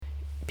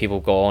people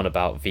go on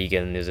about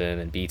veganism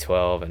and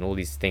B12 and all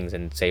these things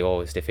and say, oh,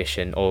 it's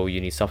deficient, oh,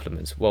 you need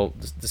supplements. Well,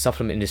 the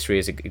supplement industry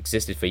has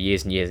existed for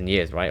years and years and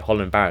years, right?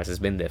 Holland Barrett has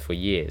been there for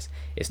years.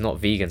 It's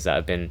not vegans that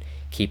have been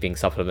keeping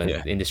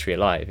supplement industry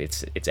alive.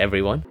 It's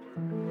everyone.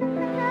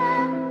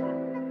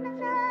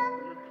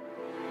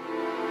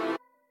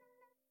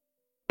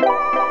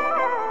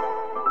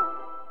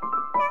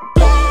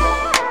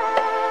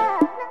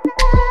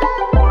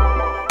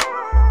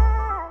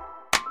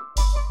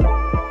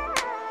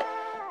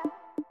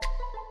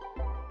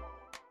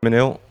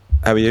 Manil,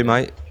 how are you,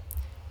 mate?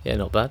 Yeah,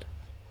 not bad.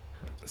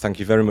 Thank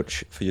you very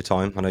much for your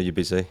time. I know you're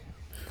busy.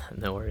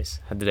 No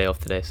worries. Had the day off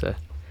today, so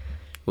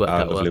worked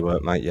out Lovely well.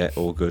 work, mate. Yeah,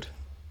 all good.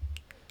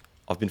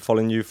 I've been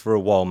following you for a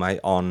while,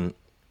 mate, on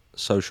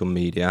social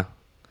media,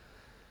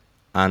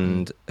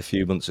 and a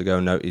few months ago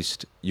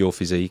noticed your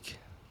physique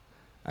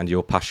and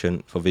your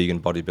passion for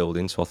vegan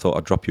bodybuilding, so I thought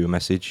I'd drop you a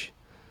message,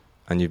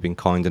 and you've been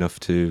kind enough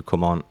to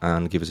come on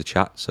and give us a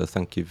chat, so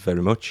thank you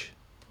very much.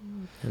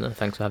 No,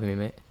 thanks for having me,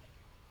 mate.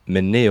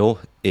 Manil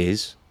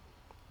is...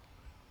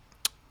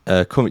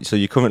 so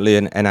you're currently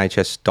an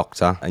NHS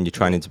doctor and you're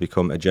training to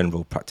become a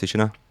general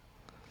practitioner.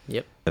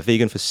 Yep. A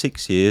vegan for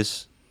 6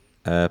 years,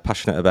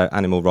 passionate about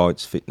animal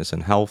rights, fitness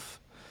and health.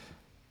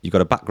 You've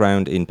got a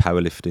background in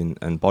powerlifting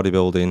and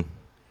bodybuilding,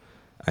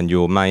 and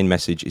your main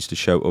message is to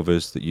show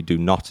others that you do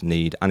not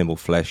need animal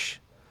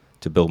flesh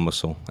to build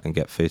muscle and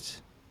get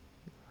fit.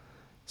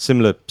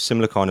 Similar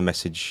kind of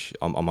message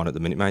I'm on at the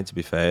minute, mate, to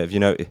be fair. Have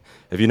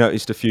you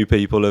noticed a few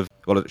people have,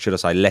 well, should I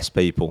say less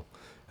people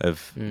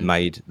have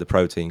made the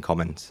protein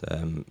comment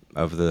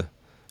over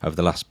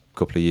the last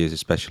couple of years,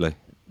 especially?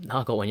 No,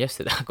 I got one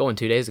yesterday. I got one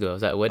 2 days ago. I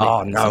was at a wedding.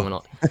 Oh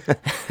no!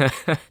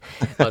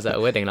 I was at a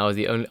wedding, and I was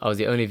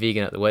the only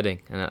vegan at the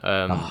wedding.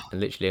 And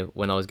literally,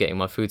 when I was getting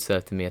my food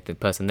served to me, the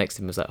person next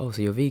to me was like, "Oh,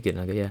 so you're vegan?"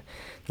 I go, "Yeah."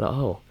 They're like,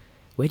 "Oh,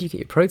 where do you get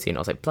your protein?" I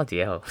was like, "Bloody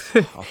hell!"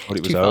 I thought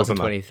it was over,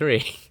 man.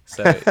 2023.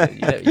 So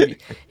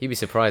you'd be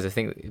surprised. I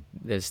think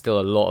there's still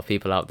a lot of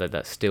people out there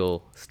that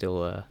still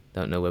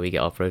don't know where we get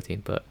our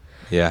protein, but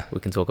yeah, we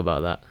can talk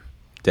about that.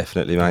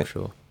 Definitely, mate. I'm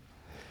sure.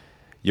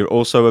 You're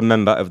also a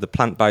member of the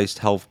Plant-Based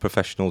Health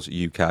Professionals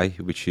UK,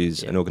 which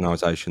is an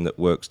organisation that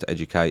works to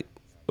educate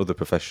other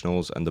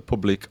professionals and the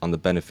public on the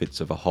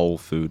benefits of a whole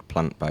food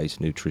plant-based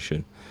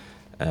nutrition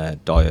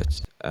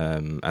diet,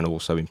 and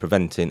also in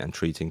preventing and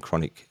treating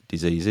chronic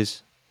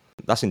diseases.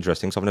 That's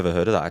interesting, so I've never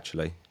heard of that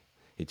actually.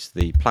 It's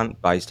the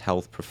Plant-Based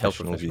Health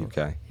Professionals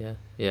UK.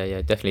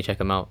 Yeah, definitely check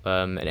them out.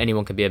 And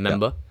anyone can be a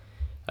member.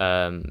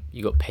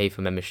 You got to pay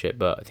for membership,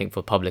 but I think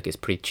for public it's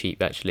pretty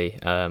cheap actually.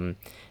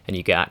 And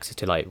you get access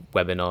to like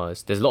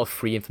webinars. There's a lot of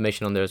free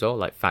information on there as well,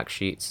 like fact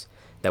sheets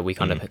that we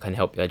kind of can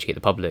help educate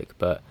the public.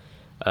 But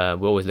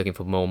we're always looking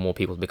for more and more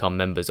people to become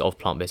members of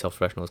Plant-Based Health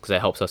Professionals because it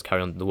helps us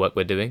carry on the work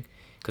we're doing.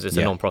 Because it's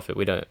a non-profit,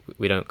 we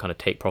don't kind of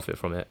take profit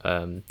from it.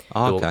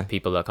 The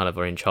people that kind of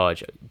are in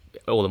charge,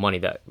 all the money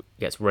that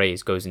gets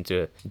raised goes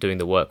into doing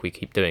the work we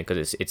keep doing.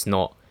 Because it's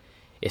not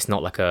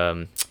like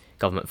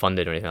government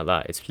funded or anything like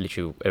that. It's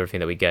literally everything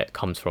that we get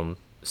comes from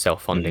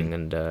self-funding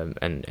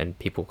and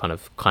people kind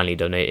of kindly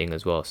donating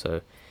as well.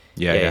 So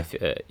if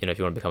you want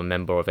to become a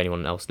member, or if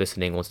anyone else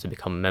listening wants to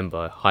become a member,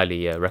 I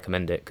highly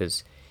recommend it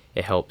because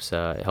it helps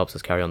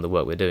us carry on the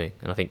work we're doing.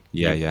 And I think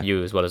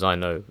you as well as I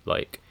know,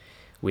 like,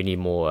 we need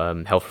more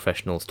health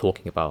professionals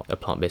talking about a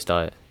plant-based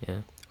diet.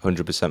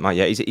 100%, mate.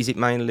 Yeah, is it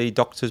mainly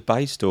doctors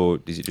based, or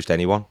is it just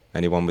anyone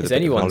with a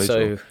bit of knowledge?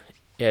 So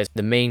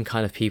the main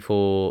kind of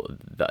people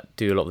that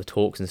do a lot of the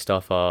talks and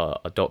stuff are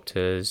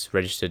doctors,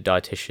 registered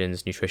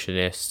dietitians,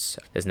 nutritionists.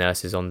 There's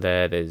nurses on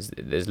there. There's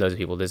loads of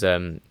people. There's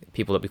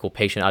people that we call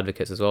patient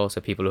advocates as well.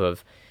 So people who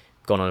have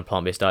gone on a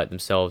plant-based diet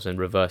themselves and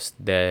reversed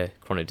their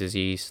chronic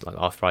disease like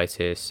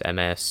arthritis,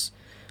 MS,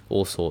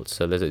 all sorts.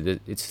 So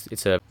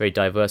it's a very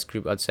diverse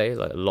group, I'd say.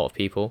 Like a lot of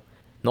people,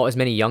 not as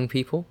many young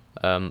people.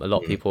 A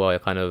lot of people are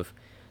kind of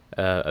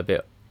a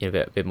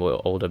bit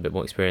more older, a bit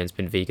more experienced,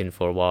 been vegan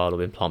for a while or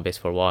been plant-based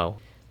for a while.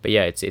 But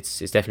yeah, it's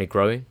definitely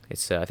growing.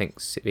 It's I think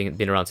it's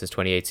been around since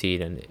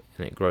 2018 and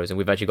it grows. And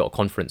we've actually got a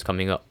conference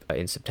coming up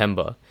in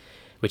September,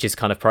 which is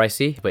kind of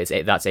pricey, but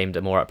that's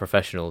aimed more at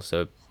professionals.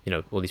 So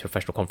all these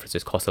professional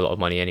conferences cost a lot of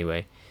money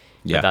anyway.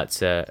 Yeah, but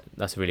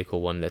that's a really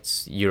cool one.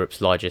 That's Europe's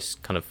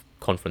largest kind of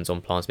conference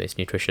on plant-based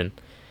nutrition,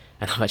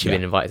 and I've actually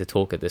been invited to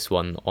talk at this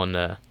one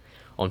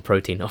on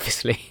protein,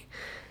 obviously.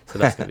 So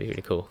that's gonna be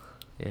really cool.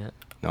 Yeah.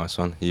 Nice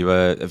one. You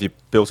have you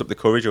built up the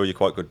courage, or are you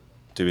quite good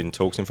doing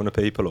talks in front of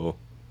people, or?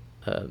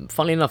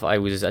 Funnily enough, I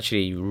was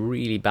actually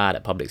really bad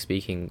at public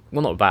speaking.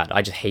 Well, not bad.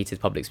 I just hated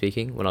public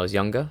speaking when I was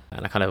younger,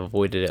 and I kind of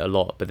avoided it a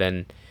lot. But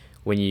then,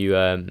 when you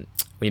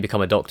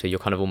become a doctor, you're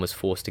kind of almost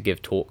forced to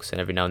give talks,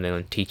 and every now and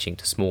then teaching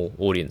to small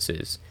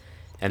audiences.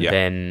 And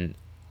then,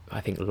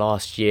 I think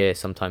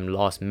sometime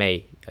last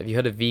May, have you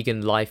heard of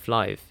Vegan Life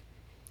Live?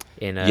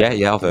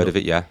 I've heard of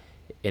it. Yeah.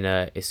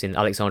 It's in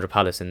Alexandra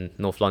Palace in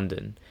North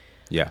London.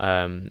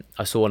 Yeah.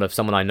 I saw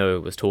someone I know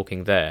was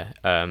talking there.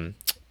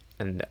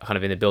 And kind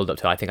of in the build-up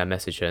to it, I think I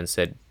messaged her and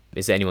said,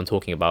 is there anyone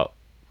talking about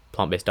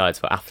plant-based diets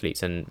for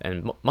athletes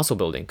and muscle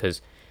building?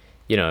 Because,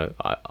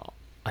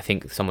 I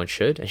think someone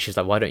should. And she's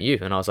like, why don't you?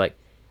 And I was like,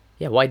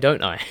 yeah, why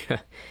don't I?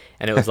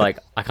 And it was like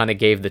I kind of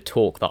gave the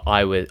talk that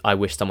I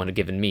wish someone had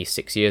given me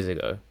 6 years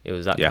ago. It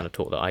was that Yeah. kind of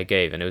talk that I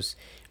gave, and it was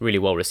really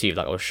well received.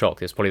 Like I was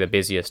shocked. It was probably the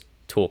busiest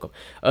talk.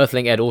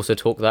 Earthling Ed also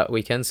talked that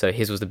weekend, so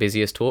his was the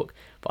busiest talk.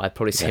 But I'd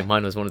probably say Yeah.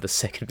 mine was one of the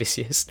second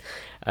busiest.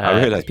 Oh,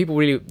 Because really?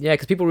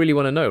 people really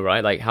want to know,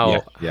 right? Like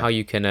Yeah. Yeah. how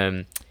you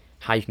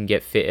can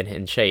get fit and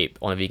in shape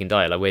on a vegan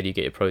diet. Like where do you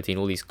get your protein?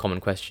 All these common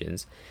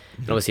questions.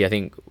 And obviously, I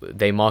think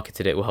they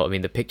marketed it well. I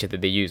mean, the picture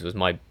that they used was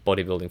my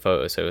bodybuilding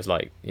photo, so it was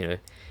like,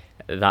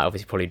 that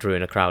obviously probably drew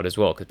in a crowd as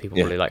well because people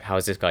Yeah. probably like, how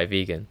is this guy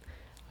vegan?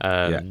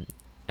 Yeah.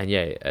 And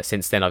yeah,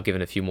 since then I've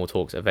given a few more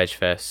talks at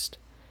VegFest.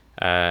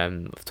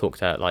 I've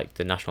talked at like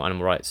the National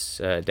Animal Rights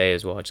Day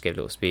as well. I just gave a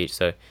little speech.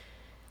 So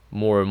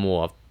more and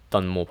more, I've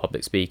done more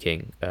public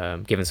speaking,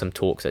 given some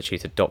talks actually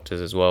to doctors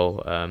as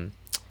well,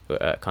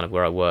 kind of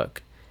where I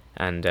work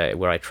and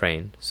where I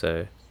train.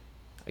 So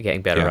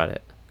getting better Yeah. at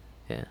it.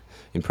 Yeah.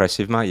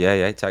 Impressive, mate. Yeah,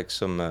 yeah. It takes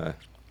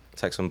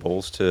some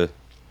balls to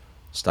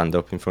stand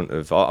up in front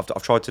of.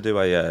 I've tried to do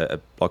a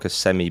like a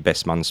semi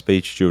best man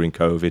speech during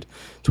COVID,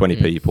 20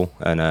 Mm. people,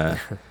 and I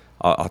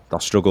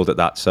struggled at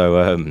that.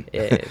 So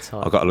Yeah, it's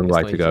hard. I've got a long It's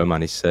way not to go, easy.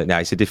 man. It's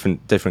it's a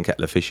different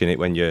kettle of fish in it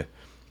when you're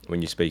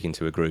speaking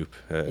to a group.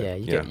 Yeah,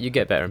 You know, you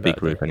get better and big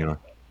better. group anyway.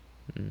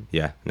 Mm.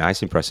 Yeah,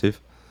 nice, impressive.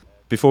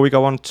 Before we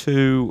go on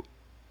to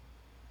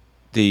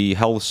the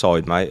health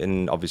side, mate,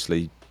 and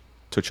obviously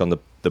touch on the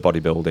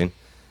bodybuilding.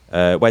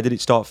 Where did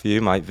it start for you,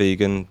 mate?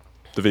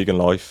 The vegan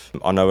life.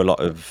 I know a lot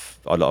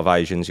of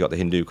Asians. You got the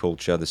Hindu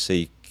culture, the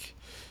Sikh,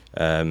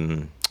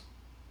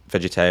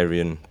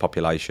 vegetarian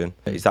population.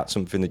 Is that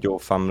something that your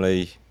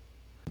family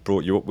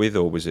brought you up with,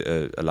 or was it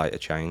a later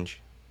change?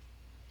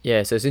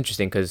 Yeah, so it's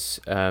interesting because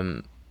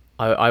I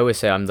always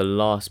say I'm the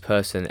last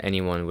person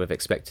anyone would have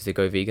expected to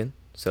go vegan.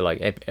 So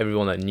like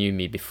everyone that knew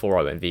me before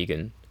I went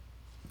vegan,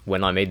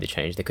 when I made the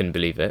change, they couldn't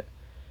believe it,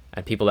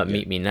 and people that Yeah.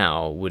 meet me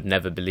now would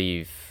never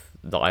believe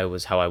that I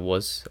was how I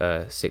was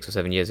 6 or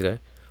 7 years ago,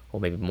 or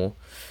maybe more.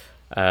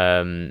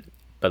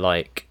 But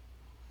like,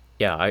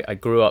 yeah, I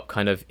grew up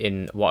kind of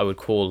in what I would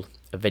call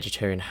a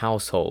vegetarian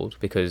household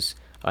because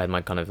I had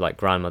my kind of like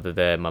grandmother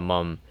there, my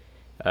mum,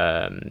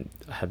 I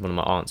had one of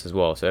my aunts as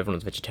well, so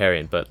everyone's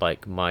vegetarian. But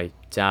like my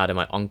dad and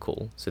my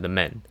uncle, so the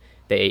men,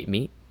 they ate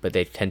meat, but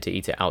they tend to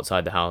eat it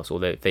outside the house, or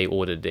they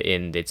ordered it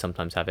in. They'd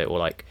sometimes have it, or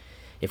like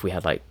if we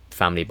had like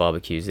family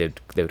barbecues, they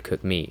would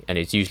cook meat, and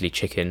it's usually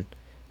chicken,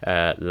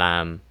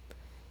 lamb.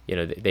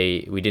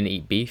 We didn't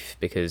eat beef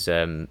because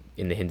in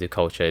the Hindu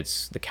culture,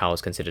 it's the cow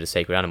is considered a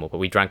sacred animal. But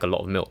we drank a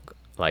lot of milk.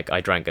 Like I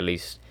drank at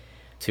least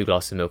 2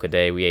 glasses of milk a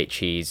day. We ate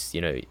cheese.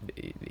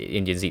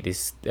 Indians eat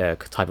this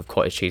type of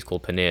cottage cheese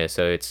called paneer.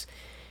 So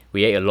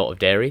we ate a lot of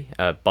dairy,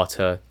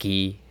 butter,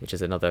 ghee, which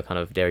is another kind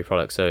of dairy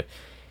product. So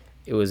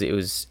it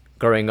was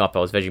growing up. I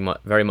was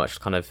very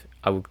much kind of,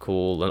 I would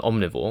call an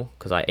omnivore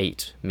because I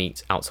ate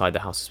meat outside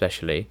the house,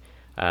 especially.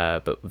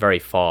 But very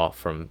far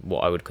from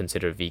what I would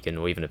consider a vegan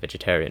or even a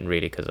vegetarian,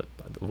 really, because of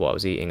what I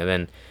was eating. And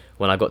then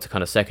when I got to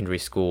kind of secondary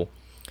school,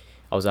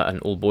 I was at an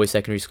all-boys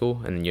secondary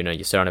school, and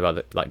you're surrounded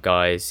by like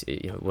guys.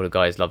 What do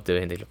guys love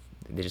doing?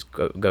 They just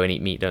go and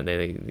eat meat, don't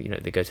they?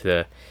 They go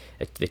to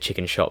the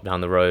chicken shop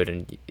down the road,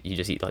 and you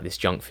just eat like this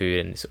junk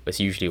food, and it's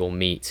usually all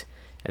meat.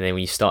 And then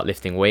when you start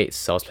lifting weights,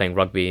 so I was playing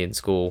rugby in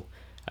school,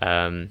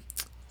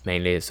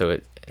 mainly, so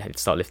I had to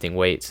start lifting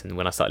weights. And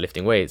when I started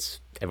lifting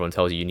weights, everyone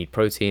tells you need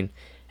protein.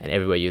 And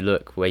everywhere you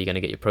look, where you're going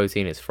to get your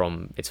protein, it's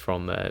from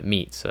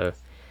meat. So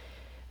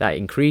that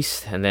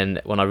increased. And then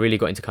when I really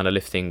got into kind of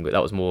lifting,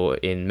 that was more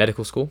in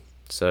medical school.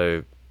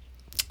 So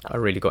I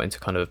really got into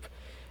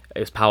it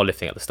was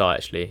powerlifting at the start,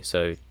 actually.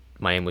 So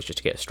my aim was just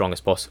to get as strong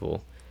as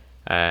possible.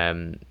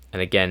 And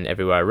again,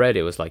 everywhere I read,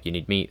 it was like, you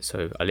need meat.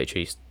 So I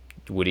literally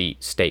would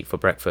eat steak for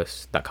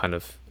breakfast.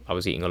 I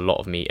was eating a lot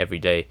of meat every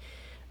day.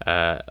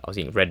 I was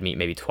eating red meat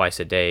maybe twice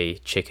a day,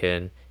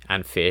 chicken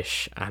and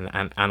fish,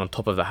 and on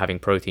top of that having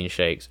protein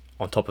shakes,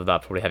 on top of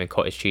that probably having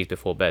cottage cheese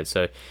before bed.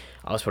 So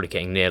I was probably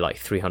getting near like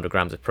 300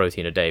 grams of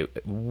protein a day,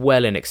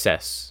 well in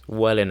excess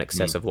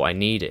of what I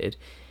needed.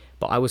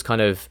 But I was kind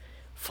of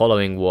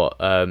following what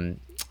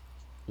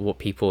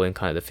people in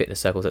kind of the fitness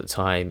circles at the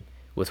time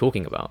were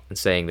talking about, and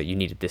saying that you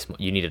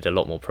needed a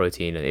lot more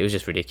protein, and it was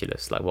just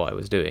ridiculous, like what I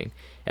was doing.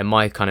 And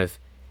my kind of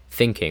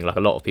thinking, like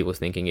a lot of people's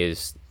thinking,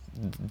 is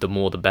the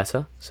more the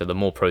better. So the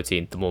more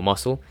protein, the more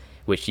muscle,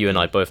 which you and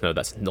I both know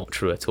that's not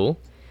true at all.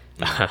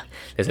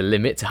 There's a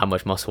limit to how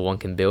much muscle one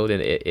can build in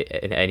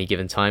any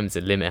given time. There's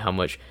a limit how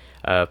much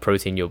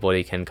protein your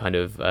body can kind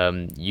of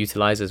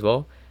utilize as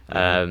well.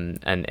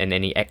 And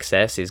any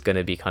excess is going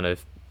to be kind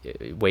of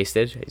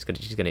wasted. It's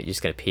just going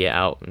to pee it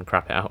out and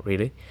crap it out,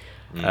 really.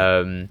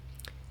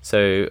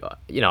 So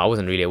I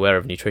wasn't really aware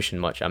of nutrition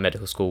much at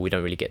medical school. We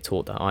don't really get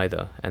taught that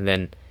either. And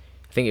then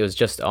I think it was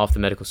just after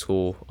medical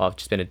school, I've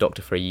just been a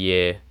doctor for a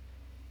year,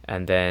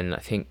 and then I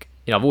think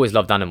I've always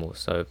loved animals,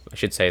 so I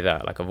should say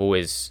that. Like I've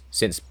always,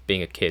 since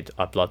being a kid,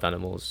 I've loved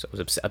animals. I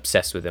was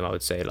obsessed with them. I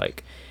would say,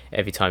 like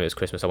every time it was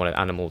Christmas, I wanted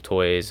animal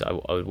toys. I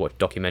would watch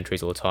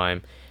documentaries all the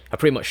time. I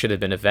pretty much should have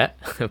been a vet,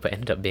 but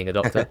ended up being a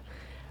doctor.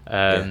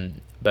 Yeah.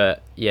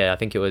 But yeah, I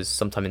think it was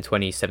sometime in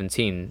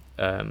 2017,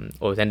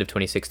 or the end of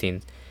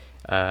 2016.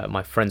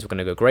 My friends were going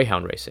to go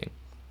greyhound racing,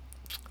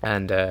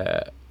 and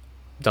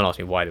don't ask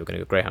me why they were going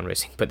to go greyhound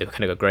racing, but they were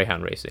going to go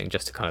greyhound racing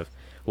just to kind of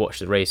watch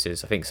the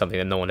races. I think something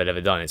that no one had ever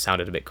done. It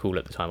sounded a bit cool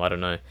at the time. I don't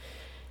know.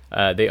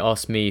 They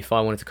asked me if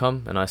I wanted to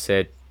come, and I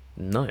said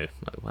no.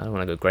 I don't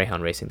want to go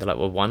greyhound racing. They're like,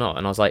 well, why not?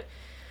 And I was like,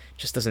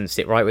 just doesn't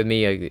sit right with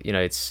me.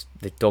 It's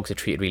the dogs are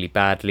treated really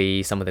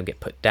badly. Some of them get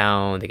put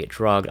down. They get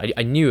drugged.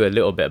 I knew a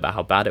little bit about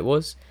how bad it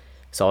was,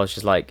 so I was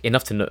just like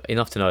enough to know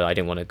that I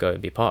didn't want to go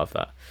and be part of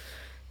that.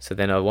 So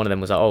then one of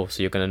them was like, oh,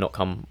 so you're going to not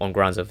come on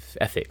grounds of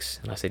ethics?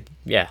 And I said,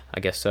 yeah, I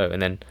guess so.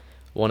 And then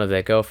one of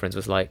their girlfriends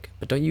was like,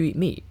 but don't you eat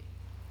meat?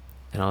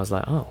 And I was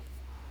like, oh,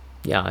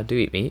 yeah, I do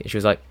eat meat. And she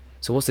was like,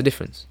 so what's the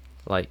difference?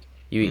 Like,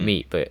 you eat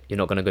meat, but you're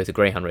not going to go to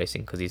greyhound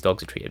racing because these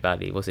dogs are treated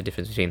badly. What's the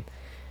difference between,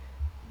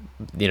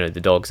 the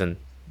dogs and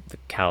the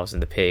cows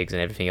and the pigs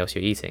and everything else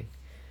you're eating?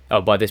 Oh,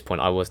 by this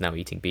point, I was now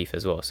eating beef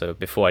as well. So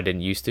before I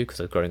didn't used to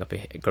because I was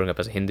growing up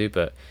as a Hindu,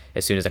 but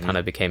as soon as I kind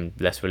of became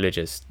less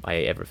religious, I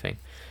ate everything.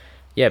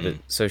 Yeah, but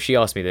so she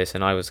asked me this,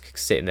 and I was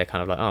sitting there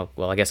kind of like, oh,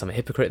 well, I guess I'm a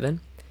hypocrite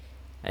then.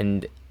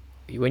 And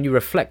when you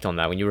reflect on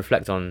that, when you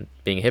reflect on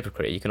being a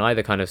hypocrite, you can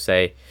either kind of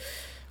say,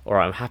 all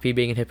right, I'm happy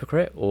being a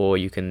hypocrite, or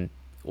you can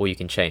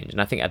change. And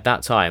I think at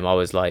that time, I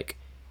was like,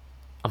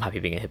 I'm happy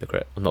being a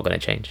hypocrite. I'm not going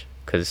to change,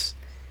 because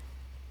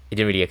it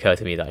didn't really occur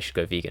to me that I should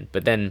go vegan.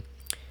 But then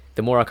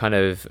the more I kind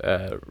of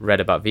read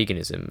about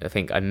veganism, I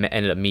think I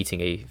ended up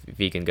meeting a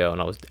vegan girl,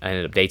 and I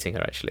ended up dating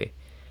her actually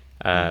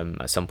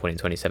at some point in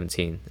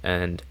 2017.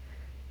 And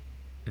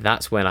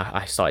that's when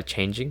I started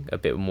changing a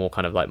bit more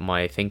kind of like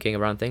my thinking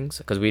around things,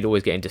 because we'd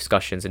always get in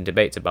discussions and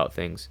debates about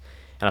things,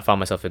 and I found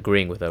myself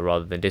agreeing with her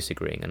rather than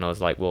disagreeing. And I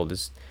was like, well,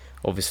 there's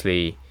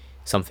obviously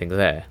something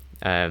there.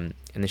 And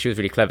then she was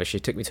really clever. She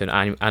took me to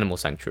an animal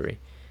sanctuary.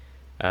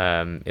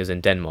 It was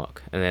in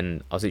Denmark, and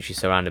then I was literally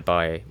surrounded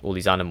by all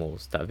these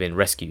animals that have been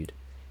rescued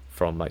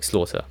from like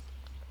slaughter.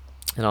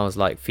 And I was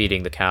like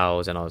feeding the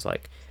cows, and I was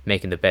like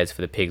making the beds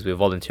for the pigs. We were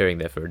volunteering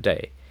there for a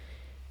day.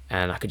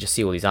 And I could just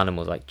see all these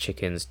animals like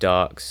chickens,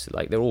 ducks,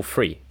 like they're all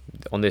free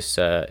on this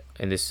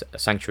in this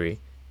sanctuary.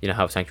 You know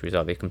how sanctuaries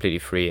are; they're completely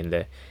free, and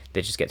they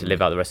just get to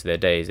live out the rest of their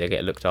days. They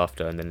get looked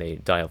after, and then they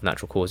die of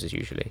natural causes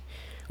usually,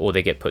 or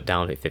they get put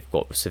down if they've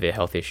got severe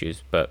health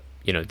issues. But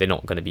they're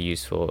not going to be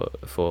used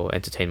for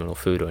entertainment or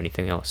food or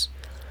anything else.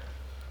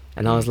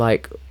 And I was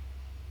like,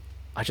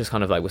 I just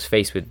kind of like was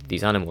faced with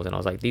these animals, and I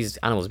was like, these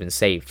animals have been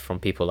saved from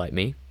people like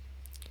me,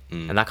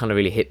 and that kind of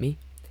really hit me.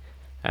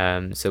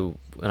 So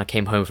when I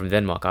came home from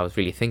Denmark, I was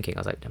really thinking, I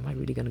was like, am I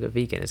really going to go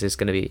vegan? Is this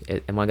going to be,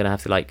 am I going to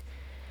have to like,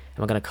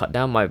 am I going to cut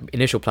down? My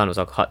initial plan was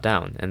I'll cut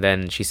down. And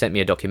then she sent me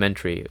a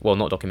documentary, well,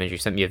 not documentary,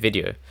 she sent me a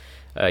video,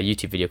 a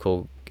YouTube video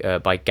called,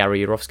 by Gary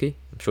Yourofsky.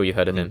 I'm sure you've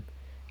heard of him.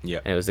 Yeah.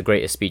 And it was the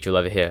greatest speech you'll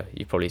ever hear.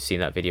 You've probably seen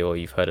that video, or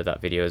you've heard of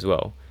that video as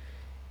well.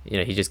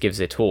 He just gives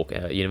a talk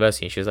at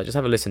university, and she was like, just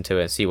have a listen to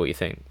it and see what you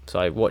think. So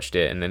I watched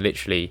it, and then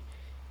literally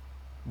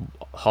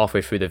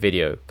halfway through the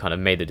video kind of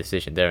made the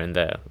decision there and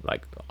there,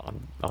 like,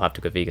 I'll have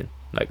to go vegan.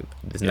 Like,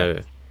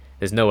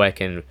 there's no way I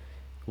can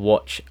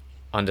watch,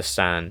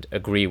 understand,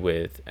 agree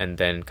with, and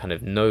then kind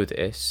of know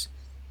this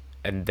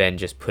and then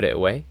just put it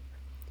away.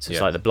 So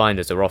it's like the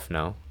blinders are off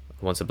now.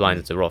 Once the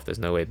blinders are off, there's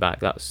no way back.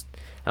 That's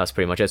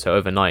pretty much it. So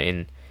overnight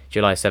in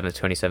July 7th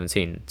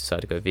 2017,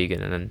 decided to go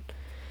vegan, and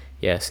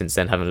then since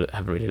then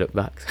haven't really looked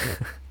back.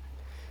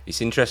 It's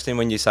interesting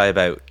when you say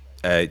about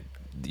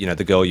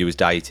the girl you was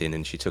dating,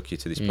 and she took you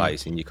to this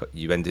place, and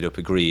you ended up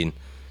agreeing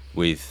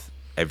with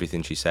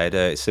everything she said.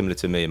 It's similar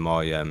to me and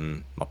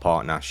my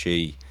partner.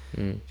 She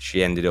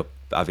ended up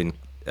having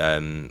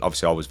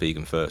obviously I was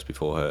vegan first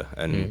before her,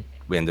 and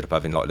we ended up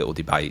having like little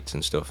debates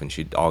and stuff, and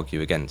she'd argue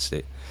against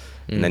it,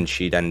 and then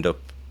she'd end up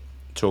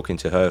talking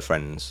to her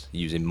friends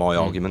using my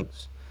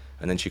arguments,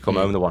 and then she come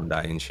home the one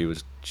day, and she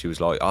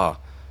was like,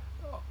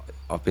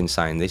 I've been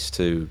saying this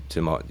to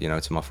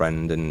my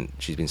friend, and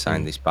she's been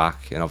saying this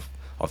back, and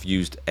I've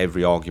used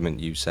every argument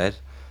you said.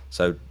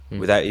 So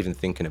without even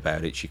thinking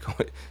about it, she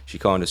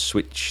kind of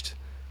switched,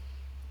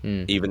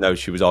 even though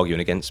she was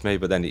arguing against me.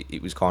 But then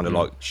it was kind of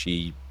like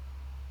she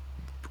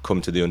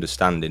come to the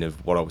understanding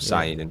of what I was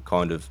saying, and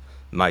kind of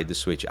made the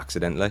switch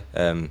accidentally.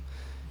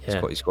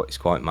 It's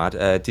quite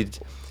mad.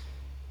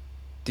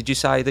 Did you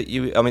say that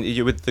are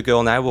you with the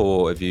girl now,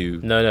 or have you?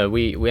 No,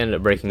 we ended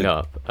up breaking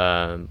up.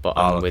 But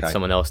I'm with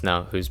someone else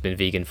now who's been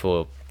vegan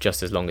for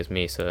just as long as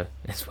me, so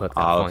it's worked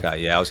out fine.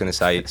 Okay, yeah, I was going to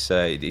say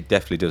it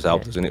definitely does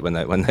help, doesn't it,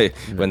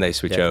 when they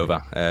switch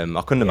over?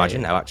 I couldn't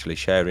imagine now actually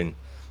sharing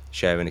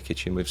a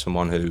kitchen with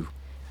someone who.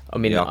 I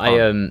mean,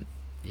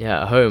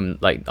 at home,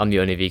 like I'm the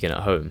only vegan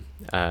at home,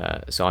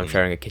 so I'm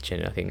sharing a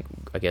kitchen.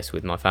 I guess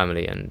with my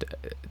family, and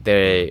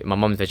my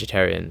mum's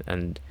vegetarian,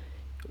 and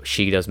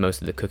she does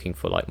most of the cooking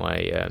for like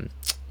my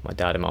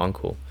dad and my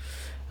uncle,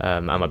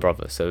 and my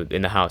brother. So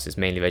in the house, it's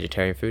mainly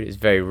vegetarian food. It's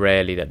very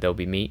rarely that there'll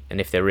be meat,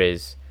 and if there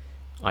is,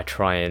 I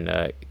try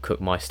and cook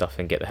my stuff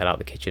and get the hell out of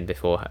the kitchen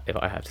before if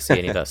I have to see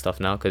any of that stuff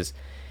now, because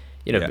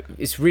You know, Yeah.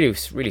 it's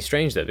really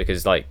strange though,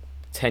 because like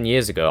 10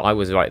 years ago I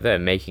was right there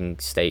making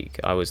steak,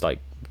 I was like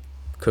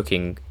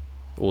cooking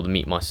all the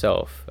meat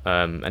myself,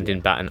 and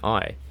didn't bat an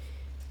eye.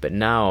 But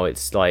now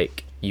it's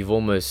like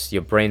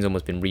your brain's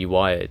almost been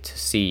rewired to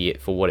see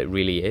it for what it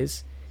really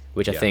is,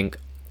 which I Yeah. think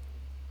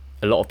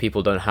a lot of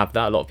people don't have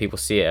that. A lot of people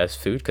see it as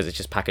food because it's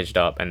just packaged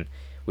up, and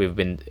we've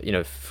been,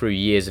 through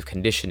years of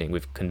conditioning,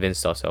 we've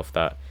convinced ourselves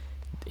that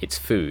it's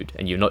food,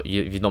 and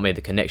you've not made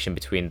the connection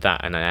between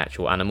that and an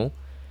actual animal.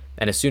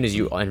 And as soon as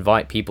you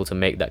invite people to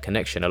make that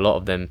connection, a lot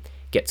of them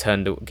get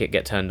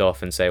turned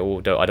off and say, "Oh,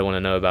 I don't want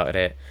to know about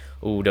it.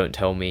 Oh, don't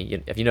tell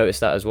me." Have you noticed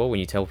that as well when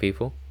you tell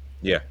people?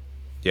 Yeah.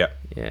 Yeah.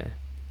 Yeah.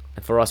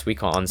 And for us, we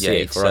can't unsee Yeah,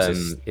 it. For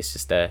us, it's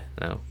just there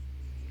now.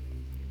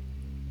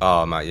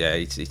 Oh mate, yeah,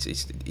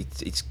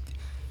 it's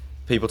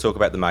people talk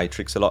about the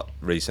Matrix a lot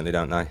recently,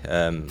 don't they?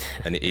 And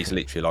it is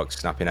literally like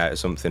snapping out of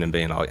something and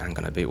being like, "Hang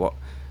on a bit, what?"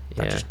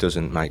 That Yeah. just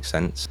doesn't make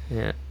sense.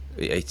 Yeah.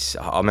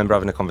 I remember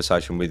having a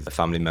conversation with a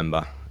family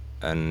member,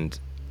 and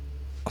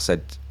I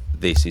said,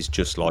 "This is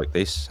just like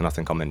this," and I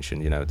think I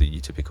mentioned,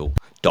 your typical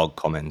dog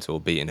comment or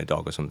beating a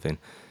dog or something,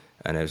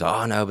 and it was like,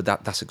 "Oh no,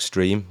 but that's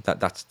extreme.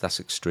 That's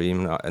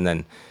extreme." And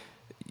then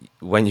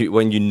when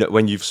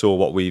you've saw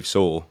what we've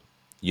saw,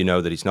 you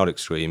know that it's not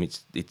extreme.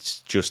 It's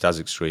just as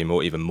extreme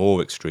or even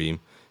more extreme.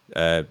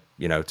 To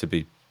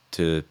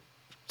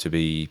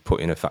be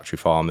put in a factory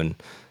farm and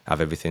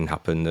have everything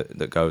happen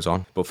that goes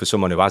on. But for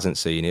someone who hasn't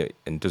seen it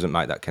and doesn't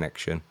make that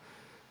connection,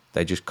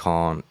 they just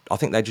can't. I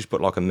think they just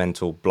put like a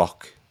mental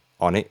block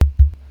on it.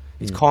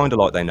 It's kind of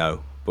like they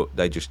know, but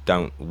they just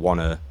don't want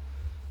to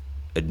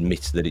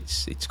admit that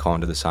it's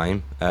kind of the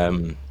same.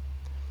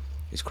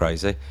 It's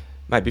crazy.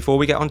 Mate, before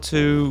we get on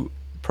to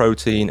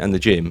protein and the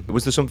gym,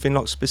 was there something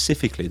like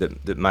specifically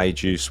that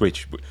made you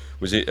switch?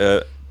 Was it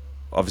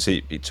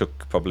obviously it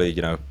took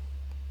probably,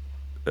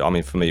 I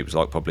mean, for me it was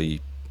like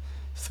probably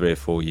 3 or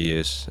 4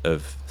 years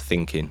of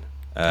thinking.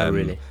 Oh,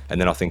 really? And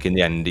then I think in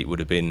the end it would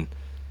have been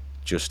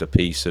just a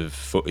piece of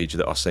footage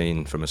that I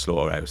seen from a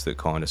slaughterhouse that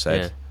kind of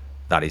said, Yeah.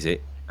 that is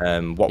it.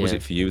 What was Yeah.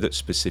 it for you that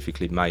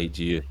specifically made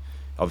you?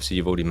 Obviously,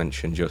 you've already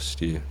mentioned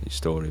just your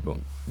story, but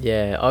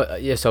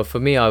Yeah. So for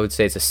me, I would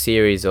say it's a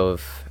series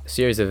of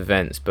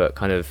events, but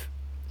kind of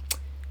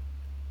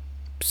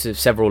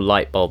several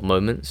light bulb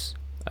moments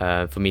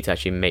for me to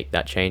actually make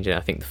that change. And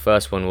I think the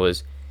first one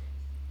was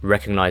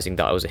recognizing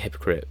that I was a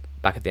hypocrite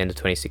back at the end of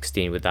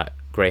 2016 with that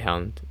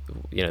greyhound,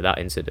 that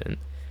incident.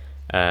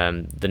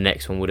 The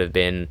next one would have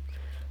been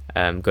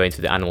going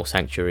to the animal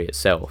sanctuary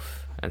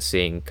itself and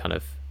seeing kind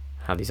of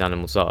how these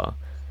animals are,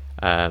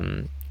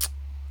 and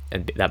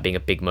that being a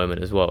big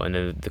moment as well. And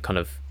then the kind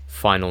of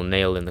final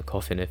nail in the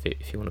coffin, if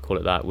you want to call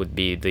it that, would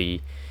be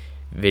the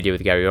video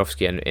with Gary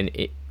Orofsky. And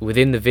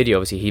within the video,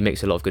 obviously, he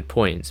makes a lot of good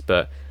points,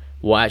 but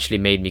what actually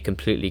made me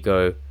completely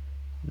go,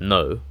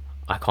 no,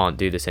 I can't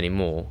do this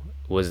anymore,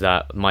 was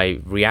that my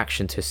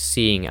reaction to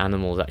seeing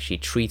animals actually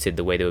treated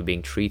the way they were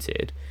being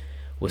treated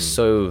was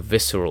so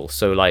visceral,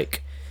 so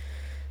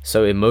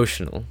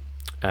emotional,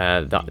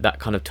 that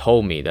kind of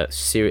told me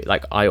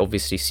that I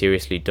obviously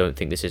seriously don't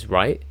think this is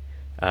right,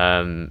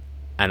 and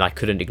I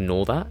couldn't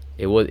ignore that.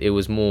 It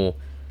was more,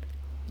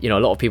 a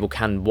lot of people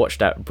can watch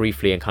that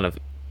briefly and kind of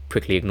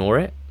quickly ignore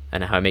it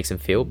and how it makes them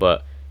feel,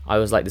 but I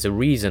was like, there's a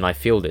reason I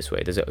feel this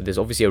way. There's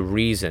obviously a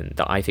reason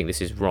that I think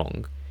this is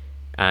wrong,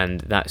 and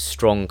that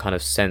strong kind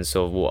of sense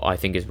of what I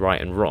think is right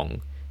and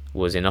wrong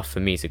was enough for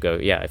me to go,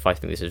 yeah, if I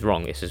think this is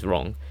wrong, this is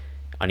wrong.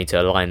 I need to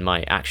align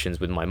my actions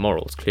with my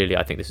morals. Clearly,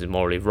 I think this is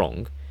morally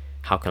wrong.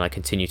 How can I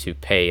continue to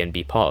pay and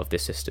be part of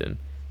this system?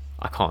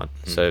 I can't.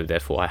 So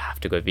therefore, I have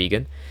to go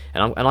vegan.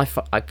 And I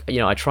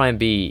try and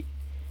be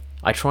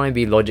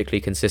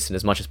logically consistent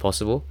as much as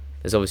possible.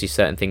 There's obviously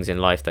certain things in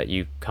life that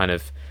you kind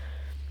of,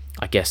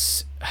 I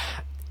guess,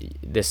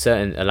 there's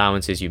certain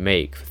allowances you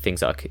make for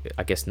things that are,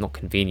 I guess, not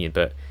convenient,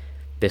 but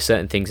there's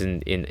certain things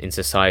in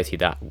society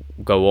that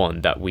go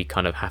on that we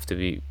kind of have to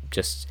be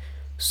just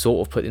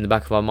sort of put in the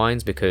back of our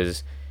minds,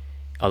 because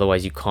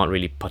otherwise you can't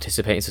really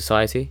participate in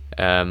society.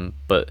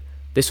 But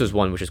this was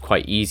one which was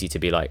quite easy to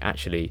be like,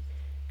 actually,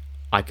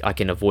 I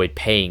can avoid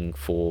paying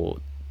for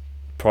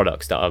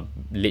products that are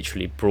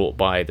literally brought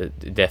by the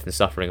death and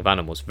suffering of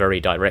animals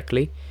very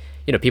directly.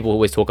 People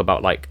always talk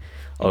about like,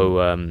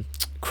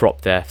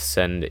 crop deaths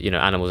and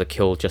animals are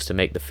killed just to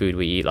make the food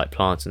we eat, like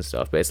plants and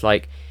stuff. But it's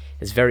like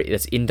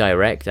it's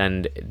indirect,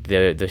 and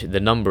the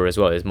number as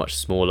well is much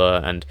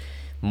smaller, and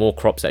more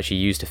crops actually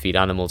used to feed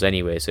animals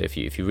anyway. So if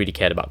you really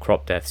cared about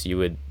crop deaths, you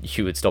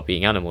would stop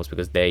eating animals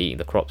because they're eating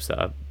the crops that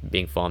are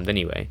being farmed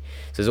anyway.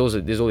 So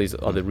there's all these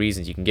other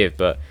reasons you can give,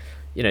 but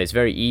it's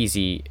very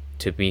easy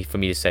for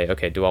me to say,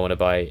 okay, do I want to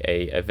buy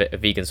a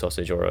vegan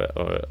sausage or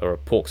a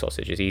pork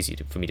sausage? It's easy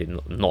for me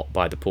to not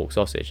buy the pork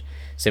sausage.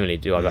 Similarly,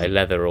 do I buy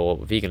leather or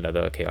vegan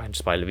leather? Okay, I can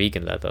just buy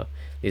vegan leather.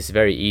 It's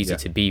very easy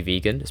to be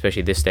vegan,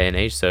 especially this day and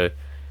age. So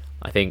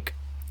I think,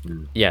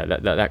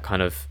 that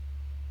kind of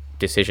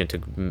decision to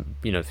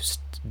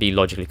be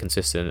logically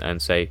consistent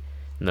and say,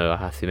 no, I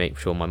have to make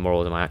sure my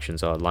morals and my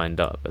actions are lined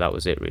up. But that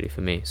was it really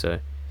for me. So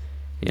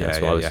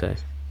that's what I would say.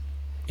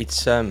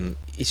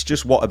 it's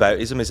just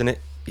whataboutism, isn't it?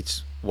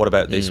 It's what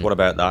about this, what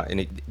about that,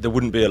 and there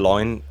wouldn't be a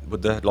line,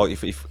 would there? Like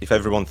if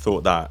everyone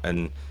thought that,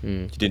 and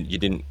you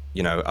didn't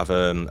have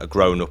a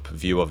grown up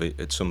view of it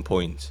at some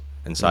point,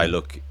 and say,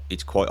 look,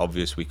 it's quite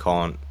obvious we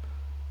can't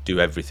do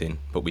everything,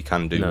 but we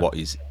can do No. what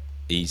is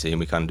easy, and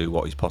we can do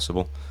what is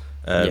possible.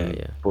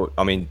 Yeah. But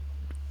I mean,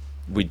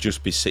 we'd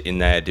just be sitting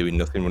there doing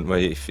nothing, wouldn't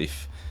we?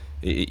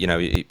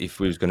 If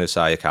we was going to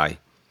say, okay,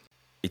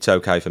 it's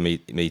okay for me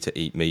to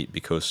eat meat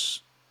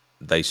because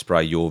they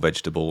spray your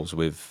vegetables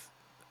with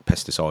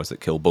pesticides that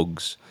kill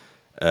bugs.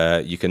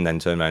 You can then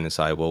turn around and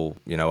say, well,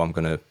 I'm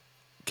going to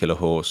kill a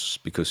horse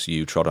because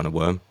you trod on a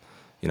worm,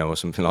 or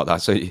something like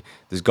that. So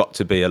there's got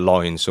to be a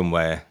line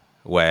somewhere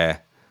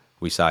where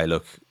we say,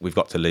 look, we've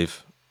got to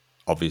live,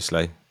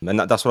 obviously. And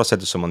that's what I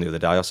said to someone the other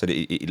day. I said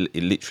it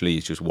literally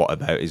is just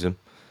whataboutism,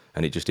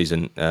 and it just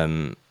isn't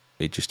an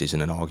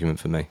argument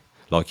for me.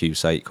 Like you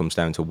say, it comes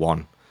down to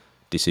one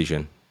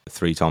decision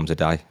 3 times a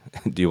day.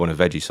 Do you want a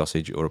veggie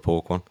sausage or a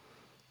pork one?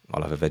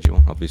 I'll have a veggie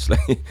one, obviously.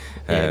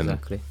 Yeah,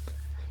 exactly.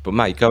 But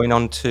mate, going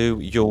on to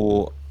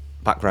your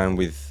background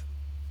with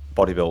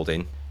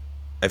bodybuilding,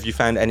 have you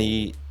found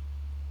any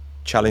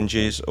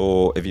challenges,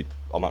 or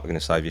I'm not going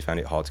to say have you found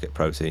it hard to get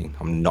protein.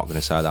 I'm not going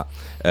to say that.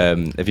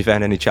 Have you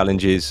found any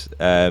challenges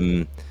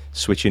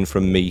switching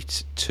from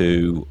meat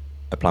to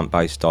a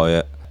plant-based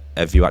diet?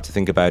 Have you had to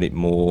think about it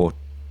more?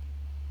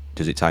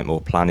 Does it take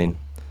more planning?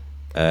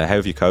 How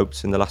have you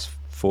coped in the last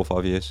 4 or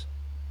 5 years?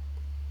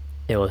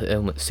 It was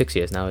almost 6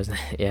 years now, isn't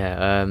it?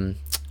 Yeah.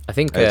 I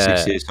think.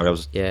 6 years. Sorry, I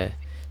was. Yeah.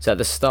 So at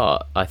the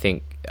start, I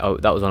think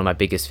that was one of my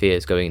biggest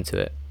fears going into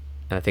it,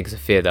 and I think it's a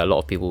fear that a lot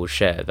of people will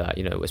share. That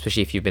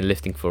especially if you've been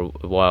lifting for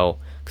a while,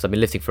 because I've been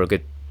lifting for a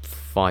good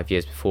 5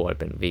 years before I've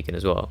been vegan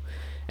as well,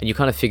 and you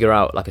kind of figure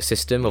out like a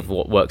system of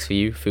what works for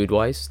you food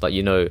wise. Like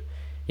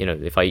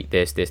if I eat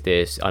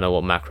this, I know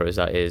what macros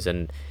that is,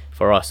 and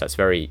for us, that's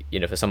very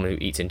for someone who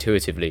eats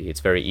intuitively,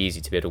 it's very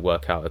easy to be able to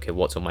work out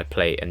what's on my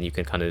plate, and you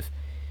can kind of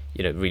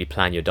really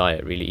plan your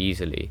diet really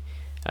easily.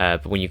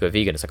 But when you go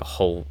vegan, it's like a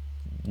whole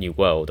new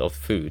world of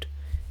food.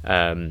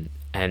 And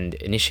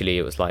initially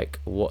it was like,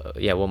 what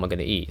am I going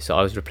to eat? So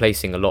I was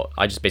replacing a lot.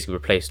 I just basically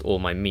replaced all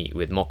my meat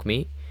with mock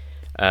meat,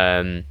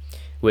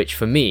 which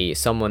for me,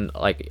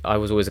 I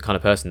was always the kind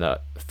of person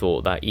that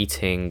thought that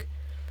eating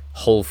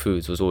whole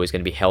foods was always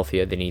going to be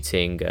healthier than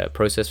eating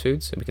processed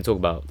foods. And we can talk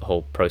about the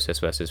whole processed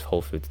versus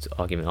whole foods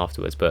argument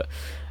afterwards. But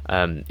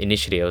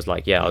initially I was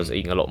like, I was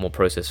eating a lot more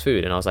processed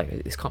food, and I was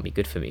like, this can't be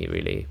good for me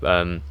really.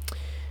 But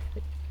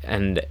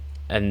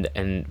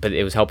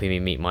it was helping me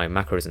meet my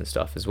macros and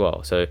stuff as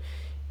well. So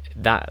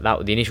that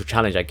the initial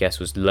challenge, I guess,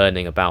 was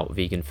learning about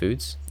vegan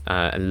foods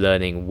and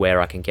learning where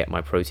I can get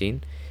my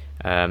protein.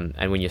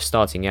 And when you're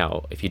starting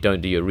out, if you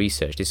don't do your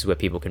research, this is where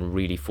people can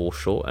really fall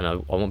short. And I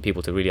want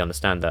people to really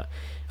understand that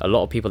a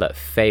lot of people that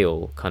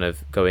fail kind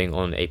of going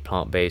on a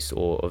plant-based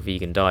or a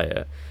vegan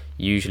diet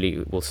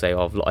usually will say,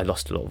 I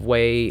lost a lot of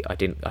weight, I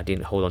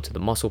didn't hold on to the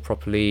muscle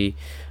properly,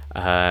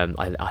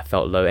 I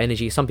felt low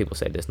energy. Some people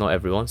say this, not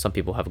everyone. Some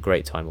people have a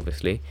great time,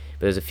 obviously,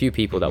 but there's a few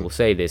people that will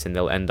say this, and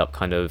they'll end up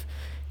kind of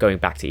going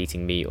back to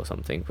eating meat or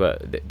something.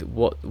 But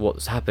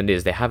what's happened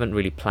is they haven't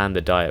really planned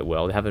the diet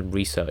well. They haven't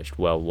researched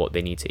well what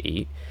they need to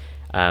eat.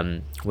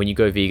 When you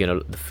go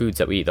vegan, the foods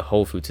that we eat, the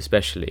whole foods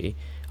especially,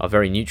 are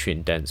very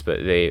nutrient dense,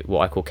 but they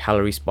what I call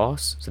calorie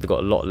sparse. So they've got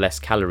a lot less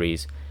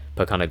calories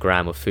per kind of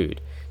gram of food.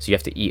 So you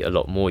have to eat a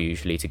lot more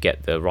usually to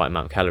get the right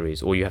amount of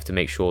calories, or you have to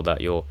make sure that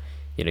you're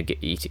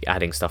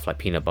adding stuff like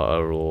peanut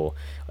butter or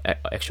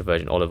extra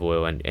virgin olive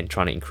oil and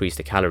trying to increase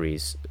the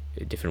calories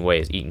in different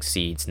ways, eating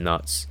seeds,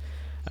 nuts.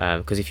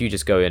 Because if you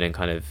just go in and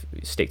kind of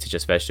stick to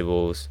just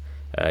vegetables,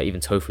 even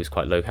tofu is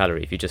quite low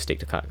calorie. If you just stick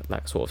to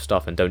that sort of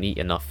stuff and don't eat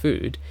enough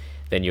food,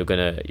 then you're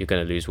gonna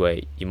lose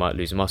weight. You might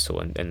lose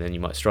muscle, and then you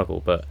might struggle.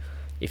 But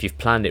if you've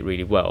planned it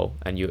really well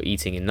and you're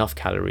eating enough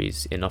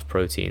calories, enough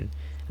protein,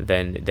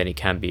 then it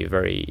can be a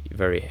very,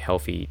 very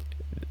healthy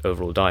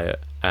overall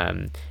diet,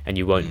 and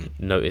you won't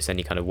notice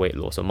any kind of weight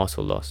loss or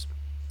muscle loss.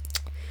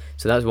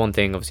 So that's one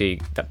thing,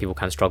 obviously, that people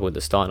can struggle with at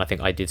the start, and I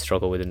think I did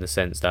struggle with, in the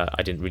sense that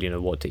I didn't really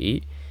know what to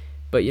eat.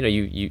 But you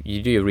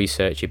do your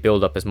research, you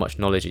build up as much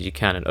knowledge as you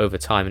can, and over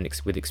time and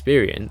with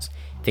experience,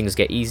 things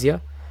get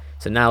easier.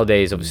 So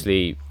nowadays,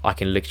 obviously, I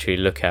can literally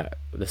look at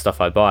the stuff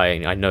I buy,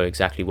 and I know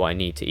exactly what I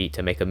need to eat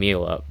to make a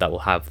meal up that will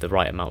have the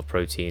right amount of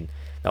protein,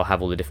 that will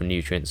have all the different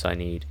nutrients I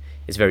need.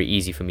 It's very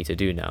easy for me to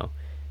do now.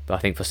 But I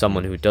think for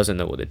someone who doesn't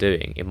know what they're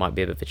doing, it might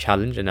be a bit of a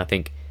challenge, and I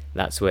think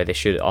that's where they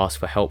should ask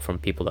for help from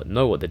people that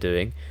know what they're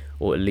doing,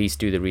 or at least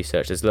do the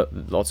research. There's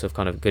lots of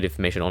kind of good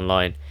information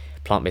online.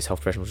 Plant-based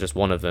health professionals is just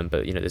one of them,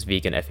 but there's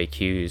vegan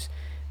FAQs.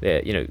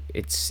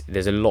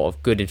 There's a lot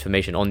of good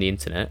information on the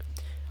internet.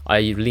 I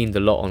leaned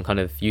a lot on kind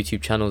of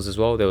YouTube channels as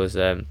well. There was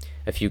a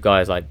few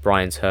guys like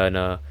Brian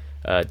Turner,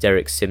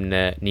 Derek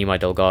Simnet, Nimai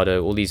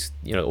Delgado, all these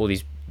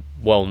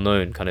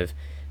well-known kind of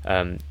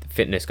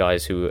fitness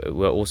guys who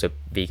were also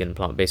vegan and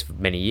plant-based for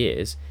many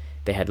years.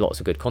 They had lots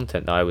of good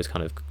content that I was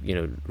kind of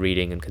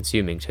reading and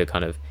consuming to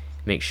kind of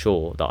make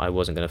sure that I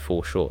wasn't going to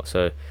fall short.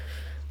 So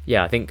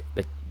yeah, I think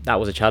that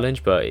was a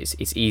challenge, but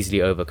it's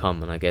easily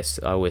overcome. And I guess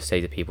I always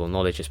say to people,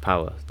 knowledge is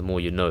power. The more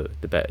you know,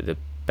 the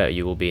better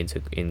you will be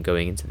in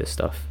going into this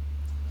stuff.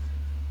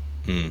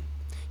 Mm.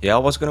 Yeah, I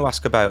was going to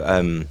ask about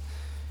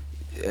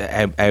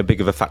how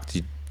big of a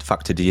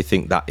factor do you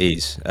think that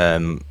is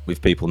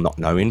with people not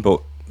knowing?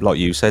 But like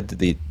you said,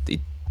 the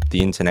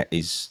internet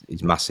is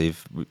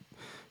massive.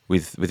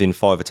 Within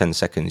 5 or 10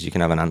 seconds, you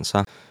can have an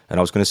answer. And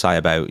I was going to say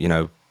about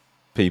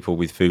people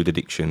with food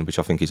addiction, which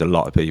I think is a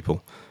lot of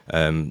people.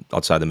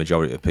 I'd say the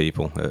majority of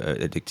people are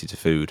addicted to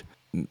food.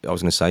 I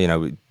was going to say,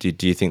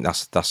 do you think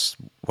that's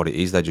what it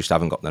is? They just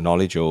haven't got the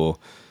knowledge, or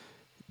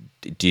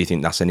do you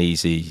think that's an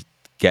easy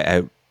get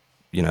out?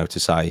 To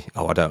say,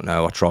 oh, I don't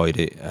know, I tried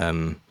it.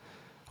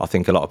 I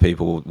think a lot of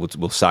people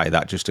will say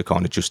that just to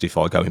kind of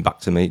justify going back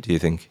to meat. Do you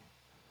think?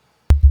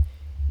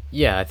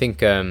 Yeah, I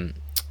think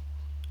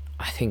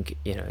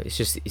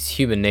it's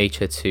human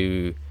nature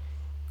to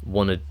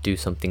want to do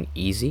something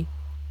easy.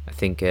 I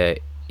think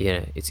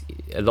it's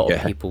a lot of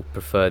Yeah. people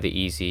prefer the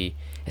easy,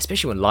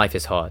 especially when life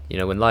is hard.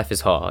 When life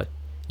is hard,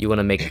 you want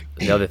to make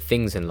the other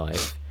things in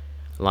life,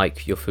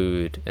 like your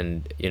food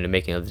and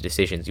making other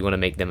decisions. You want to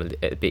make them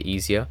a bit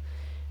easier.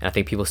 And I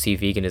think people see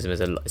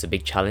veganism as a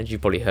big challenge.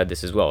 You've probably heard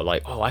this as well.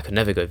 Like, oh, I could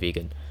never go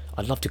vegan.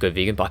 I'd love to go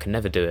vegan, but I can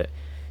never do it.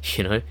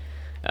 You know,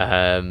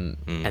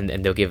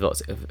 and they'll give a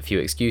few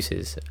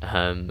excuses.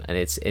 And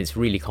it's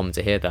really common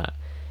to hear that.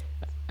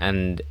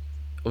 And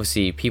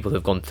obviously, people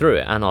who've gone through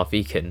it and are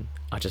vegan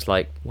are just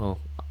like, well,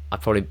 I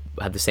probably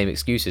had the same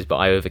excuses, but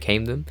I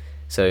overcame them.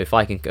 So if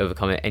I can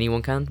overcome it,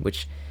 anyone can,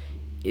 which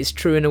is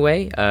true in a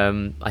way.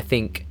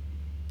 They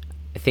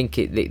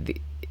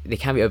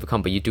can be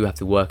overcome, but you do have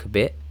to work a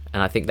bit.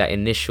 And I think that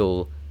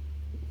initial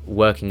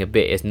working a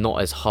bit is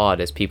not as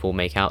hard as people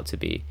make out to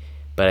be.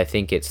 But I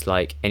think it's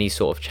like any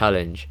sort of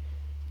challenge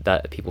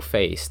that people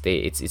face,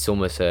 it's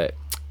almost a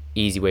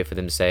easy way for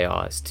them to say,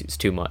 oh, it's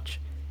too much,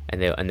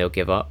 and they'll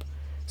give up.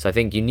 So I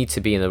think you need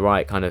to be in the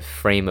right kind of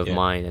frame of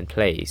mind and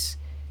place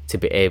to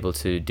be able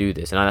to do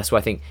this. And that's why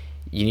I think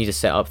you need to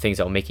set up things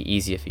that will make it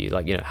easier for you.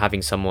 Like,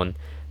 having someone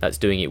that's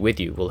doing it with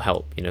you will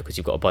help, because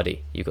you've got a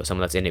buddy, you've got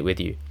someone that's in it with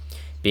you.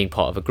 Being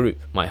part of a group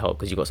might help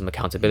because you've got some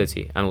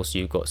accountability, and also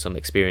you've got some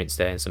experience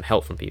there and some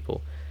help from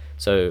people.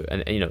 So,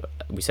 and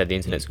we said the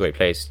internet's a great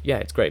place. Yeah,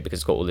 it's great because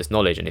it's got all this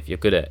knowledge, and if you're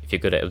good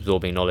at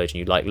absorbing knowledge and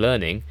you like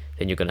learning,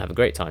 then you're going to have a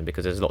great time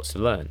because there's lots to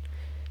learn.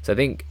 So I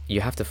think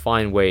you have to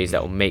find ways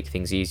that will make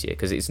things easier,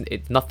 because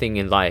it's nothing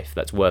in life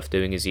that's worth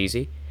doing is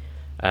easy.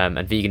 And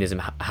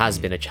veganism has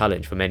been a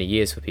challenge for many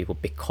years for people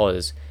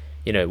because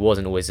it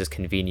wasn't always as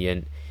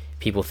convenient.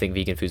 People think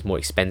vegan food's more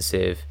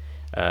expensive.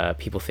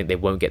 People think they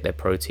won't get their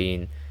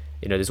protein.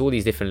 There's all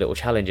these different little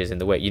challenges in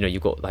the way.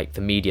 You've got like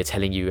the media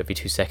telling you every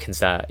 2 seconds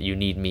that you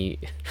need meat.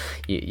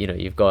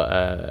 You've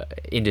got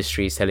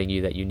industries telling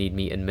you that you need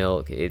meat and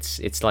milk.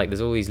 It's like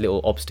there's all these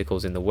little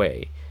obstacles in the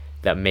way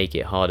that make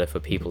it harder for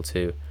people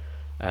to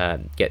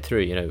get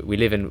through. We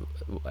live in,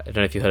 I don't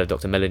know if you heard of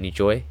Dr. Melanie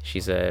Joy.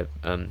 She's I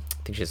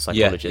think she's a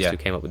psychologist who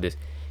came up with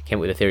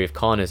the theory of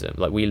carnism.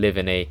 Like, we live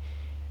in a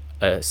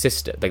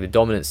system, like the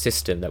dominant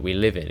system that we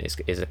live in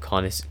is a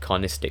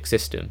carnistic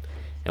system.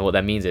 And what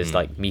that means is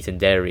like meat and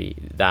dairy,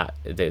 that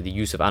the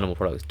use of animal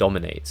products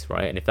dominates,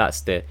 right? And if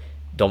that's the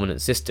dominant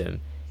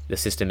system, the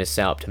system is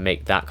set up to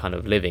make that kind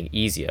of living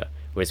easier,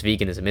 whereas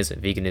veganism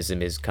isn't.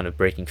 Veganism is kind of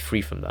breaking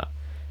free from that,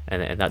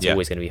 and that's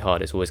always going to be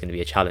hard. It's always going to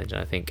be a challenge,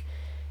 and I think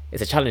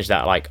it's a challenge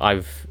that like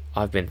I've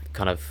been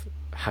kind of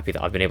happy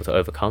that I've been able to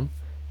overcome,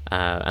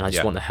 and I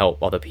just want to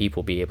help other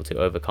people be able to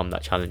overcome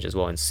that challenge as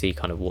well, and see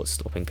kind of what's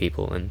stopping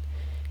people and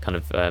kind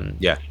of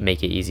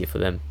make it easier for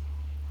them.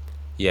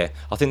 Yeah,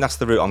 I think that's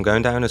the route I'm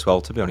going down as well,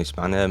 to be honest,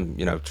 man.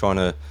 Trying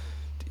to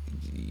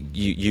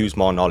use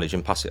my knowledge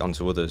and pass it on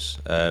to others.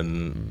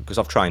 Because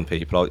I've trained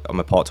people. I'm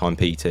a part-time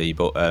PT,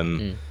 but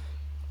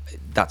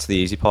that's the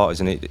easy part,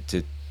 isn't it?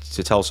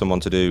 To tell someone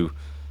to do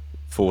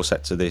 4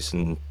 sets of this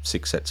and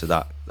 6 sets of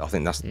that. I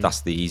think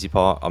that's the easy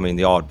part. I mean,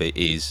 the hard bit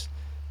is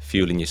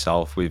fueling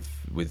yourself with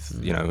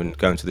and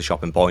going to the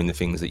shop and buying the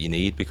things that you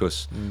need,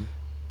 because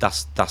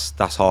that's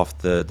half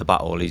the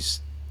battle is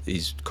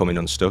coming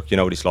unstuck. You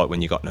know what it's like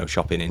when you got no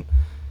shopping in,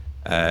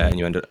 and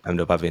you end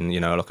up having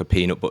like a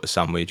peanut butter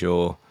sandwich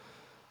or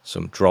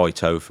some dry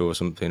tofu or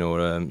something, or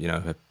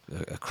a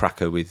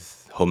cracker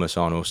with hummus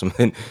on or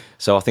something.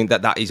 So I think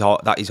that is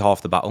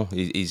half the battle.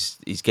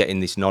 Is getting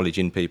this knowledge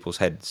in people's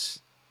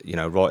heads.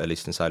 Write a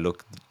list and say,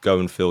 look, go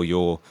and fill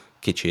your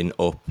kitchen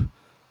up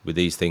with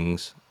these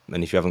things,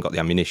 and if you haven't got the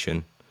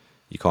ammunition,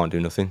 you can't do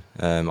nothing.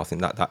 I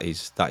think that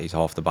is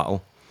half the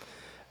battle,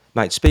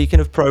 mate. Speaking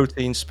of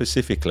protein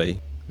specifically.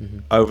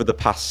 Over the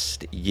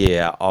past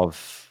year, I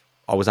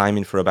was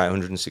aiming for about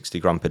 160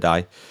 gram per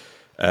day,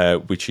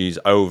 which is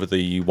over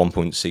the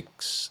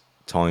 1.6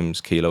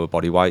 times kilo of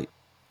body weight,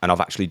 and I've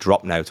actually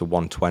dropped now to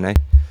 120.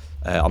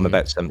 I'm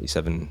about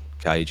 77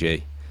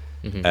 kg.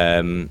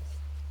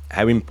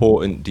 How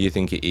important do you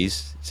think it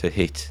is to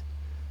hit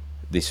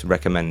this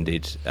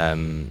recommended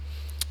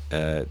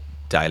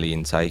daily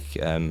intake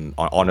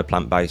on a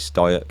plant-based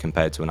diet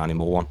compared to an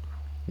animal one?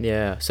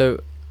 Yeah,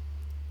 so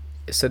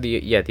So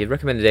the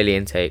recommended daily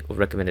intake or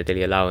recommended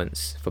daily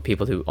allowance for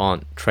people who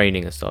aren't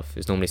training and stuff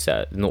is normally set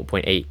at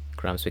 0.8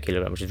 grams per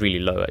kilogram, which is really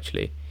low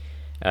actually.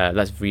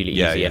 That's really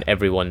Yeah, easy, yeah. and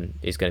everyone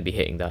is going to be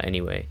hitting that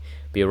anyway.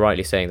 But you're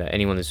rightly saying that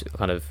anyone who's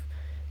kind of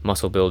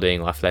muscle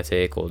building or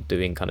athletic or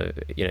doing kind of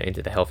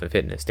into the health and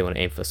fitness, they want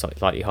to aim for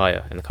slightly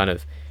higher. And the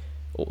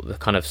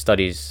kind of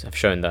studies have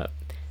shown that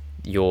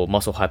your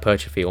muscle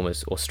hypertrophy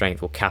almost or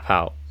strength will cap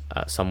out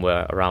at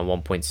somewhere around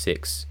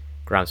 1.6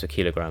 grams per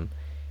kilogram.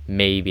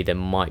 Maybe there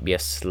might be a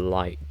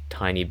slight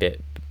tiny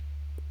bit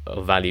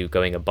of value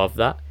going above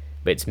that,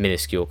 but it's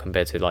minuscule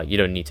compared to, like, you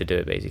don't need to do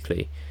it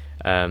basically.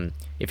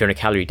 If you're in a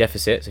calorie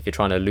deficit, so if you're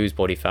trying to lose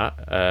body fat,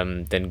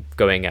 then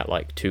going at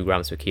like 2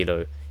 grams per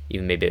kilo,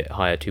 even maybe a bit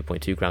higher,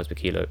 2.2 grams per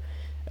kilo,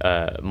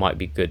 might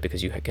be good,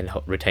 because you can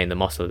help retain the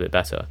muscle a bit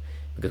better.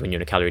 Because when you're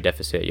in a calorie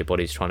deficit, your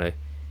body's trying to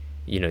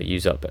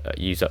use up,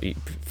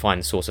 find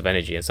a source of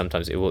energy, and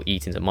sometimes it will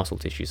eat into muscle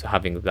tissue. So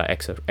having that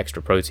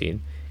extra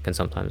protein can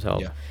sometimes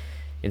help. Yeah.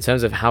 In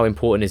terms of how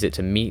important is it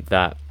to meet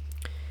that,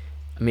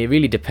 I mean, it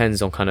really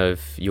depends on kind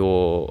of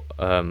your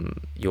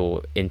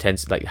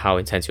intense, like how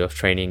intense your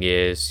training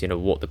is,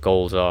 what the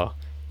goals are,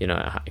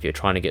 if you're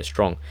trying to get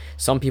strong.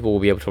 Some people will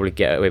be able to probably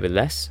get away with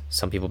less.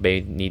 Some people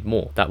may need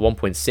more. That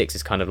 1.6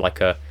 is kind of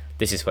like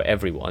this is for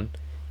everyone.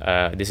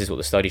 This is what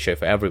the studies show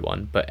for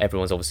everyone, but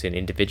everyone's obviously an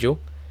individual.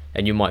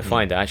 And you might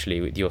find that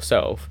actually with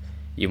yourself,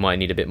 you might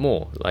need a bit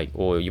more,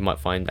 or you might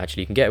find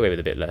actually you can get away with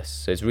a bit less.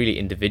 So it's really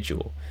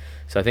individual.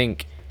 So I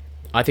think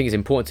it's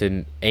important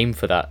to aim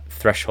for that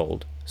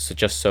threshold. So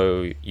just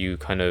so you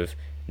kind of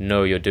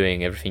know you're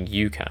doing everything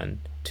you can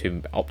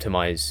to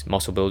optimize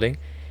muscle building.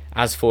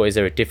 As for, is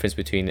there a difference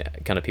between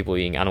kind of people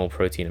eating animal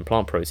protein and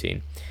plant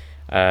protein?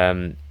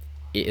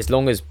 As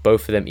long as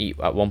both of them eat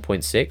at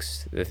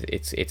 1.6,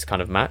 it's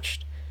kind of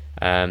matched.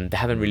 There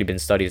haven't really been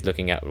studies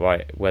looking at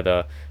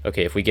whether,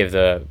 okay, if we give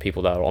the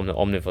people that are on the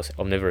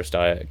omnivorous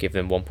diet, give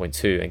them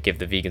 1.2 and give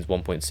the vegans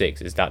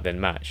 1.6, is that then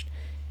matched?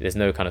 There's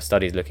no kind of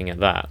studies looking at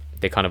that.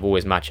 They kind of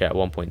always match it at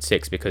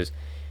 1.6, because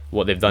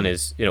what they've done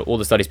is, all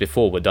the studies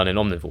before were done in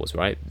omnivores,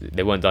 right?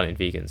 They weren't done in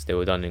vegans. They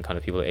were done in kind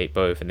of people that ate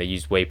both, and they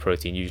used whey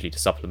protein usually to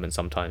supplement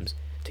sometimes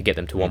to get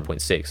them to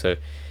 1.6. So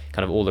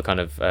kind of all the kind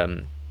of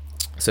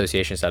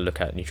associations that look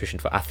at nutrition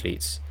for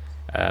athletes,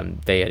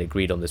 they had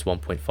agreed on this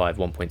 1.5,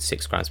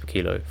 1.6 grams per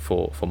kilo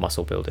for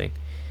muscle building.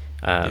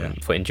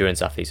 For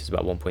endurance athletes, it's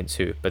about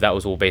 1.2. But that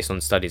was all based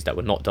on studies that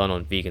were not done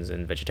on vegans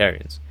and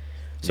vegetarians.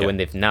 So when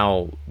they've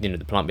now, the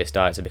plant-based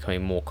diets are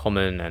becoming more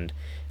common and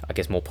I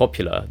guess more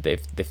popular,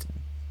 they've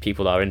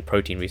people that are in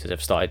protein research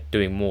have started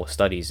doing more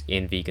studies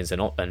in vegans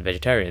and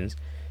vegetarians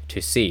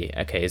to see,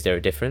 okay, is there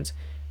a difference?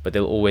 But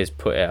they'll always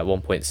put it at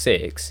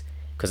 1.6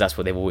 because that's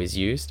what they've always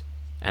used.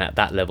 And at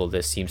that level,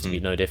 there seems to be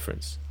no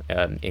difference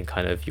in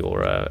kind of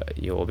your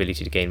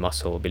ability to gain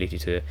muscle, ability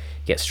to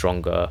get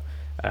stronger,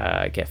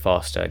 get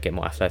faster, get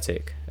more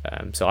athletic.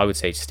 So I would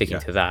say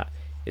sticking to that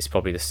is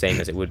probably the same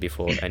as it would be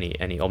for any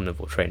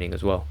omnivore training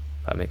as well.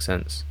 If that makes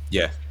sense.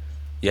 Yeah,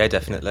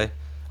 definitely.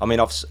 I mean,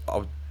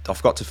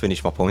 I've got to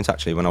finish my point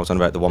actually. When I was on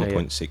about the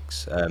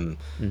 1.6,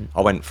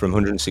 I went from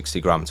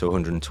 160 gram to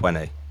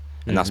 120,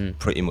 and that's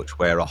pretty much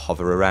where I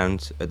hover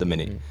around at the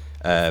minute.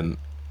 And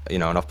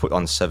I've put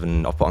on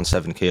 7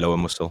 kilo of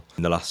muscle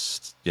in the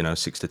last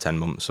 6 to 10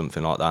 months,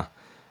 something like that.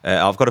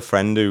 I've got a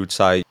friend who would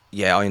say,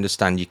 yeah, I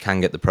understand you can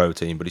get the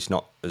protein, but it's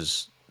not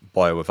as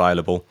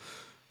bioavailable,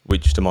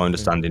 which to my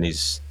understanding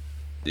is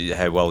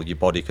how well your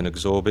body can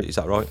absorb it. Is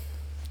that right?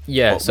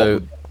 Yeah.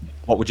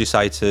 What would you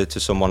say to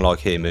someone like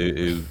him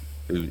who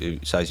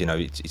says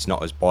it's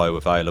not as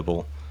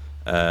bioavailable?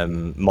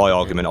 My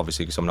argument,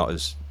 obviously, because I'm not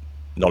as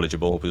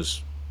knowledgeable,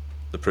 was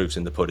the proof's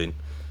in the pudding.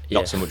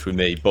 Not so much with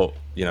me, but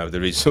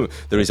there is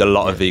a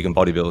lot of vegan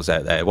bodybuilders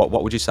out there.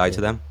 What would you say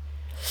to them?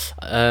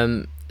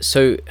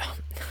 So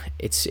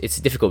it's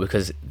difficult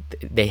because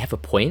they have a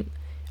point.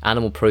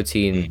 Animal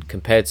protein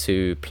compared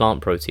to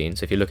plant protein.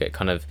 So if you look at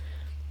kind of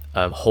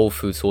whole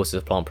food sources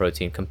of plant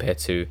protein compared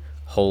to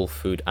whole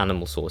food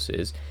animal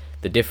sources,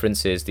 the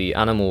difference is the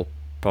animal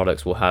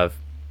products will have,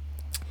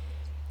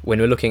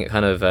 when we're looking at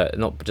kind of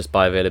not just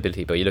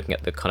bioavailability, but you're looking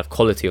at the kind of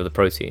quality of the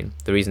protein.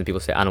 The reason people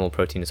say animal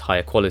protein is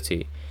higher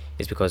quality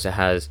is because it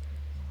has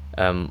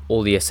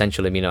all the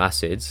essential amino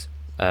acids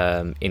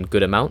in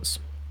good amounts.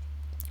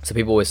 So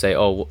people always say,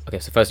 oh, okay,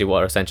 so firstly,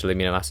 what are essential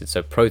amino acids?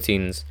 So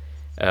proteins,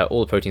 all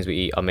the proteins we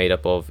eat are made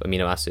up of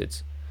amino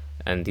acids,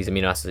 and these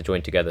amino acids are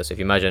joined together. So if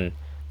you imagine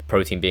the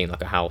protein being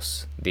like a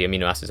house, the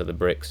amino acids are the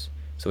bricks.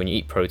 So when you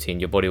eat protein,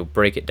 your body will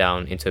break it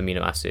down into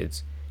amino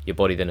acids. Your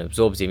body then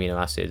absorbs the amino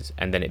acids,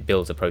 and then it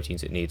builds the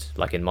proteins it needs,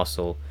 like in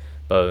muscle,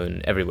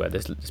 bone, everywhere.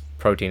 There's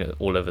protein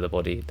all over the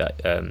body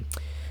that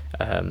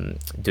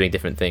doing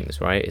different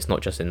things, right? It's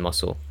not just in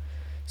muscle.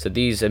 So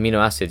these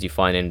amino acids you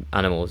find in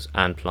animals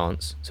and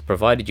plants. So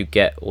provided you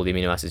get all the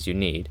amino acids you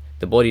need,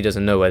 the body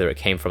doesn't know whether it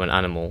came from an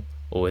animal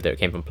or whether it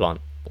came from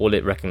plant. All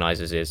it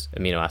recognizes is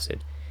amino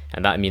acid,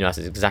 and that amino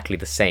acid is exactly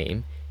the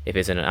same if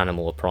it's in an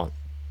animal or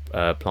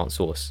plant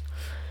source.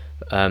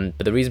 But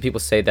the reason people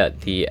say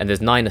that and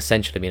there's 9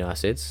 essential amino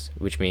acids,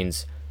 which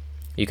means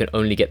you can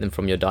only get them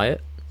from your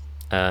diet.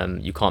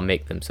 You can't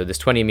make them. So there's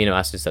 20 amino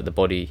acids that the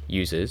body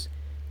uses.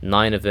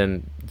 9 of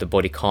them the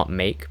body can't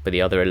make, but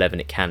the other 11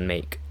 it can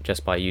make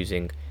just by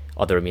using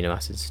other amino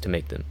acids to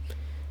make them.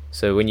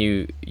 So when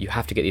you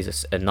have to get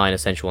these 9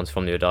 essential ones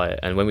from your diet.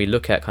 And when we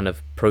look at kind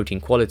of protein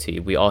quality,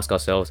 we ask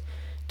ourselves,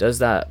 does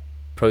that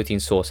protein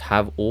source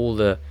have all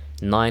the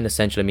 9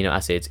 essential amino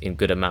acids in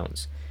good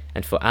amounts?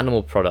 And for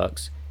animal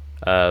products,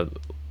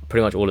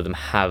 pretty much all of them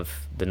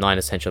have the 9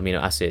 essential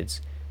amino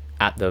acids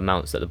at the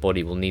amounts that the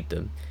body will need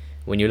them.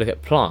 When you look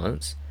at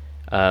plants,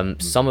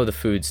 some of the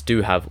foods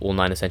do have all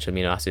 9 essential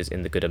amino acids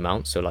in the good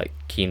amount. So like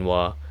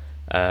quinoa,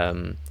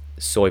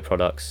 soy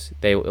products,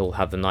 they all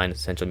have the 9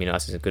 essential amino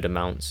acids in good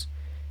amounts.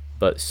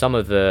 But some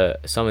of the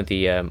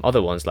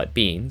other ones like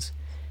beans,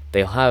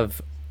 they'll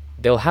have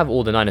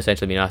all the 9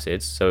 essential amino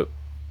acids. So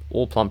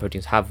all plant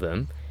proteins have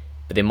them,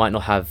 but they might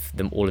not have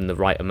them all in the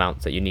right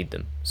amounts that you need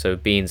them. So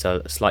beans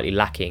are slightly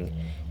lacking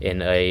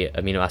in a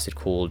amino acid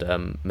called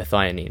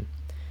methionine.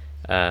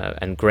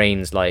 And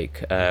grains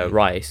like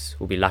rice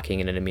will be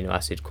lacking in an amino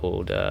acid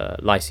called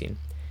lysine.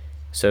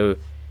 So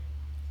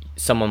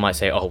someone might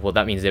say, oh, well,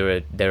 that means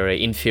they're an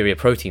inferior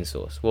protein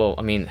source. Well,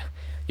 I mean,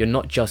 you're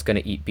not just going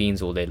to eat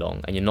beans all day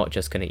long, and you're not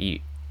just going to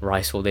eat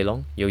rice all day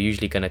long. You're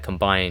usually going to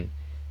combine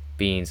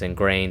beans and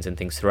grains and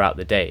things throughout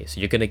the day. So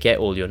you're going to get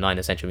all your 9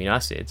 essential amino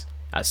acids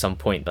at some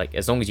point. Like,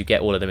 as long as you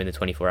get all of them in the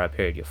 24-hour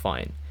period, you're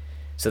fine.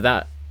 So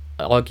that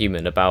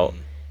argument about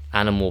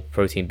animal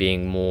protein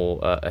being more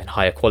and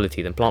higher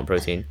quality than plant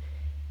protein,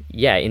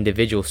 yeah,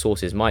 individual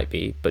sources might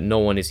be, but no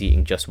one is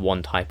eating just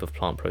one type of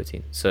plant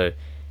protein. So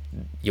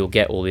you'll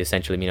get all the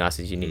essential amino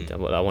acids you need. I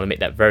want to make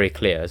that very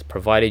clear, as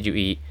provided you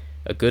eat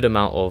a good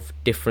amount of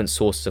different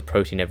sources of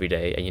protein every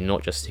day and you're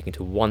not just sticking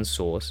to one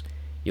source,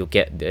 you'll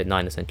get the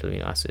 9 essential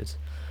amino acids.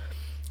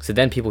 So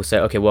then people say,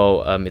 okay,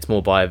 well, it's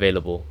more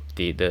bioavailable,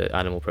 the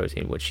animal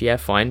protein, which, yeah,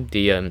 fine.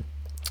 The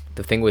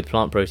thing with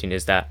plant protein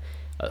is that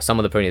some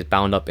of the protein is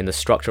bound up in the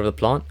structure of the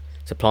plant.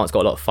 So plant's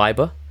got a lot of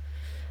fiber.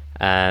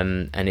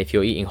 And if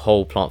you're eating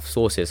whole plant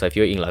sources, so if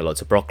you're eating like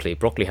lots of broccoli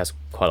has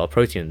quite a lot of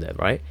protein in there,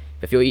 right?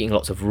 If you're eating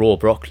lots of raw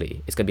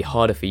broccoli, it's going to be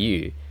harder for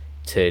you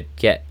to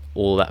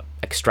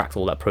extract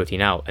all that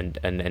protein out,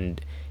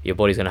 and your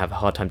body's going to have a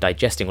hard time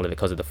digesting all of it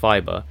because of the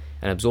fiber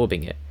and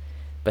absorbing it.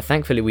 But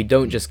thankfully, we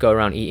don't just go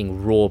around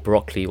eating raw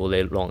broccoli all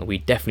day long. We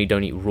definitely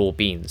don't eat raw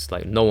beans.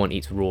 Like, no one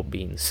eats raw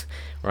beans,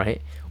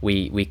 right?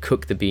 We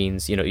cook the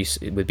beans. You know,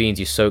 with beans,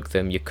 you soak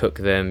them, you cook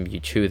them, you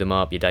chew them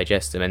up, you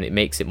digest them, and it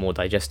makes it more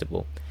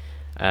digestible.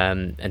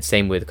 And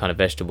same with kind of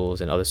vegetables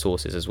and other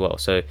sources as well.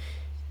 So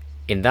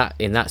in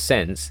that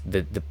sense,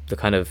 the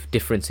kind of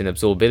difference in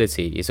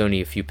absorbability is only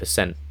a few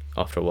percent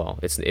after a while.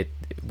 It's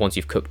once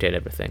you've cooked it and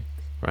everything,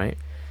 right?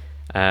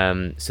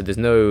 So there's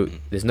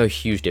no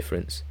huge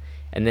difference.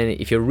 And then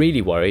if you're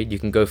really worried, you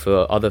can go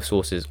for other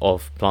sources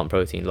of plant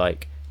protein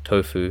like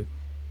tofu,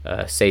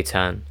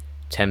 seitan,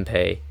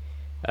 tempeh,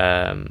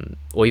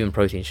 or even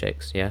protein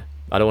shakes. Yeah,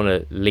 I don't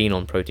want to lean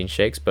on protein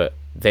shakes, but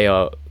they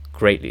are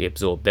greatly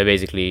absorbed. They're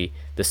basically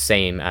the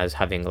same as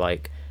having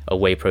like a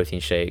whey protein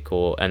shake,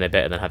 and they're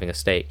better than having a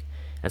steak.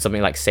 And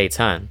something like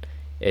seitan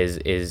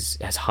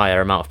has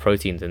higher amount of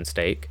protein than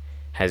steak,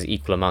 has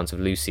equal amounts of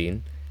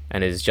leucine,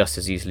 and is just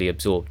as easily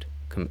absorbed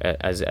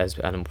as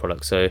animal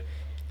products. So,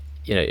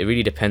 you know, it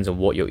really depends on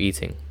what you're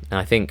eating. And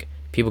I think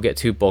people get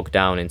too bogged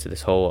down into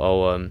this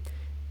whole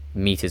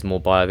meat is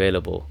more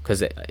bioavailable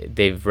because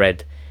they've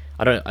read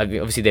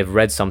obviously they've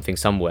read something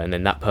somewhere, and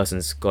then that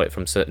person's got it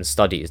from certain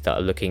studies that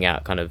are looking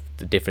at kind of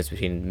the difference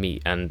between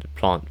meat and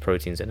plant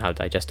proteins and how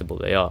digestible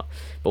they are.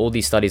 But all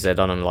these studies are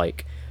done on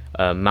like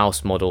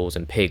mouse models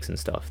and pigs and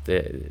stuff.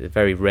 They're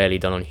very rarely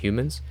done on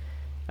humans,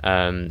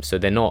 so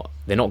they're not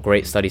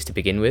great studies to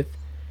begin with.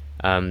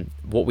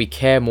 What we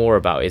care more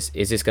about is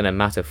this going to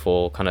matter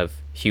for kind of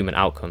human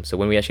outcomes? So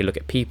when we actually look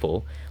at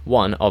people,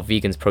 one, are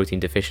vegans protein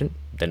deficient?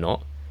 They're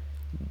not.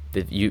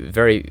 You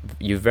very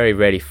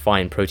rarely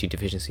find protein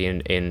deficiency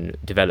in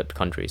developed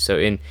countries. So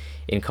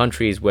in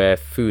countries where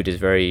food is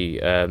very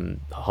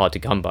hard to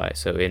come by,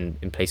 so in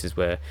places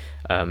where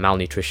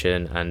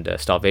malnutrition and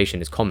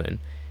starvation is common,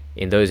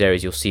 in those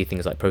areas you'll see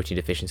things like protein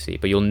deficiency,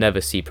 but you'll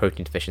never see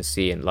protein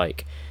deficiency in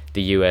like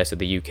the US or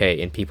the UK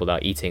in people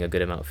that are eating a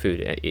good amount of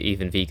food.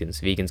 Even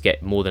vegans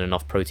get more than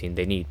enough protein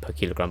they need per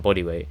kilogram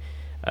body weight,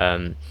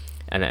 and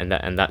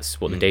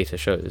that's what the data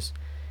shows.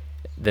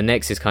 The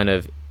next is kind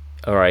of,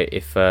 all right,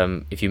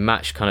 if you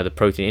match kind of the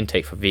protein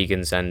intake for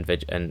vegans and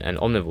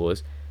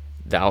omnivores,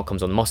 the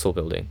outcomes on muscle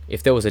building.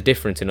 If there was a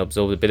difference in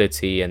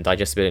absorbability and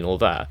digestibility and all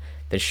that,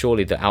 then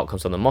surely the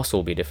outcomes on the muscle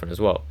will be different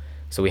as well.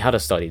 So we had a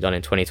study done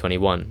in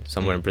 2021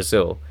 somewhere in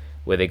Brazil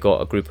where they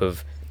got a group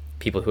of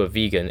people who are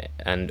vegan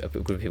and a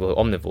group of people who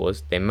are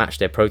omnivores. They matched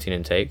their protein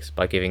intakes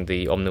by giving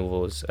the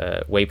omnivores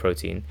whey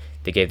protein.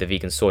 They gave the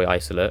vegan soy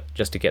isolate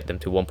just to get them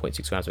to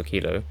 1.6 grams per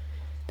kilo.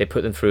 They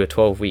put them through a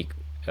 12-week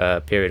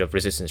period of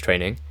resistance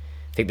training.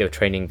 I think they were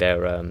training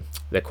their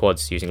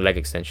quads using leg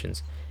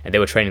extensions, and they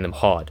were training them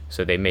hard,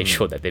 so they made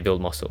sure that they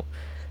build muscle.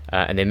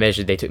 And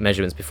they took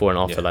measurements before and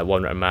after, like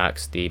 1 rep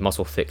max, the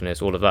muscle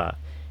thickness, all of that.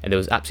 and there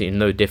was absolutely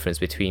no difference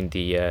between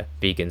the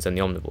vegans and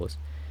the omnivores.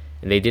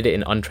 And they did it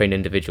in untrained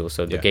individuals,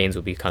 so the gains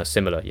will be kind of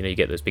similar. You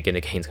get those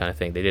beginner gains kind of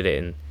thing. They did it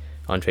in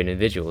untrained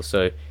individuals.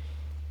 So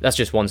that's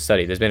just one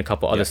study. There's been a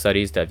couple other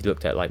studies that have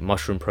looked at like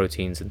mushroom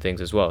proteins and things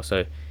as well.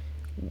 So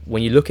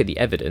when you look at the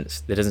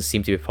evidence, there doesn't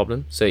seem to be a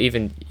problem. So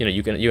even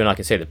you and I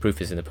can say the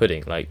proof is in the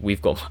pudding. Like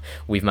we've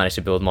managed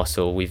to build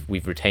muscle,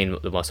 we've retained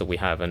the muscle we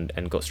have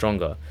and got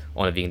stronger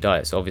on a vegan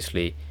diet. So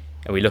obviously,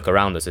 and we look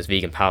around us, there's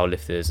vegan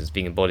powerlifters, there's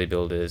vegan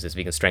bodybuilders, there's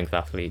vegan strength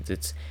athletes.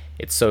 It's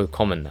so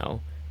common now.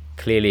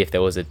 Clearly, if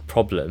there was a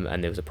problem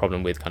and there was a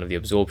problem with kind of the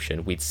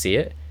absorption, we'd see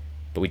it,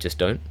 but we just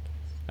don't.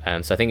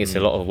 So I think it's a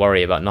lot of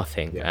worry about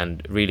nothing.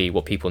 And really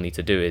what people need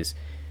to do is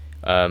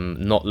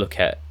not look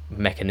at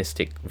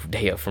mechanistic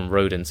data from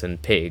rodents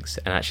and pigs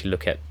and actually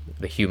look at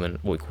the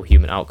what we call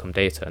human outcome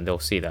data, and they'll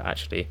see that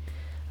actually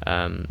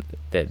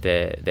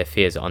their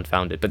fears are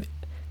unfounded. But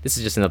this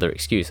is just another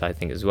excuse, I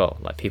think, as well.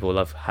 Like, people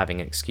love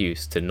having an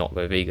excuse to not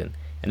go vegan,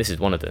 and this is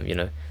one of them.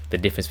 The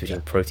difference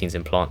between proteins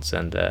in plants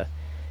and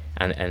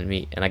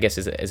meat, and I guess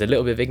is a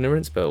little bit of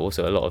ignorance, but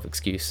also a lot of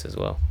excuse as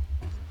well.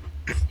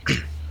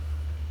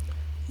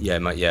 Yeah,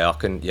 mate. Yeah, I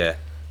can. Yeah,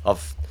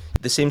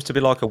 there seems to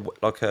be like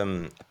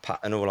a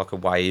pattern or like a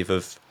wave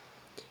of,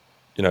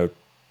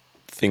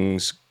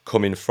 things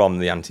coming from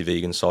the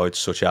anti-vegan side,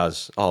 such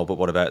as, oh, but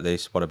what about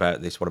this? What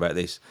about this? What about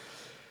this?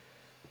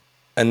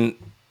 And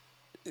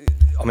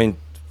I mean,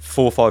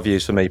 4 or 5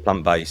 years for me,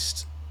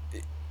 plant-based,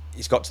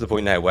 it's got to the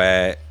point now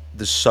where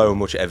there's so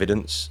much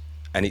evidence,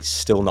 and it's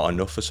still not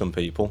enough for some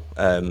people.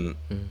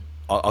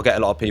 I get a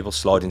lot of people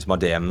slide into my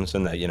DMs,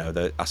 and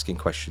they're asking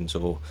questions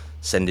or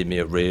sending me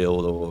a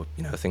reel or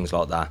things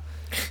like that.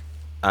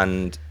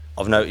 And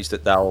I've noticed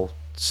that they'll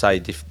say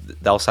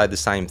the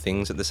same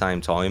things at the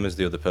same time as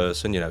the other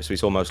person. So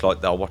it's almost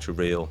like they'll watch a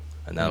reel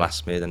and they'll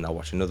ask me, then they'll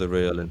watch another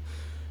reel, and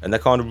they're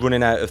kind of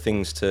running out of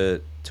things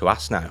to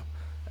ask now.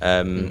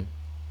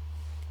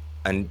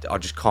 And I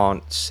just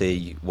can't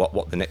see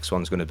what the next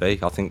one's going to be.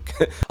 I think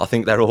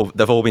they've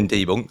all been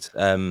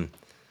debunked.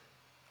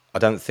 I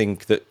don't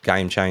think that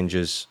Game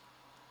Changers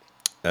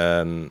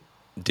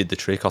did the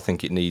trick. I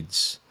think it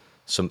needs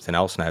something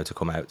else now to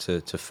come out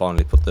to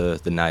finally put the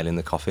nail in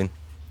the coffin.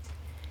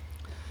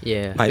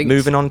 Yeah. Mate,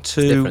 moving on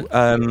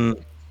to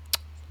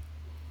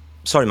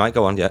sorry, mate,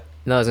 go on. Yeah.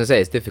 No, I was gonna say,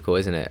 it's difficult,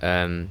 isn't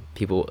it?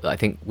 People, I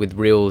think, with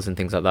reels and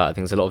things like that, I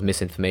think there's a lot of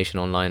misinformation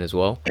online as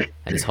well, and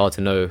it's hard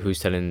to know who's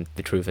telling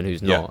the truth and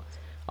who's not.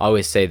 I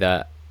always say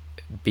that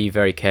be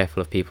very careful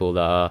of people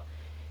that are,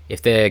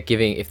 if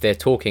they're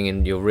talking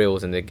in your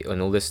reels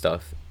and all this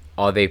stuff,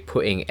 are they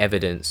putting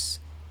evidence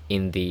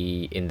in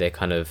their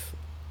kind of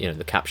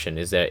the caption?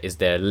 Is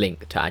there a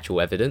link to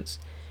actual evidence?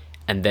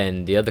 And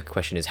then the other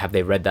question is, have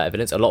they read that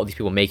evidence? A lot of these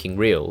people making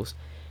reels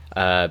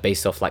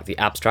based off like the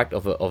abstract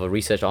of a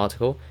research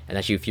article, and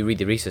actually if you read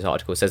the research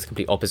article, it says the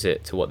complete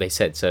opposite to what they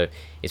said. So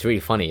it's really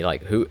funny,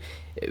 like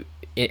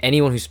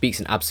anyone who speaks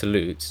in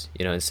absolutes,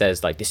 and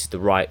says like this is the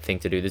right thing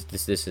to do,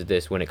 this is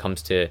this, when it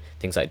comes to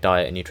things like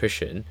diet and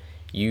nutrition,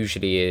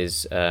 usually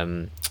is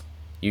lying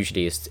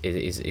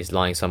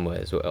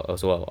somewhere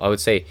as well. I would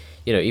say,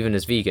 even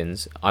as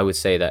vegans, I would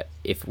say that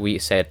if we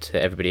said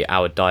to everybody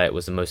our diet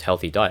was the most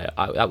healthy diet,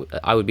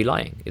 I would be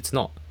lying. It's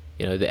not.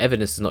 The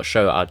evidence does not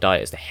show our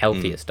diet is the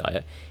healthiest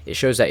diet. It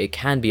shows that it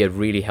can be a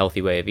really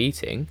healthy way of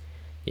eating,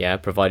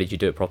 provided you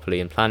do it properly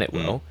and plan it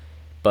well.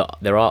 But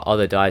there are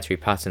other dietary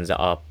patterns that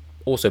are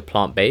also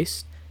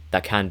plant-based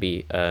that can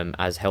be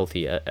as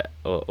healthy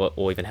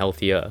or even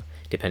healthier,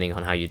 depending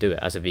on how you do it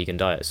as a vegan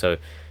diet. So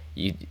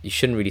you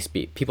shouldn't really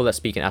speak. People that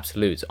speak in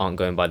absolutes aren't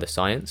going by the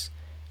science.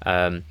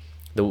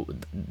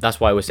 That's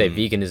why I would say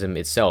veganism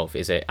itself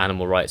is an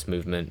animal rights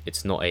movement.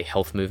 It's not a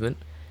health movement.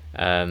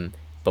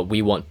 But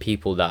we want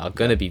people that are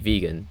going to be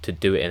vegan to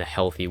do it in a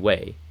healthy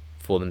way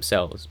for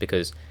themselves,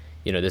 because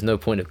there's no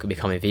point of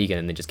becoming vegan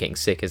and then just getting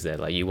sick, is there?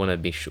 Like, you want to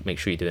make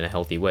sure you do it in a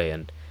healthy way,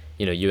 and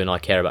you and I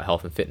care about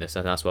health and fitness,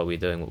 and that's why we're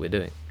doing what we're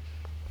doing.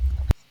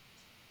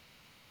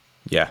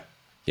 Yeah,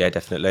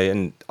 definitely.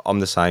 And I'm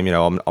the same.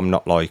 I'm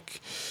not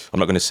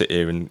going to sit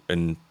here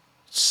and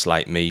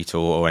slate meat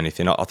or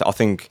anything. I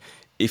think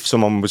if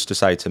someone was to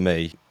say to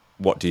me,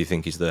 what do you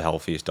think is the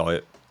healthiest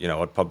diet,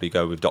 I'd probably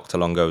go with Dr.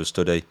 Longo's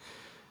study.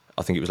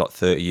 I think it was like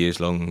 30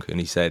 years long, and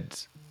he said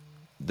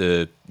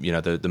the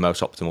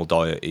most optimal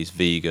diet is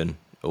vegan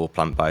or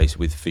plant-based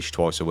with fish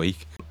twice a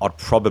week. I'd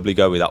probably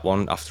go with that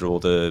one after all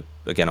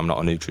again, I'm not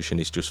a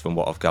nutritionist, just from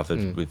what I've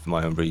gathered with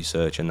my own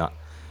research and that.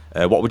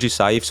 What would you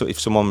say if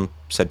someone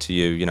said to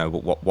you,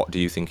 what do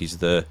you think is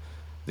the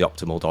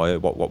optimal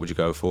diet? What would you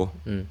go for?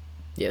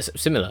 Yes,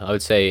 similar. I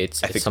would say it's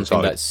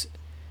something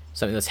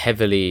that's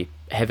heavily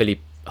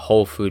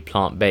whole food,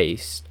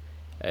 plant-based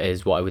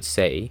is what I would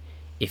say.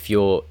 If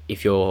you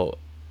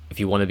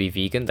want to be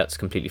vegan, that's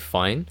completely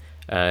fine.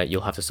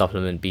 You'll have to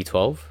supplement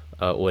B12,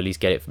 or at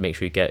least make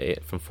sure you get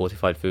it from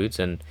fortified foods,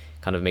 and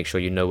kind of make sure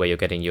you know where you're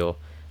getting your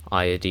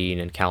iodine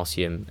and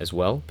calcium as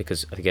well,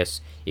 because I guess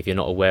if you're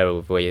not aware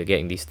of where you're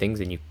getting these things,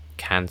 then you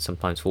can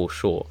sometimes fall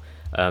short.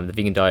 The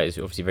vegan diet is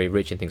obviously very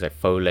rich in things like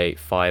folate,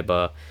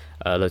 fiber,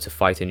 loads of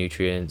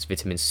phytonutrients,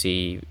 vitamin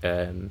C,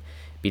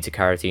 beta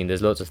carotene.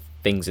 There's lots of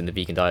things in the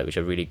vegan diet which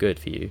are really good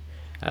for you.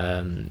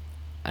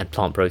 And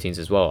plant proteins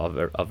as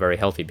well are very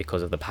healthy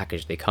because of the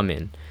package they come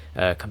in,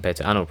 compared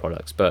to animal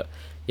products. But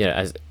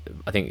as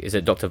I think, is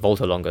it Dr.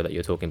 Volterlonger that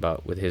you're talking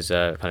about with his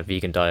kind of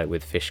vegan diet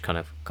with fish kind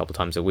of a couple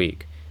times a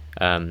week,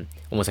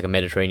 almost like a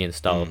Mediterranean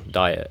style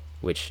diet,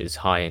 which is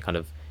high in kind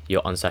of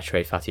your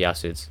unsaturated fatty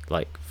acids,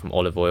 like from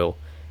olive oil,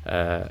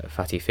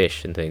 fatty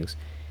fish and things.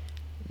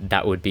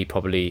 That would be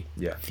probably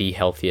the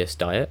healthiest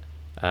diet.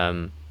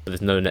 But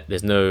there's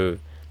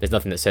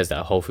nothing that says that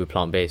a whole food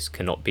plant based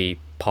cannot be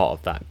part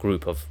of that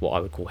group of what I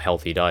would call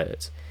healthy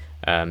diets.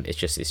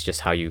 It's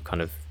just how you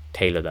kind of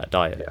tailor that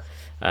diet.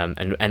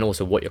 And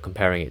also what you're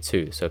comparing it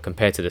to. So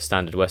compared to the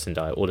standard Western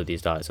diet, all of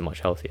these diets are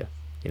much healthier.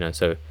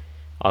 So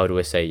I would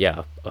always say,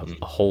 a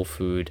whole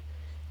food,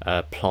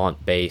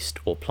 plant-based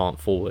or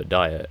plant-forward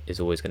diet is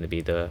always going to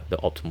be the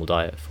optimal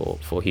diet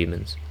for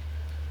humans.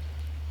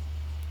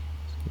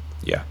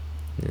 Yeah.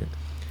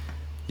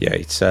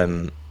 It's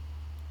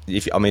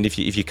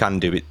if you can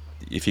do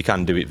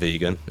it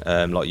vegan,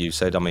 like you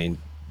said,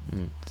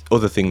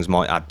 other things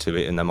might add to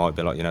it, and there might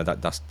be like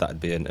that'd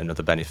be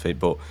another benefit.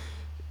 But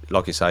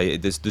like you say,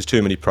 there's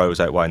too many pros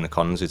outweighing the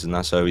cons, isn't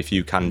there? So if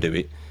you can do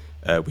it,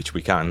 which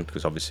we can,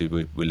 because obviously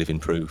we live in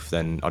proof,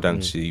 then I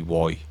don't see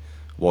why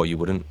you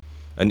wouldn't.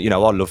 And I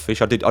love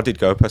fish. I did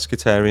go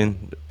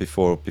pescatarian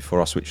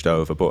before I switched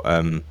over, but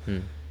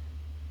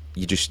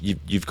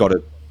you've got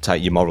to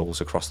take your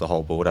morals across the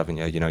whole board, haven't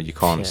you? You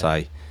can't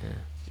say,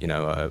 I'm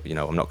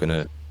not going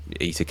to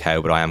eat a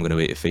cow, but I am going to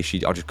eat a fish.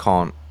 I just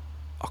can't.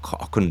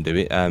 I couldn't do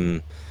it.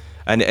 And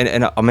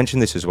I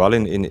mentioned this as well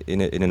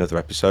in another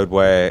episode,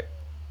 where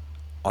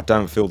I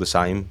don't feel the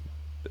same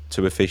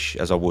to a fish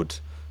as I would,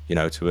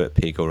 to a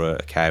pig or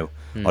a cow.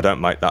 I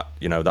don't make that,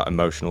 that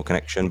emotional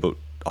connection, but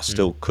I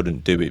still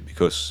couldn't do it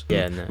because.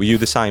 No. Were you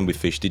the same with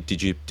fish?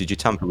 Did you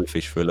tamper with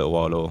fish for a little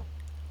while, or?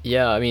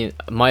 Yeah,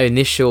 my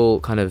initial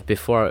kind of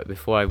before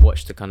I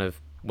watched the kind of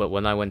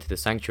when I went to the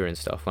sanctuary and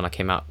stuff, when I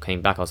came back,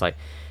 I was like,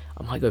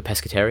 I might go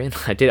pescatarian.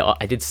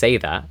 I did say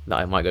that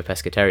I might go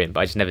pescatarian,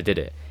 but I just never did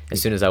it.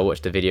 As soon as I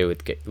watched the video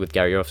with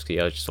Gary Yorovsky,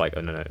 I was just like,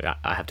 oh no,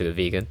 I have to go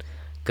vegan,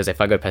 because if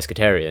I go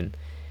pescatarian,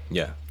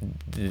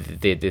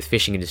 the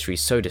fishing industry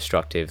is so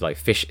destructive. Like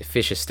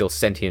fish are still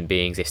sentient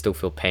beings. They still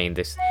feel pain.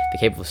 They're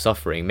capable of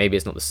suffering. Maybe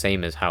it's not the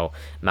same as how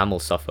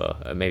mammals suffer.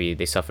 Maybe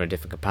they suffer in a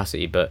different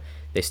capacity, but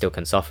they still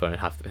can suffer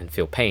and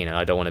feel pain. And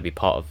I don't want to be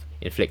part of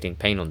inflicting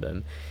pain on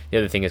them. The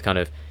other thing is kind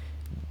of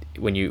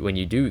when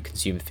you do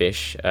consume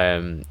fish,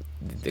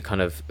 the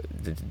kind of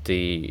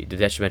the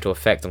detrimental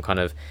effect on kind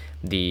of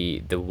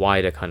the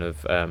wider kind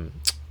of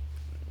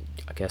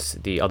I guess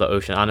the other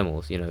ocean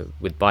animals,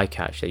 with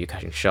bycatch, that you're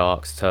catching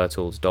sharks,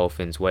 turtles,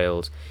 dolphins,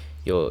 whales.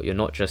 You're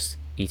not just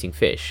eating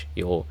fish,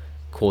 you're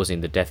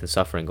causing the death and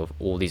suffering of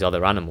all these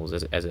other animals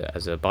as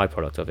a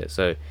byproduct of it.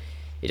 So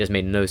it just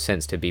made no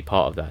sense to be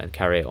part of that and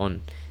carry it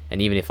on. And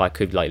even if I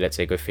could, like, let's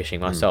say, go fishing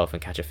myself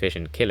and catch a fish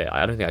and kill it,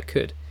 I don't think I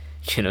could.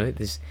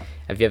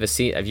 Have you ever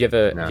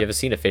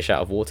seen a fish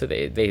out of water?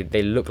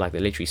 They look like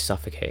they're literally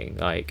suffocating.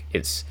 Like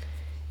it's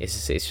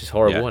just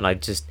horrible.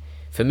 And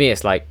for me,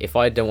 it's like, if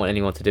I don't want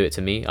anyone to do it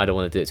to me, I don't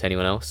want to do it to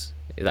anyone else.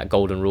 That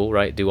golden rule,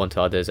 right? Do unto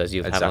others as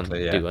you have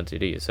do unto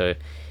you. So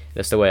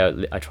that's the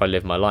way I try to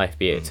live my life,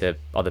 be it to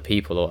other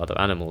people or other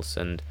animals.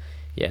 And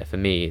for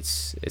me,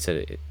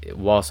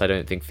 whilst I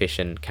don't think fish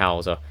and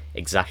cows are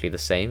exactly the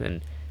same,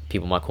 and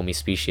people might call me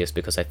specious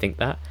because I think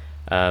that,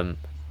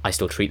 I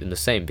still treat them the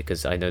same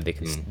because I know they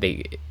can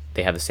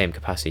they have the same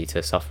capacity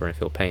to suffer and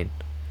feel pain.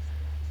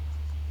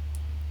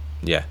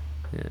 Yeah,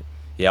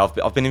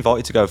 I've been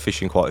invited to go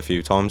fishing quite a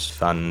few times,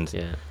 and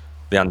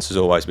the answer's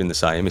always been the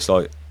same. It's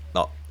like,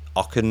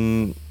 I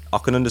can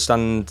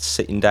understand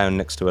sitting down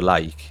next to a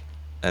lake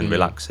and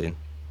relaxing,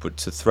 but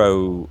to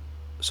throw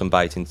some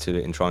bait into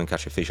it and try and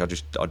catch a fish, I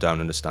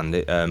don't understand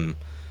it. I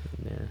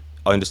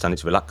understand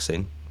it's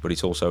relaxing, but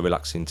it's also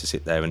relaxing to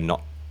sit there and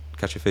not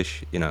catch a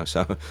fish,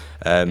 So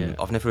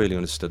I've never really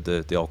understood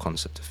the whole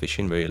concept of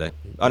fishing, really.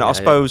 And I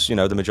suppose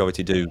the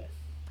majority do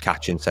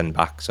catch and send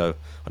back, so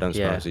I don't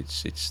suppose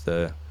it's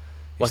the.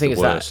 Well, I think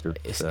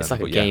it's like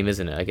a game,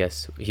 isn't it? I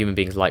guess human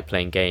beings like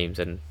playing games,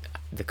 and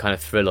the kind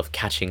of thrill of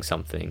catching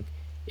something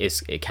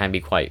it can be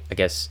quite, I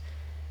guess,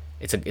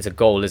 it's a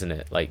goal, isn't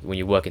it? Like when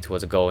you're working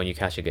towards a goal and you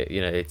catch it,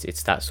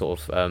 it's that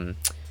sort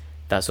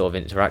of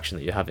interaction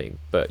that you're having,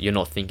 but you're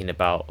not thinking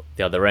about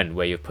the other end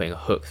where you're putting a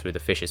hook through the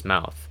fish's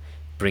mouth,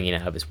 bringing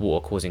it out of its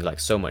water, causing like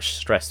so much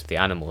stress to the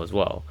animal as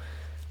well.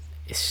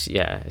 It's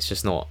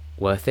just not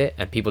worth it,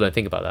 and people don't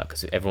think about that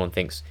because everyone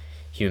thinks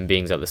human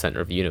beings are at the center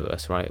of the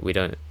universe, right? We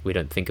don't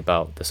think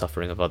about the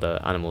suffering of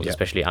other animals,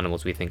 especially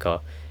animals we think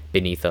are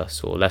beneath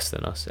us or less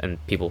than us,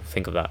 and people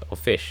think of that of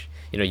fish.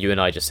 You and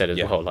I just said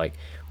as well, like,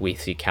 we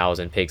see cows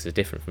and pigs as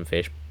different from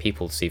fish.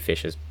 People see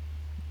fish as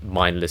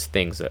mindless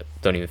things that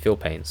don't even feel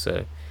pain,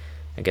 so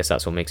I guess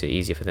that's what makes it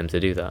easier for them to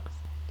do that.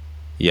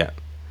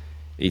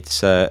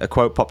 It's a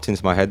quote popped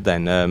into my head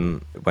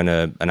then, when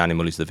an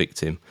animal is the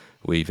victim,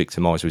 we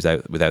victimise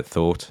without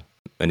thought,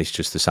 and it's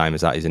just the same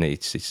as that, isn't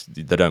it? It's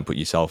they don't put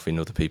yourself in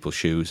other people's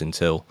shoes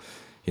until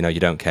you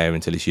don't care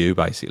until it's you,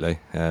 basically.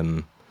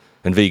 And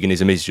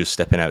veganism is just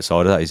stepping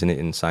outside of that, isn't it,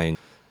 and saying,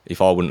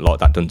 if I wouldn't like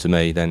that done to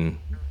me, then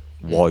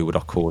why would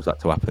I cause that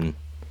to happen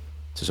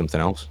to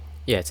something else?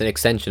 Yeah, it's an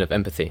extension of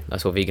empathy.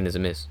 That's what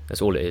veganism is.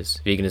 That's all it is.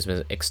 Veganism is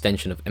an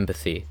extension of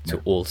empathy to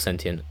all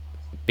sentient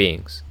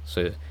beings.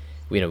 So,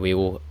 we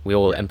all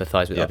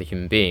empathize with other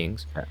human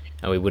beings,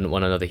 and we wouldn't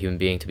want another human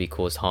being to be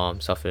caused harm,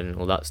 suffering,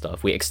 all that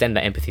stuff. We extend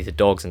that empathy to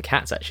dogs and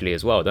cats actually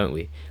as well, don't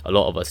we? A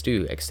lot of us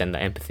do extend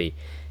that empathy,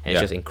 and it's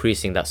just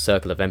increasing that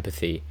circle of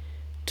empathy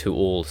to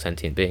all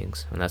sentient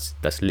beings, and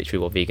that's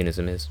literally what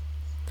veganism is.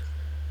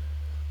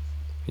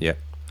 Yeah,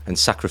 and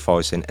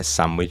sacrificing a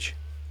sandwich,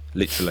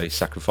 literally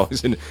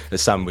sacrificing a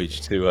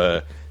sandwich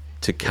to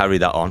carry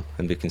that on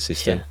and be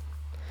consistent. Yeah.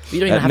 You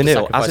don't even have Manil, to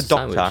sacrifice as a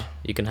doctor, sandwich.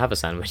 You can have a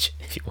sandwich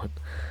if you want,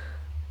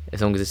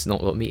 as long as it's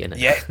not got meat in it.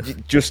 Yeah,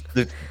 just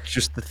the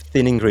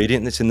thin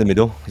ingredient that's in the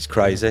middle is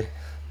crazy.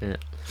 Yeah.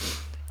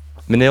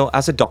 Manil,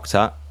 as a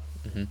doctor,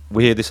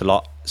 we hear this a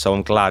lot, so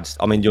I'm glad.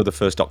 I mean, you're the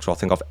first doctor I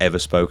think I've ever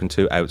spoken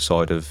to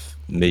outside of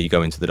me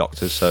going to the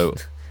doctors, so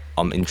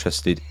I'm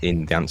interested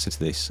in the answer to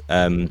this.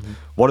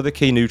 What are the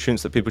key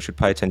nutrients that people should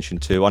pay attention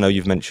to? I know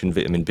you've mentioned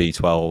vitamin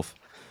B12,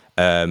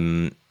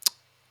 and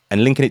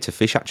linking it to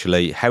fish,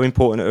 actually, how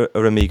important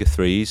are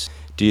omega-3s?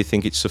 Do you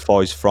think it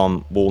suffices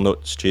from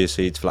walnuts, chia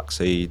seeds, flax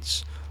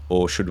seeds,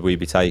 or should we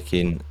be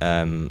taking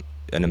an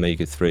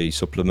omega-3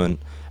 supplement?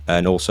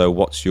 And also,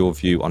 what's your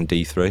view on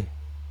D3?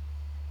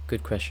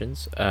 Good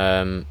questions.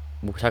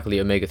 We'll tackle the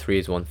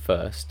omega-3s one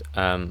first.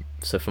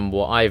 So from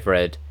what I've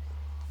read,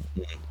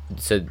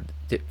 so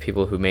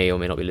people who may or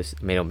may not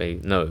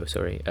know,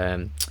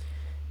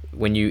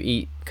 when you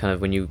eat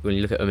when you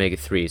look at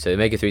omega-3, so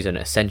omega-3s are an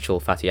essential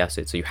fatty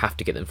acid, so you have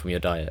to get them from your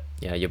diet.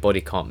 Yeah, your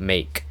body can't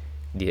make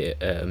the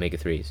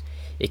omega-3s.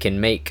 It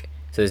can make,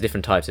 so there's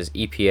different types. There's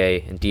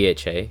EPA and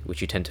DHA,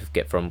 which you tend to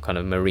get from kind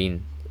of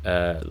marine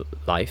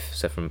life,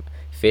 so from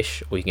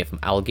fish, or you can get from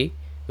algae,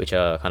 which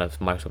are kind of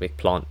microscopic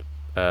plant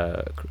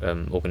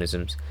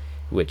organisms,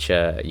 which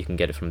you can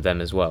get it from them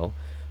as well.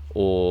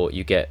 Or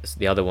you get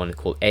the other one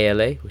called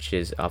ALA, which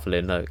is alpha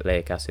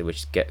linoleic acid,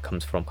 which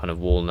comes from kind of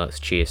walnuts,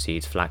 chia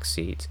seeds, flax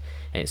seeds,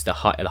 and it's the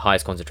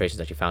highest concentrations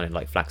that you found in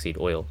like flaxseed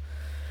oil.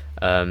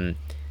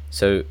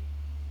 So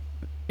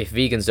if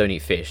vegans don't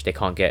eat fish, they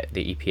can't get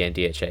the EPA and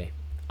DHA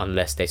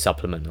unless they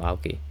supplement with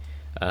algae.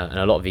 And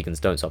a lot of vegans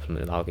don't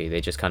supplement with algae.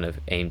 They just kind of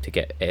aim to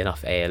get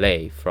enough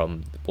ALA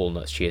from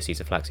walnuts, chia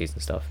seeds, and flax seeds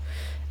and stuff.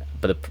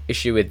 But the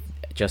issue with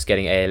just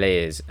getting ALA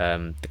is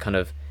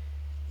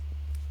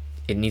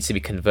it needs to be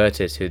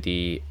converted to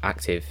the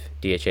active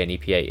DHA and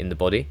EPA in the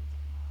body,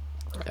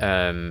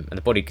 and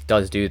the body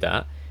does do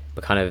that,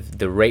 but kind of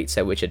the rates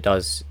at which it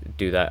does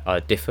do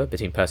that differ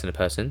between person to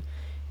person.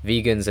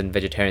 Vegans and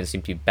vegetarians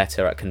seem to be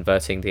better at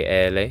converting the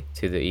ALA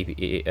to the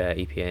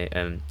EPA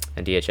and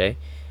DHA,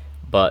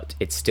 but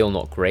it's still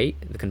not great,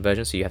 the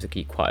conversion, so you have to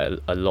keep quite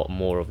a lot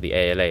more of the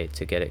ALA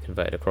to get it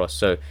converted across.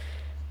 So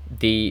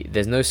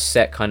there's no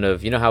set kind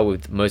of, how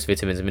with most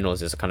vitamins and minerals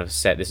there's a kind of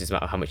set, this is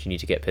about how much you need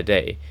to get per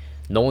day.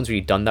 No one's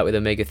really done that with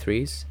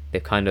omega-3s.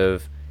 They've kind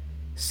of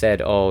said,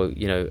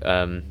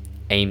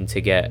 aim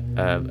to get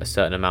a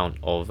certain amount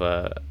of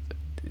DHA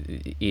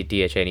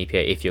and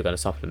EPA if you're going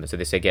to supplement. So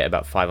they say get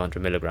about 500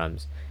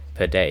 milligrams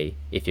per day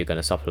if you're going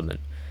to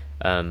supplement.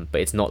 But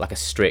it's not like a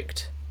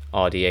strict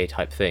RDA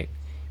type thing.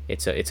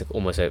 It's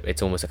almost a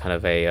kind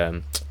of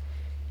a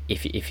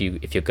if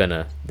you're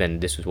gonna, then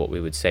this is what we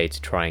would say to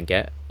try and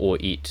get, or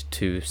eat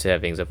 2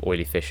 servings of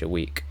oily fish a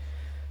week.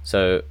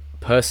 So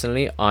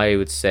personally, I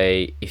would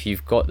say if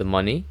you've got the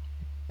money,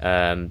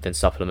 then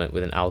supplement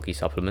with an algae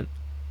supplement.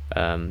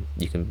 They're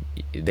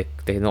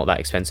not that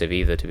expensive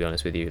either, to be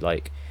honest with you.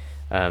 Like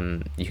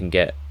you can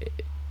get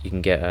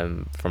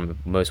from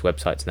most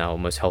websites now,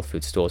 most health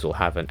food stores will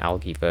have an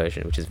algae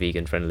version, which is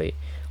vegan friendly,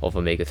 of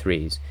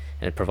omega-3s,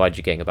 and it provides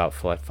you getting about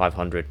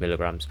 500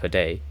 milligrams per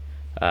day.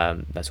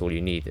 That's all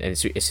you need, and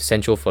it's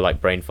essential for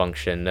like brain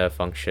function, nerve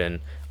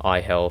function,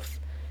 eye health.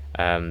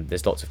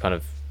 There's lots of kind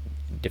of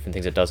different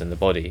things it does in the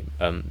body.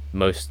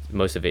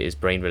 Most of it is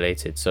brain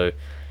related. So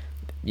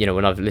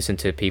when I've listened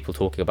to people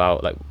talking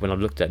about, like when I've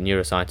looked at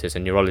neuroscientists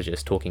and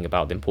neurologists talking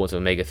about the importance of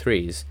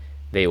omega-3s,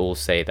 they all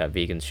say that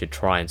vegans should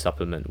try and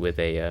supplement with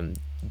a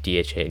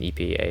DHA and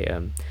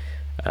EPA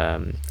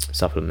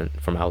supplement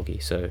from algae.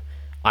 So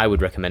I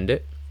would recommend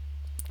it,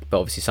 but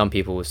obviously some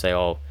people will say,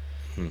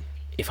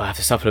 if I have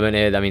to supplement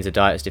it, that means the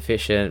diet's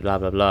deficient, blah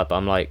blah blah. But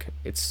I'm like,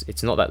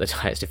 it's not that the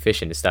diet's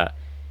deficient, it's that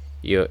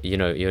you're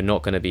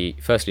not going to be,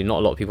 firstly, not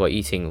a lot of people are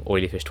eating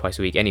oily fish twice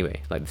a week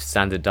anyway. Like the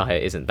standard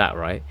diet isn't that,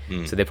 right?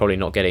 So they're probably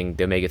not getting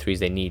the omega-3s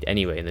they need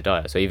anyway in the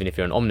diet. So even if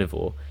you're an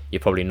omnivore, you're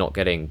probably not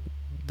getting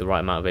the right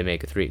amount of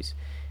omega-3s,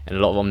 and a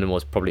lot of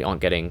omnivores probably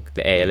aren't getting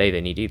the ALA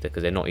they need either,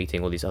 because they're not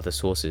eating all these other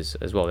sources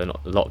as well. A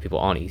lot of people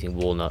aren't eating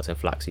walnuts and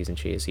flax seeds and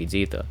chia seeds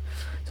either.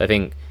 So I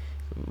think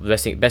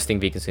the best thing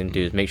vegans can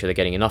do is make sure they're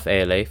getting enough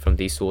ALA from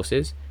these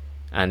sources,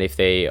 And if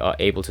they are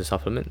able to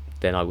supplement,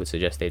 then I would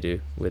suggest they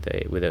do with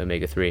a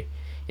omega-3.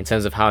 In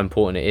terms of how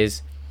important it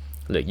is,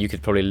 look, you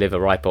could probably live a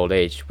ripe old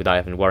age without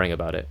even worrying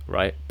about it,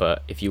 right?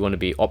 But if you want to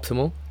be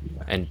optimal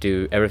and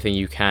do everything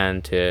you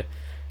can to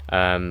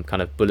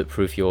kind of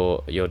bulletproof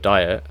your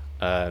diet,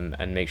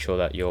 and make sure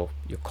that your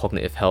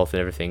cognitive health and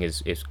everything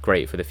is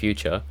great for the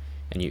future,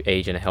 and you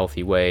age in a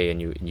healthy way,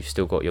 and you've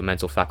still got your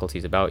mental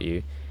faculties about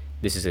you,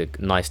 this is a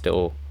nice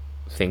little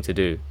thing to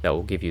do that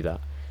will give you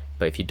that.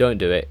 But if you don't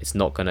do it, it's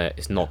not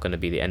gonna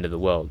be the end of the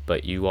world.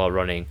 But you are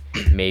running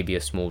maybe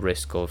a small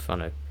risk of, I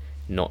don't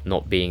know,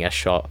 not being as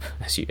sharp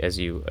as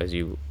you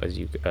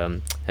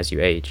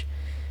age.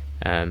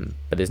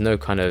 But there's no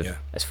kind of,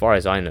 as far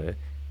as I know,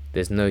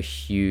 there's no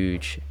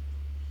huge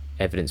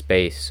evidence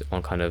base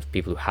on kind of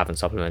people who haven't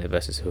supplemented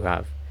versus who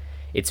have.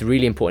 It's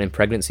really important in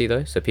pregnancy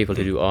though. So people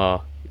who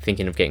are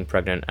thinking of getting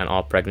pregnant and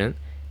are pregnant,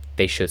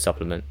 they should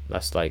supplement.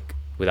 That's like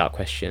without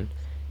question,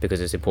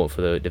 because it's important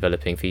for the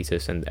developing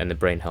fetus and the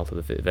brain health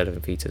of the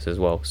developing fetus as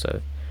well.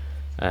 So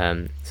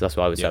so that's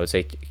what I would say. I would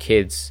say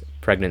kids,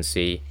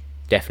 pregnancy,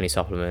 definitely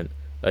supplement.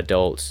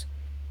 Adults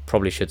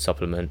probably should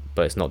supplement,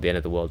 but it's not the end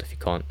of the world if you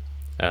can't.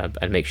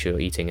 And make sure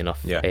you're eating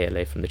enough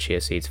ALA from the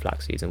chia seeds,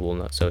 flax seeds, and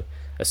walnuts. So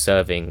a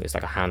serving is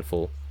like a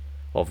handful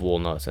of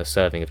walnuts, a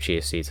serving of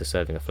chia seeds, a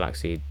serving of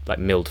flaxseed, like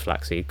milled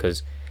flaxseed,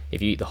 because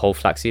if you eat the whole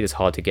flaxseed, it's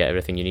hard to get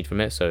everything you need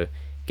from it. So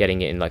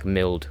getting it in like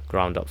milled,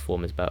 ground up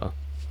form is better.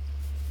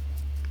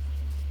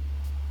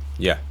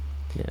 Yeah,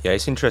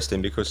 it's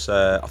interesting because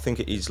I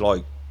think it is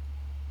like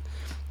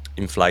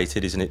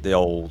inflated, isn't it? The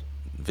old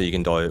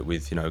vegan diet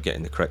with, you know,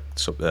 getting the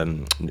correct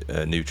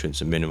nutrients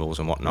and minerals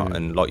and whatnot.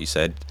 And like you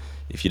said,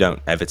 if you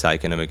don't ever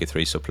take an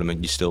omega-3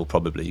 supplement, you're still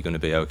probably going to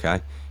be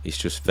okay. It's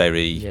just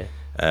very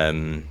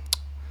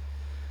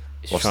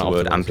what's the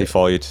word,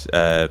 amplified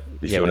if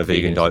you're on a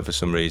vegan diet for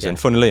some reason.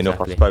 Funnily enough,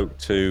 I spoke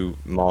to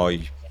my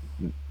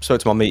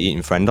meat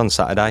eating friend on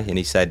Saturday, and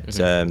he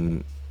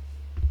said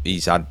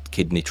he's had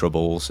kidney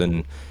troubles,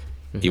 and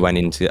he went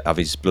in to have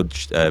his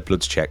bloods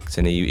checked,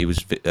 and he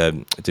was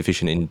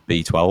deficient in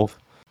B12,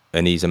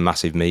 and he's a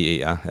massive meat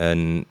eater.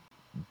 And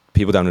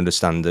people don't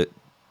understand that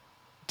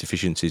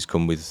deficiencies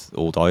come with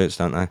all diets,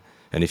 don't they?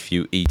 And if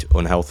you eat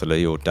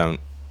unhealthily or don't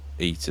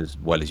eat as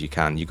well as you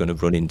can, you're going to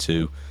run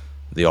into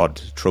the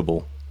odd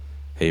trouble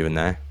here and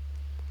there.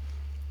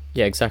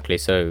 Yeah, exactly.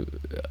 So,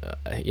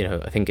 I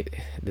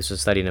think this was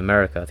a study in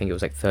America. I think it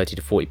was like 30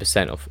 to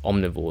 40% of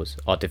omnivores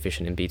are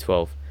deficient in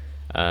B12,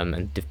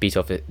 and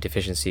B12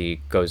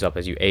 deficiency goes up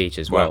as you age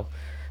as well.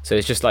 So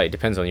it's just like, it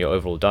depends on your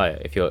overall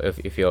diet. If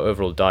your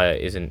overall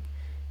diet isn't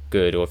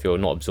good, or if you're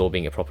not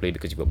absorbing it properly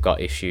because you've got gut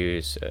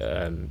issues,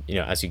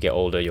 as you get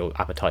older, your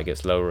appetite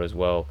gets lower as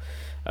well,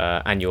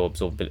 and your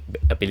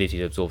ability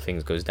to absorb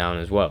things goes down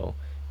as well.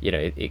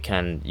 You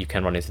can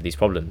run into these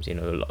problems.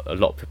 A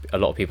lot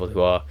of people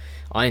who are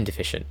iron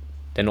deficient,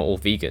 they're not all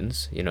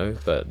vegans,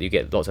 but you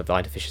get lots of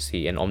iron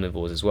deficiency in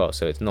omnivores as well.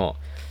 So it's not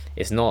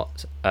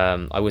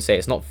I would say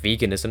it's not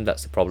veganism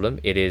that's the problem.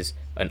 It is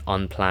an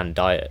unplanned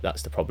diet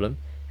that's the problem.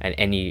 And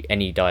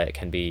any diet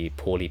can be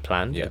poorly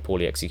planned and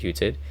poorly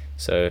executed.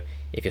 So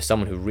if you're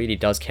someone who really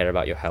does care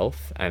about your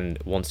health and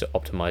wants to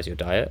optimize your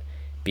diet,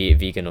 be it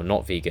vegan or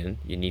not vegan,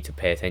 you need to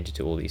pay attention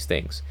to all these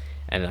things.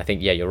 And I think,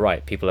 you're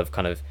right. People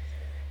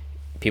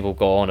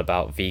go on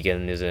about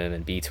veganism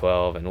and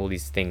B12 and all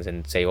these things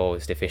and say, oh,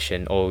 it's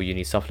deficient, oh, you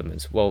need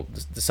supplements. Well,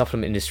 the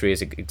supplement industry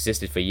has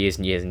existed for years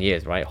and years and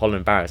years, right?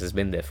 Holland Barrett has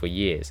been there for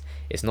years.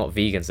 It's not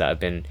vegans that have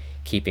been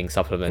keeping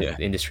supplement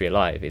industry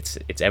alive. It's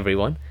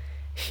everyone,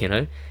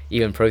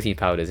 even protein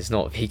powders. It's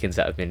not vegans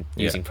that have been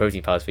using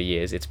protein powders for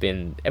years. It's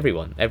been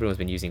everyone. Everyone's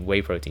been using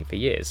whey protein for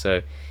years.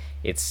 So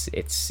it's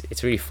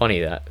really funny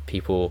that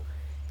people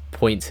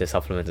point to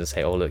supplements and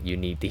say, oh, look, you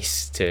need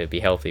these to be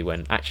healthy,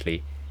 when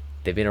actually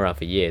they've been around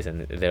for years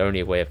and they're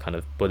only a way of kind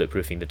of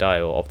bulletproofing the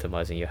diet or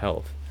optimizing your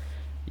health.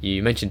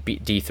 You mentioned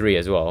D3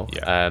 as well.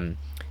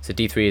 So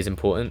D3 is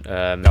important.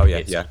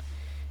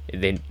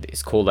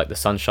 It's called like the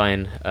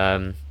sunshine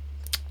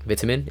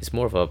vitamin. It's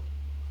more of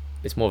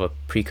a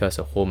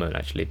precursor hormone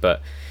actually,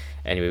 but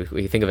anyway,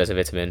 we think of it as a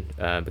vitamin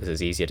because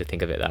it's easier to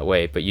think of it that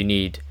way. But you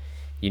need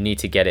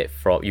to get it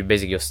from, you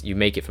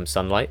make it from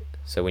sunlight.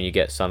 So when you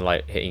get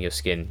sunlight hitting your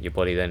skin, your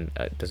body then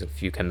does a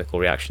few chemical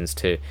reactions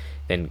to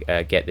then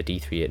get the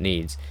D3 it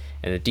needs.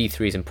 And the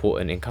D3 is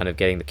important in kind of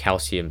getting the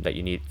calcium that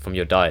you need from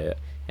your diet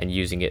and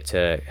using it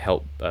to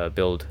help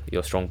build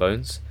your strong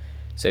bones.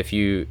 So if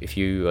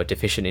you are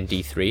deficient in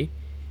D3,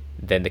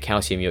 then the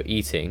calcium you're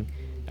eating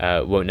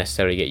won't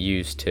necessarily get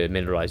used to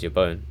mineralize your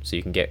bone. So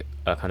you can get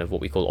kind of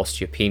what we call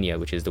osteopenia,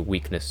 which is the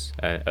weakness,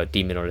 a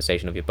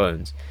demineralization of your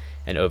bones.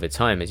 And over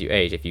time, as you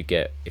age, if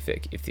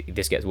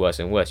this gets worse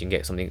and worse, you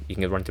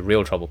can run into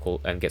real trouble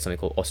and get something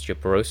called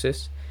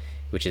osteoporosis,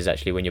 which is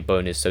actually when your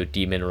bone is so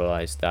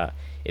demineralized that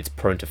it's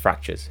prone to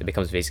fractures. It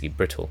becomes basically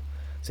brittle.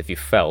 So if you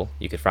fell,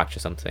 you could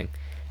fracture something.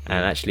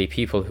 And actually,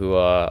 people who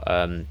are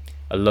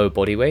a low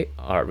body weight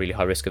are at really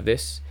high risk of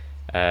this.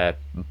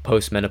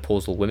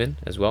 Postmenopausal women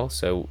as well.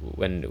 So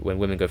when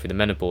women go through the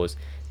menopause,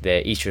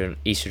 their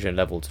estrogen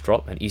levels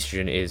drop, and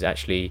estrogen is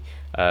actually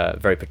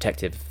very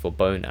protective for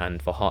bone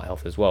and for heart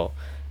health as well.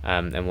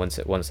 And once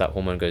that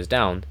hormone goes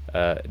down,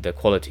 the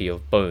quality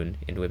of bone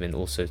in women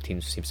also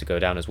seems to go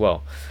down as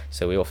well.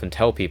 So we often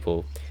tell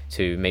people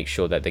to make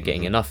sure that they're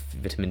getting enough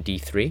vitamin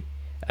D3,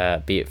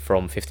 be it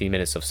from 15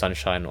 minutes of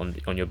sunshine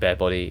on your bare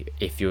body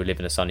if you live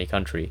in a sunny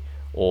country,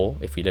 or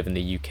if you live in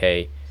the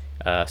UK,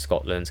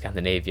 Scotland,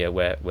 Scandinavia,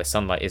 where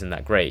sunlight isn't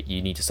that great,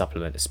 you need to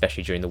supplement,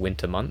 especially during the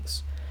winter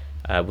months.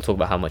 We'll talk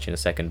about how much in a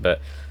second, but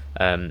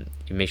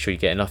you make sure you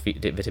get enough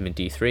vitamin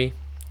D3,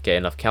 get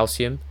enough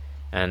calcium,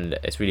 and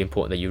it's really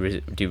important that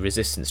you do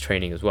resistance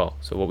training as well.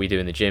 So what we do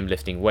in the gym,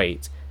 lifting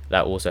weight,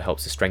 that also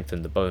helps to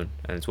strengthen the bone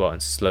as well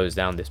and slows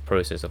down this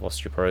process of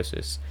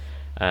osteoporosis.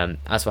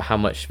 As for how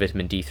much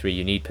vitamin D3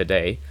 you need per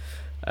day,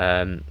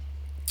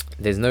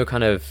 there's no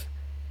kind of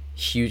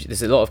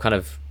there's a lot of kind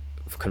of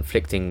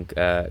conflicting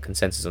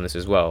consensus on this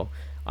as well.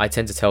 I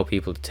tend to tell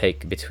people to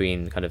take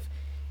between kind of,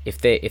 if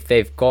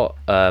they've got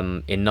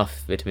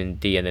enough vitamin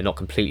D and they're not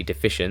completely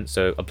deficient,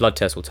 so a blood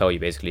test will tell you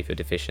basically if you're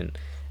deficient.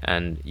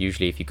 And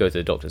usually if you go to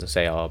the doctors and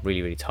say, oh, I'm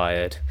really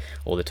tired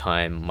all the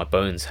time, my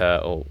bones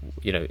hurt, or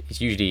it's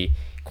usually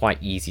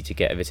quite easy to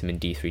get a vitamin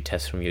D3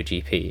 test from your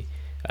GP,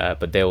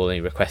 but they'll only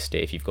request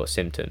it if you've got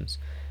symptoms,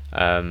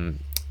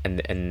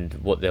 and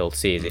what they'll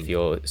see is if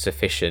you're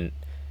sufficient.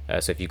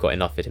 So if you've got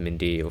enough vitamin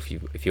D, or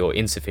if you're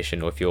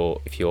insufficient, or if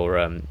you're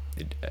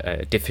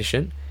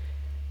deficient.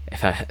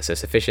 So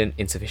sufficient,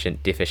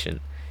 insufficient, deficient.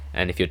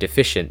 And if you're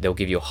deficient, they'll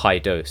give you a high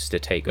dose to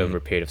take over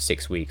a period of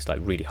 6 weeks, like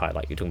really high,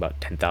 like you're talking about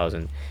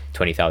 10,000,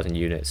 20,000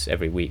 units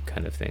every week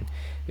kind of thing.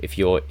 If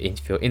you're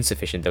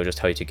insufficient, they'll just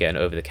tell you to get an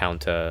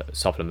over-the-counter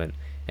supplement,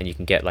 and you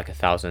can get like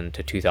 1,000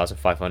 to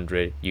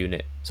 2,500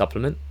 unit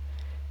supplement.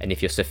 And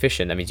if you're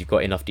sufficient, that means you've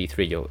got enough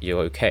D3, you're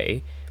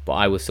okay. But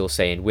I would still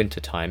say in winter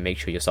time, make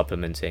sure you're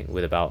supplementing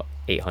with about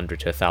 800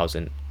 to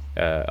 1,000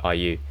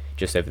 IU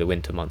just over the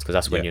winter months, because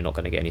that's when you're not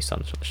going to get any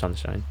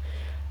sunshine.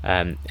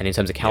 And in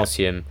terms of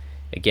calcium,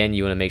 again,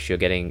 you want to make sure you're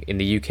getting, in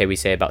the UK we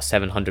say about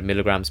 700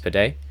 milligrams per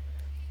day.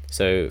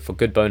 So for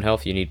good bone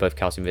health, you need both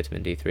calcium and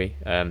vitamin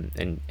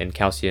D3. And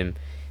calcium,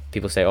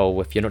 people say, oh,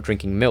 well, if you're not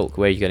drinking milk,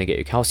 where are you going to get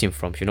your calcium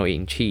from? If you're not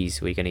eating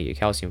cheese, where are you going to get your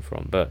calcium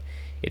from? But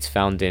it's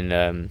found in,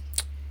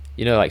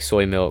 like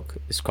soy milk,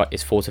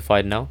 it's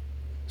fortified now.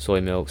 Soy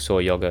milk, soy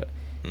yogurt,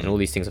 and all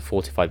these things are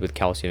fortified with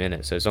calcium in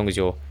it. So as long as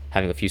you're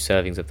having a few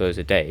servings of those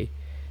a day,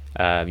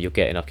 you'll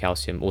get enough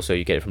calcium. Also,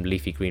 you get it from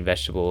leafy green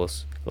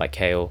vegetables like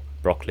kale,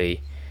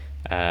 broccoli.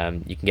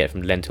 You can get it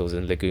from lentils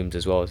and legumes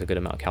as well. There's a good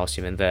amount of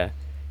calcium in there.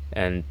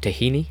 And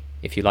tahini,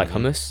 if you like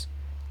hummus,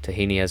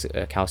 tahini has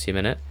calcium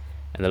in it.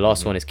 And the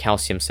last one is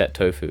calcium set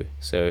tofu.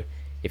 So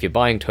if you're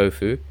buying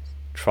tofu,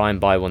 try and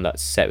buy one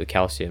that's set with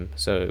calcium.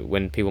 So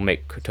when people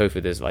make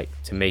tofu, there's like,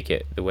 to make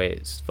it the way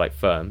it's like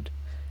firmed,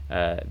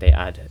 they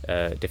add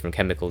different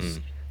chemicals.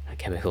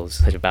 Chemicals,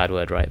 such a bad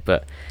word, right?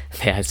 But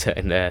they add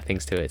certain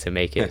things to it to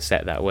make it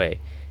set that way.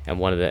 And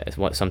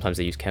sometimes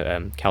they use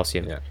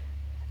calcium. Yeah.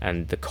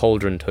 And the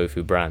Cauldron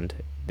Tofu brand,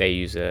 they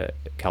use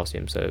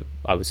calcium. So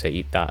I would say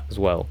eat that as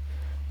well,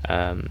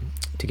 to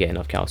get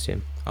enough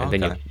calcium. And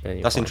then you're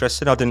That's fine.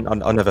 Interesting.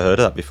 I never heard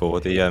of that before.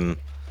 The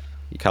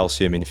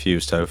calcium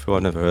infused tofu.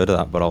 I've never heard of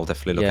that, but I'll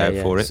definitely look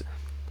out for it.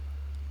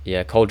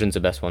 Yeah, Cauldron's the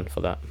best one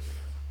for that.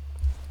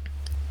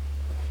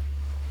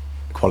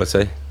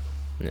 Quality.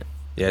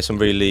 Yeah, some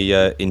really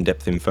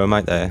in-depth info,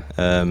 mate, there.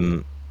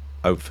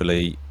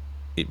 Hopefully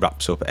it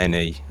wraps up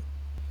any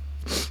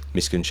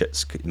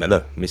misconceptions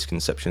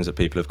that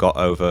people have got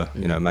over,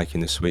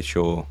 making the switch,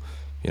 or,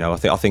 I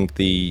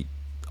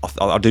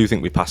do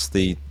think we passed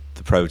the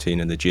protein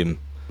and the gym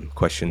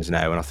questions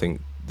now, and I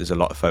think there's a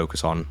lot of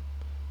focus on,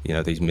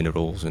 these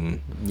minerals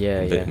and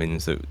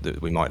vitamins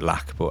that we might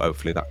lack, but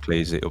hopefully that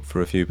clears it up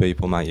for a few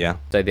people, mate. Yeah.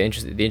 So the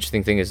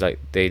interesting thing is, like,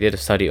 they did a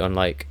study on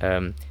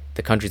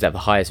the countries that have the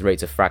highest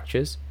rates of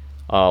fractures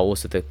are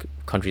also the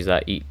countries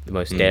that eat the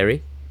most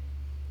dairy.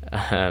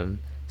 But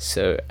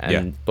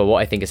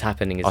what I think is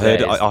happening is I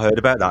heard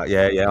about that.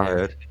 Yeah, I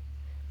heard.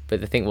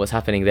 But the thing, what's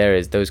happening there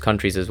is those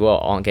countries as well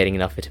aren't getting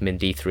enough vitamin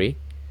D3.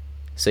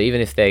 So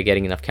even if they're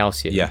getting enough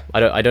calcium,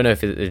 I don't know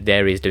if the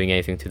dairy is doing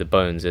anything to the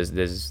bones.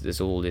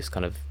 There's all this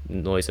kind of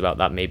noise about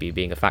that maybe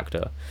being a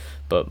factor.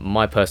 But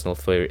my personal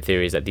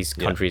theory is that these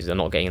countries are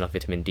not getting enough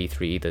vitamin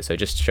D3 either. So it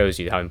just shows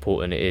you how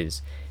important it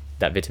is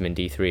that vitamin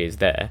D3 is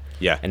there.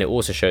 Yeah. And it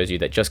also shows you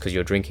that just because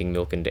you're drinking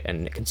milk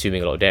and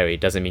consuming a lot of dairy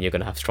doesn't mean you're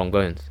going to have strong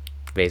bones,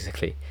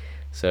 basically.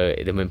 So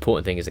the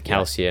important thing is the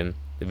calcium,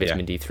 the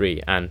vitamin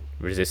D3, and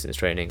resistance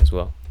training as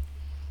well.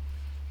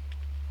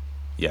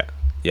 Yeah,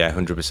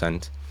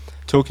 100%.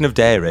 Talking of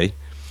dairy,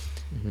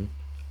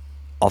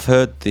 I've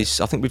heard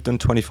this, I think we've done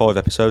 25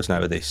 episodes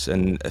now of this,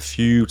 and a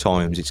few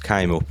times it's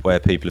came up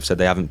where people have said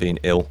they haven't been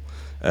ill,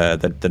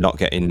 that they're not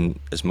getting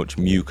as much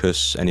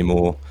mucus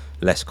anymore,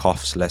 less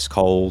coughs, less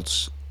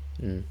colds.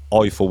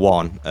 I, for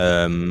one,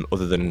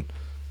 other than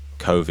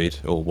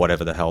COVID or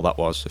whatever the hell that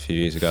was a few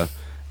years ago,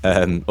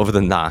 other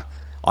than that,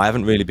 I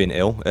haven't really been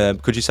ill.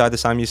 Could you say the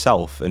same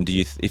yourself? And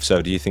if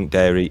so, do you think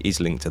dairy is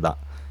linked to that?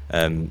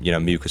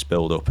 Mucus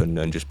build-up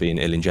and just being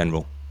ill in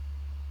general.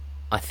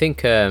 I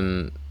think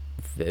I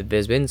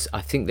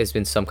think there's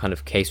been some kind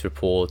of case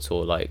reports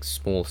or like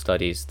small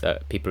studies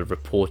that people have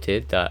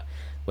reported that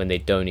when they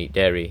don't eat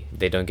dairy,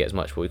 they don't get as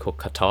much what we call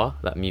catarrh,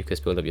 that mucus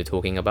buildup you're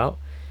talking about.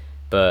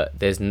 But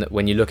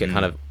when you look at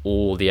kind of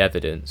all the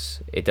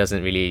evidence, it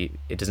doesn't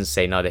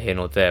say neither here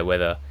nor there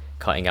whether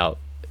cutting out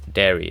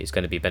dairy is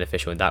going to be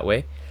beneficial in that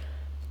way.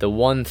 The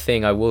one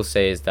thing I will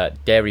say is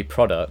that dairy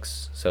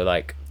products, so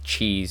like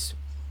cheese,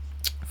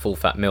 full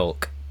fat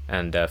milk,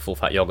 and full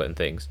fat yogurt and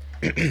things,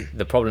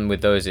 the problem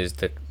with those is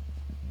that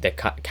they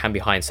can be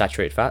high in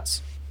saturated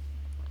fats,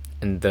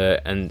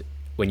 and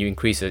when you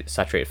increase the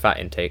saturated fat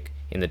intake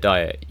in the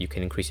diet, you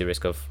can increase your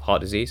risk of heart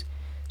disease.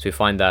 So we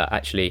find that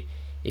actually,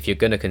 if you're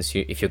going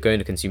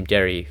to consume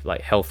dairy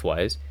like health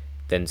wise,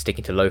 then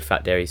sticking to low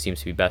fat dairy seems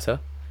to be better.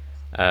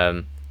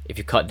 If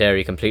you cut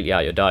dairy completely out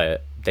of your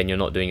diet, then you're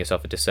not doing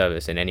yourself a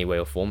disservice in any way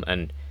or form.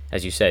 And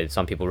as you said,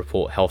 some people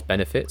report health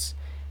benefits,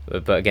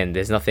 but again,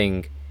 there's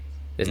nothing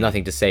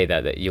to say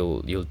that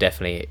you'll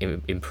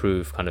definitely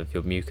improve kind of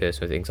your mucus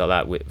or things like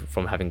that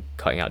from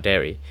cutting out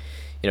dairy.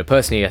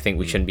 Personally, I think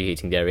we shouldn't be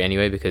eating dairy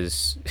anyway,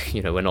 because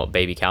we're not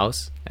baby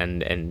cows,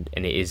 and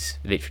it is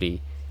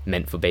literally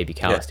meant for baby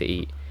cows to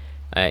eat.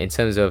 In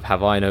terms of,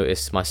 have I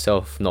noticed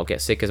myself not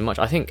get sick as much?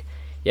 I think,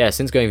 yeah,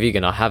 since going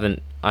vegan,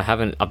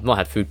 I've not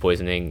had food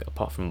poisoning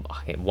apart from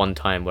one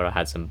time where I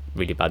had some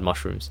really bad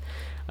mushrooms.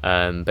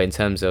 But in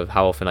terms of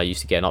how often I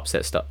used to get an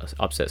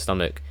upset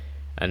stomach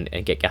and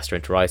get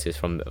gastroenteritis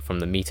from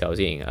the meat I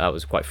was eating, that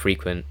was quite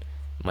frequent.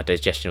 My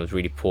digestion was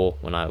really poor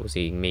when I was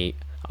eating meat.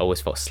 I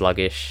always felt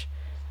sluggish.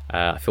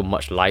 I feel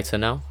much lighter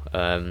now.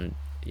 And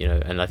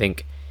I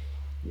think,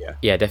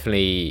 yeah,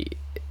 definitely,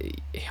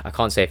 I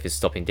can't say if it's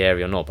stopping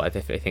dairy or not, but I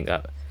definitely think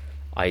that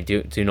I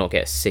do not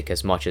get sick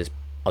as much as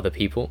other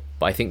people.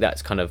 But I think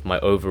that's kind of my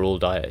overall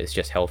diet is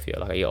just healthier.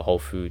 Like, I eat a whole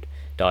food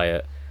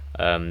diet,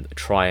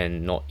 try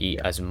and not eat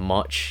as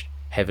much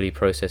heavily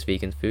processed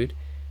vegan food,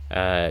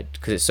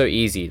 because it's so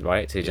easy,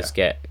 right, to just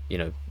get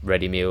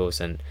ready meals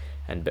and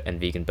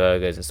vegan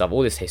burgers and stuff.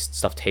 All this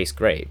stuff tastes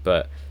great,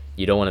 but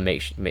you don't want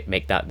to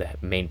make that the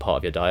main part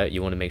of your diet.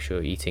 You want to make sure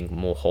you're eating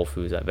more whole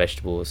foods like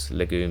vegetables,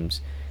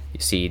 legumes, your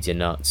seeds, your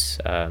nuts,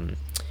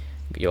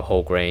 your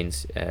whole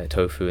grains,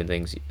 tofu and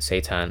things,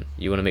 seitan.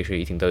 You want to make sure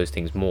you're eating those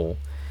things more.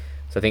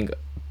 So I think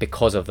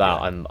because of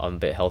that, I'm a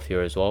bit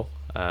healthier as well.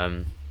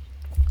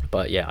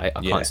 But yeah,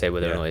 I can't say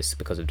whether or not it's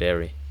because of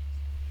dairy.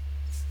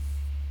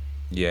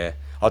 Yeah,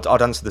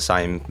 I'd answer the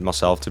same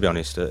myself, to be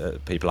honest.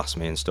 People ask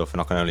me and stuff,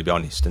 and I can only be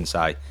honest and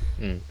say,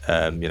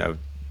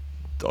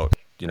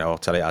 I'll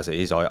tell it as it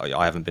is.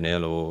 I haven't been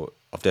ill, or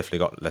I've definitely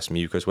got less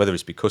mucus. Whether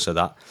it's because of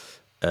that,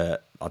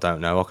 I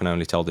don't know. I can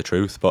only tell the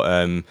truth. But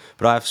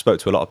I have spoke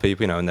to a lot of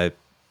people, and they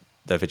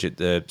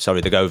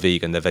go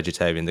vegan, they're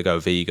vegetarian, they go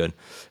vegan,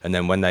 and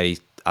then when they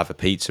have a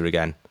pizza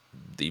again,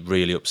 it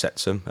really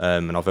upsets them.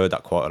 And I've heard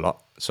that quite a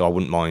lot. So I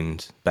wouldn't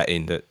mind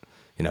betting that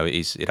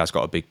it has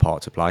got a big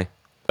part to play.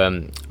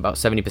 About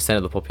 70%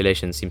 of the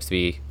population seems to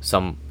be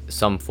some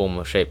form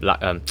or shape,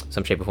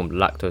 some shape or form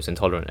lactose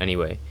intolerant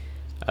anyway.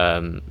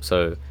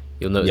 So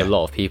you'll notice a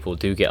lot of people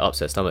do get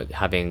upset stomach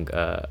having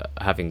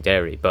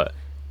dairy, but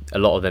a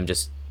lot of them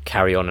just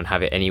carry on and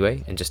have it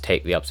anyway and just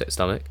take the upset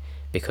stomach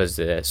because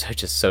they're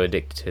just so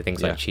addicted to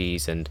things like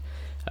cheese and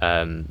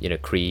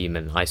cream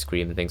and ice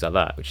cream and things like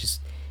that. Which is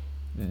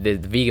the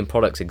vegan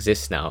products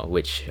exist now,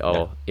 which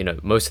are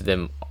most of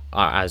them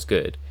are as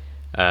good.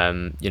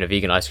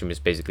 Vegan ice cream is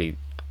basically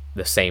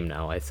the same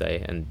now, I'd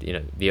say, and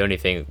the only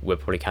thing we're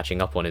probably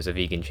catching up on is a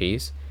vegan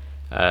cheese.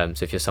 So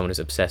if you're someone who's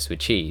obsessed with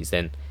cheese,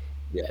 then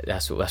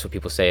that's what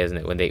people say, isn't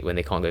it? When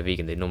they can't go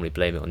vegan, they normally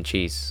blame it on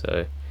cheese.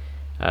 So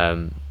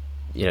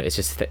it's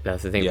just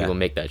that's the thing. People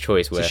make that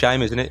choice. It's a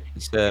shame, isn't it?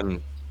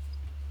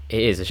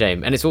 It is a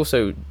shame, and it's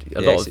also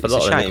a lot of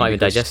them can't even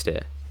digest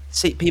it.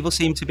 See, people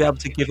seem to be able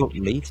to give up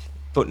meat,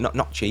 but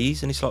not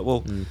cheese, and it's like,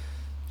 well,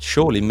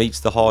 surely meat's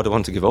the harder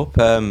one to give up,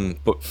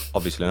 but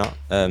obviously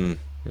not.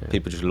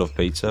 People just love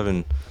pizza,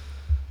 and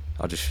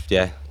but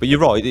you're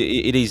right,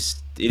 it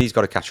is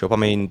got to catch up. I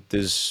mean,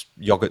 there's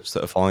yogurts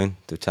that are fine,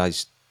 they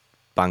taste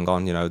bang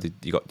on, you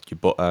got your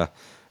butter,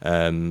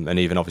 and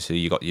even obviously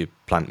you got your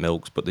plant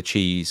milks, but the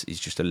cheese is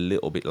just a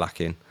little bit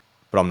lacking.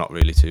 But I'm not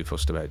really too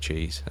fussed about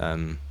cheese.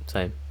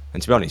 Same.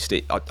 And to be honest,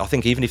 I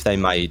think even if they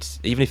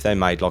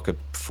made like a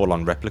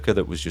full-on replica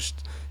that was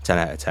just 10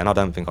 out of 10, I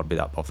don't think I'd be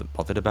that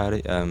bothered about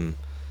it.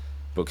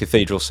 But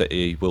Cathedral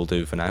City will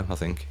do for now, I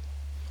think.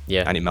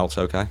 Yeah. And it melts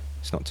okay.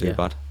 It's not too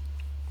bad.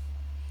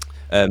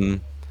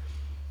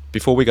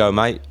 Before we go,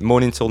 mate,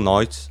 morning till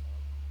night,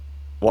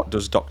 what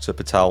does Dr.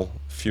 Patel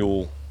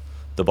fuel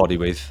the body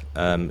with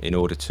in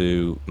order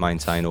to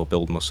maintain or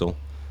build muscle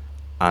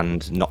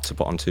and not to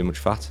put on too much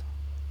fat?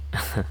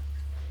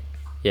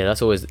 Yeah,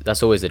 that's always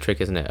the trick,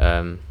 isn't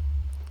it?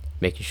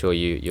 Making sure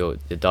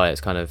the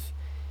diet's kind of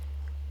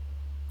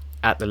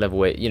at the level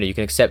where you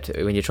can accept,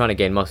 when you're trying to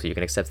gain muscle, you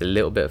can accept a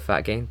little bit of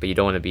fat gain, but you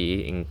don't want to be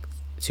eating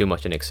too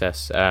much in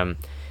excess. So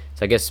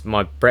I guess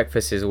my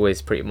breakfast is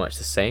always pretty much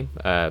the same.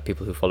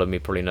 People who follow me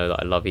probably know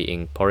that I love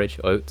eating porridge,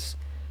 oats.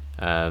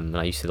 And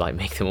I used to like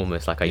make them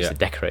almost like I used to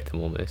decorate them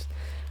almost,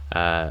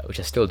 which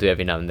I still do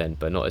every now and then,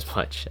 but not as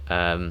much.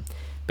 But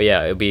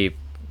yeah, it'll be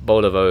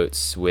bowl of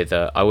oats with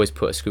I always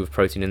put a scoop of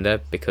protein in there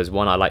because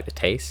one, I like the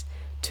taste.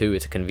 Two,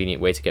 it's a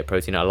convenient way to get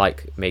protein. I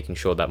like making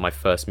sure that my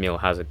first meal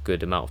has a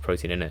good amount of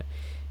protein in it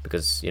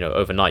because, you know,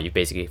 overnight you've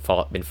basically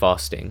been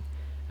fasting,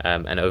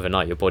 and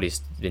overnight your body's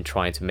been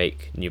trying to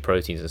make new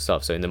proteins and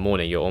stuff. So in the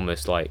morning you're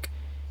almost like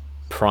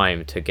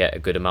primed to get a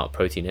good amount of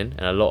protein in,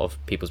 and a lot of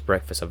people's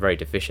breakfasts are very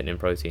deficient in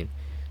protein.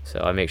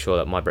 So I make sure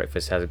that my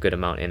breakfast has a good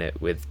amount in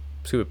it with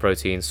super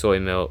protein, soy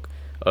milk,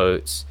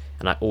 oats,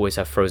 and I always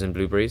have frozen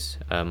blueberries.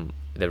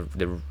 They're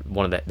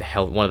one of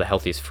the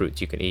healthiest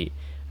fruits you can eat.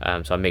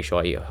 So I make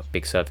sure I eat a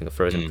big serving of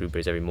frozen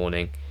blueberries every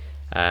morning.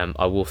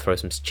 I will throw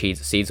some chia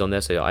seeds on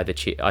there. So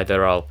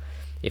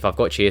if I've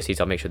got chia seeds,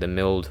 I'll make sure they're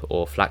milled,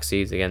 or flax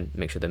seeds, again,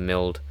 make sure they're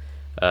milled,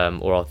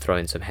 or I'll throw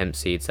in some hemp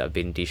seeds that have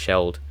been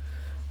deshelled.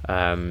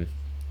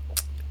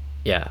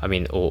 Yeah, I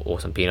mean, or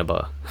some peanut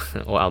butter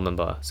or almond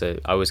butter. So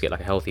I always get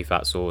like a healthy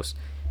fat source.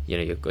 You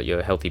know, you've got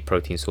your healthy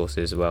protein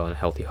sources as well, and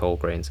healthy whole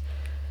grains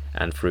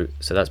and fruit.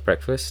 So that's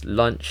breakfast.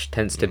 Lunch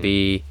tends to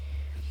be,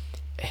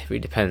 it really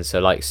depends. So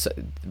like,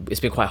 it's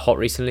been quite hot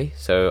recently,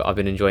 so I've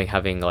been enjoying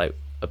having like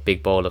a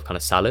big bowl of kind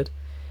of salad.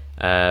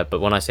 But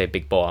when I say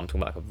big bowl, I'm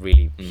talking about like a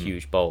really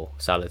huge bowl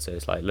salad. So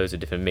it's like loads of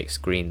different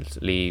mixed greens,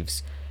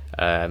 leaves,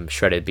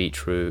 shredded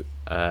beetroot,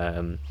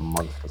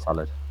 Monster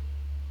salad.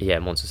 yeah,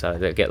 monster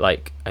salad.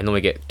 I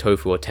normally get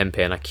tofu or tempeh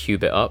and I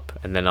cube it up,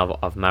 and then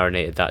I've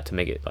marinated that to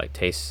make it like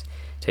taste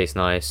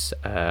nice.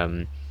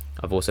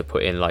 I've also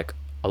put in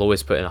I'll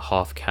always put in a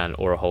half can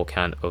or a whole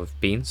can of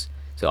beans.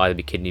 So either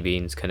be kidney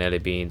beans,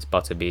 cannella beans,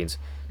 butter beans,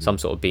 some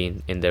sort of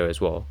bean in there as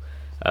well.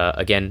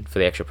 Again, for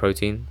the extra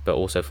protein, but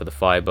also for the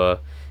fiber,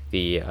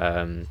 the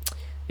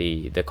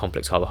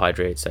complex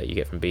carbohydrates that you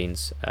get from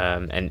beans.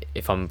 And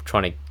if I'm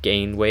trying to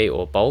gain weight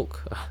or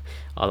bulk,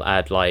 I'll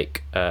add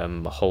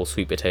a whole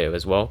sweet potato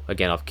as well.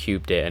 Again, I've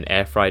cubed it and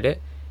air fried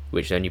it,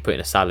 which then you put in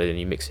a salad and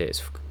you mix it.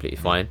 It's completely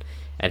fine.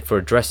 And for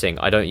a dressing,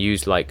 I don't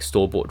use like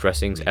store-bought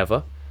dressings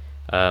ever.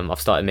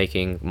 I've started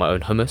making my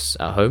own hummus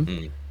at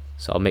home.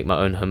 So I'll make my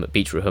own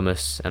beetroot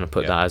hummus and I'll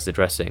put that as the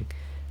dressing.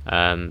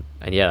 And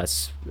yeah,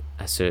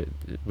 that's a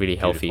really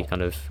healthy Beautiful.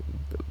 kind of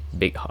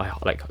big,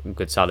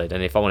 good salad.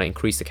 And if I want to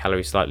increase the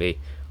calories slightly,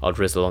 I'll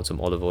drizzle on some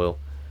olive oil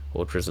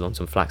or drizzle on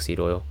some flaxseed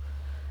oil.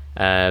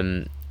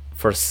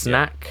 For a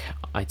snack,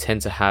 I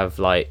tend to have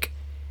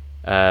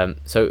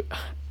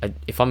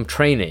if I'm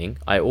training,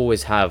 I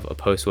always have a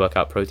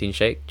post-workout protein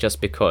shake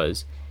just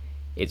because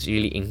it's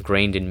really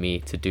ingrained in me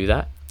to do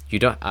that.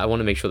 I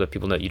want to make sure that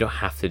people know you don't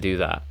have to do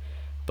that,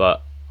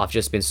 but I've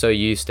just been so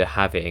used to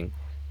having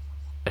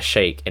a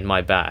shake in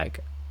my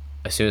bag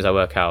as soon as I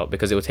work out,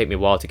 because it will take me a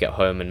while to get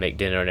home and make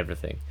dinner and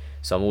everything.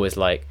 So I'm always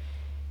like,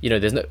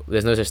 there's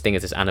no such thing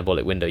as this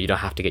anabolic window. You don't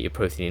have to get your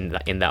protein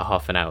in that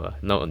half an hour.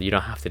 No, you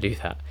don't have to do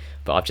that.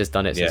 But I've just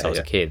done it since I was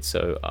a kid,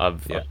 so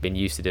I've been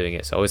used to doing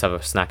it. So I always have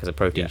a snack as a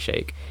protein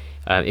shake.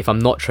 If I'm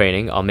not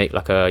training, I'll make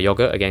like a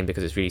yogurt, again,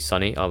 because it's really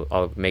sunny.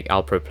 I'll make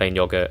Alpro plain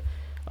yogurt.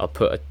 I'll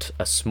put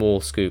a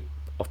small scoop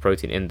of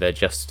protein in there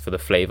just for the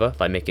flavor,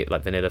 like make it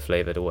like vanilla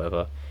flavored or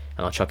whatever.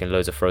 And I'll chuck in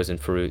loads of frozen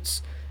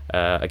fruits.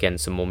 Again,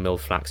 some more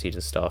milled flaxseed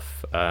and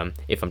stuff.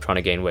 If I'm trying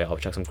to gain weight, I'll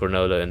chuck some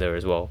granola in there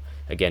as well.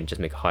 Again,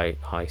 just make a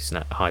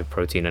high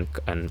protein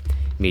and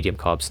medium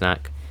carb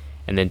snack.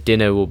 And then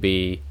dinner will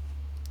be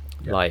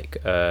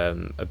a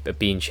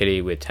bean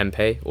chili with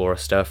tempeh or a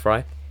stir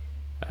fry.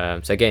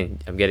 So again,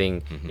 I'm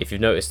getting, if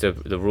you've noticed,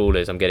 the rule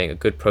is I'm getting a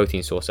good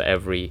protein source at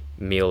every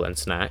meal and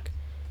snack.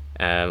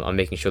 I'm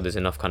making sure there's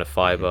enough kind of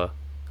fiber.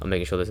 I'm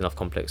making sure there's enough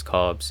complex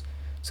carbs.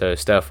 So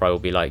stir fry will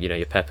be like,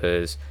 your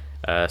peppers,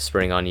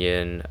 spring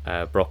onion,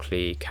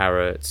 broccoli,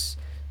 carrots.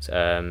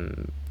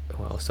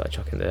 What else do I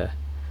chuck in there?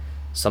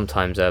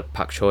 Sometimes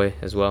pak choy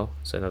as well,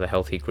 so another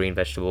healthy green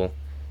vegetable.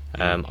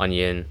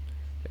 Onion,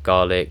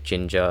 garlic,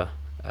 ginger,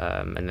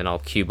 and then I'll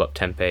cube up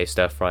tempeh,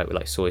 stir fry it with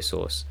like soy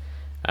sauce,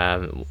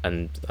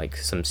 and like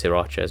some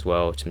sriracha as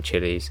well, some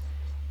chilies,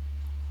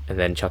 and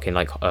then chuck in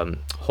like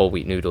whole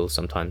wheat noodles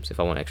sometimes if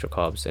I want extra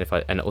carbs,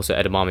 and also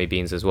edamame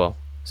beans as well.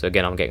 So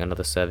again, I'm getting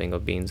another serving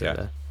of beans in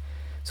there.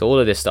 So all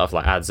of this stuff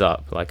adds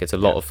up. Like it's a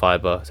lot of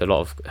fiber, it's a lot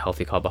of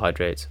healthy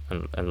carbohydrates,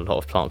 and a lot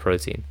of plant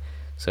protein.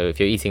 So if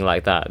you're eating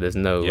like that, there's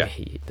no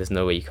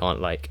way you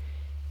can't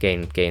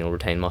gain or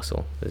retain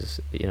muscle. There's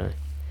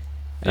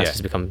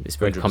just become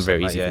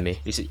very easy for me.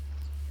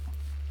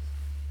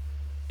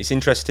 It's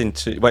interesting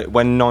to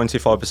when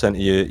 95%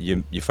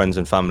 of your friends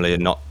and family are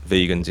not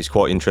vegans. It's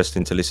quite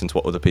interesting to listen to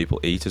what other people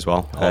eat as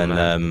well.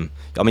 I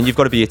mean, you've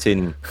got to be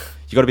hitting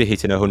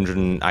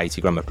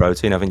 180 gram of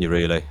protein, haven't you?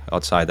 Really,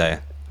 I'd say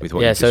there with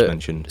what you just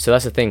mentioned. So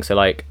that's the thing. So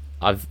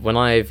when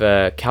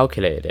I've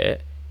calculated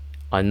it,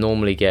 I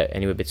normally get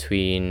anywhere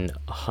between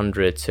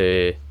 100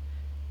 to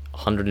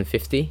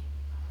 150,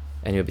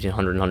 anywhere between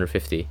 100 and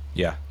 150.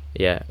 Yeah.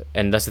 Yeah,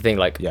 and that's the thing.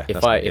 Like, Yeah, if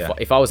that's I it, yeah.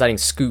 if I was adding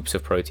scoops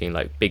of protein,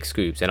 like big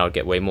scoops, then I'd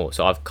get way more.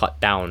 So I've cut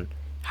down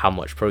how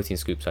much protein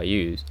scoops I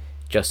use,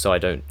 just so I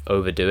don't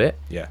overdo it.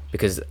 Yeah.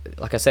 Because,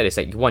 like I said, it's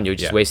like, one, you're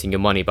just Yeah. wasting your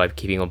money by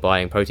keeping on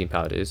buying protein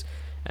powders,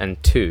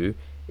 and two,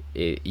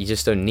 you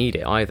just don't need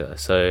it either.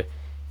 So,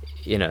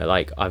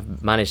 like,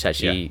 I've managed to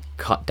actually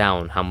cut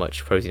down how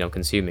much protein I'm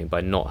consuming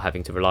by not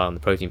having to rely on the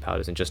protein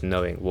powders and just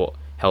knowing what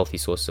healthy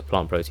sources of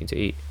plant protein to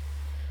eat.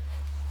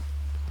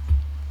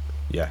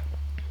 Yeah.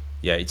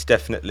 Yeah, it's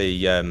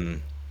definitely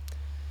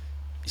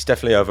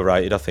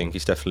overrated. I think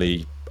it's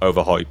definitely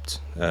overhyped.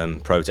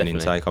 Protein Definitely.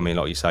 intake. I mean,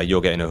 like you say,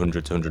 you're getting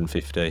 100 to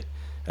 150.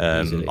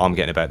 Easily. I'm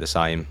getting about the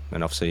same,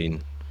 and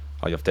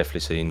I've definitely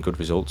seen good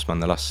results, man.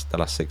 The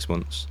last 6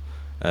 months.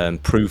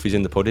 Proof is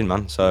in the pudding,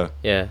 man. So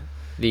Yeah.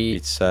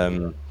 it's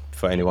for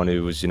anyone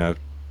who was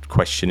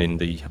questioning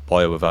the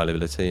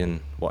bioavailability and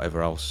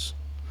whatever else.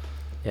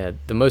 Yeah,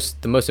 the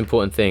most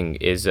important thing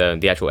is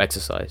the actual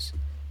exercise.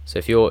 So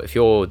if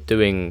you're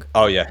doing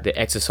Oh yeah, the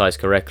exercise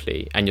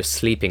correctly and you're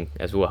sleeping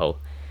as well,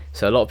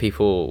 so a lot of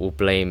people will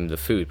blame the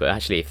food, but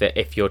actually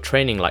if you're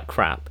training like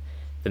crap,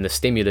 then the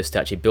stimulus to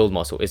actually build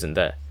muscle isn't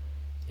there.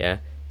 Yeah.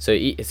 So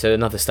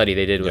another study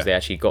they did was Yeah. they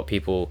actually got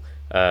people.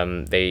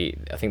 I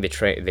think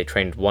they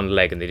trained one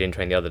leg and they didn't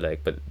train the other leg,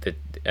 but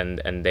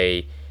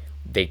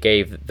they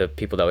gave the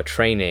people that were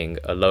training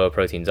a lower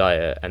protein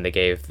diet, and they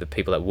gave the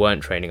people that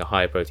weren't training a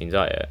higher protein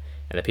diet,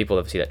 and the people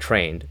obviously that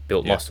trained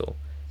built Yeah. muscle.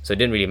 So it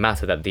didn't really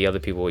matter that the other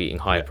people were eating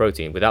higher Yeah.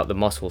 protein. Without the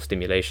muscle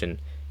stimulation,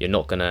 you're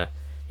not gonna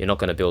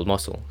build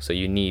muscle. So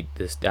you need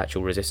this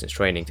actual resistance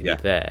training to Yeah.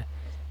 be there,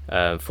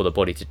 for the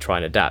body to try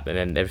and adapt, and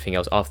then everything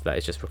else after that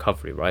is just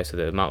recovery, right? So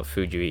the amount of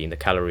food you're eating, the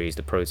calories,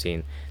 the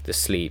protein, the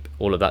sleep,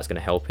 all of that's going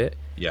to help it.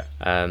 Yeah.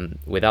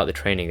 Without the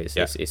training, it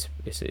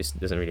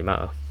doesn't really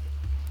matter.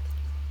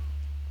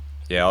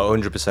 Yeah, I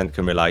 100%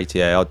 can relate.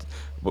 Yeah,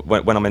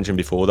 when I mentioned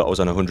before that I was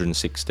on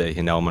 160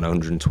 and now I'm on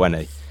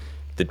 120,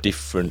 the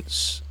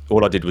difference,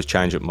 all I did was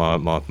change up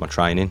my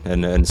training,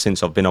 and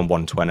since I've been on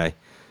 120,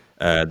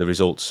 the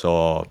results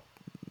are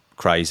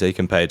crazy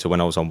compared to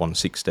when I was on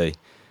 160.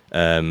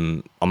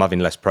 I'm having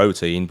less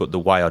protein, but the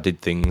way I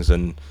did things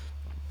and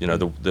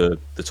the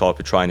type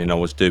of training I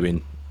was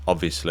doing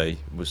obviously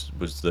was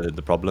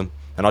the problem,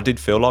 and I did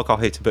feel like I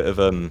hit a bit of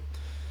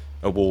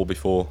a wall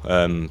before,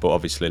 but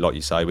obviously, like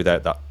you say,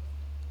 without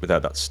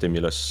that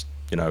stimulus,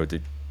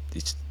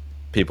 it's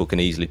people can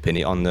easily pin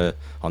it on the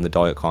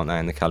diet, can't they,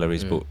 and the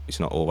calories, but it's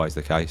not always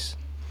the case.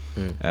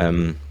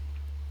 But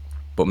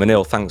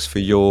Manil, thanks for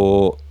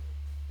your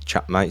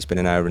chat, mate. It's been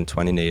an hour and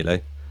 20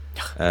 nearly.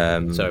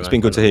 It's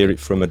been good to hear it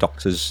from a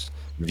doctor's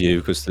view,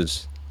 because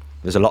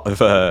there's a lot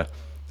of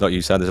like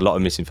you said, there's a lot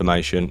of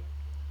misinformation.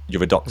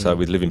 You're a doctor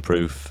with living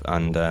proof,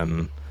 and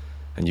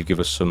you give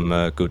us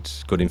some good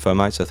info,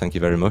 mate. So thank you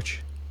very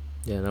much.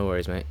 Yeah, no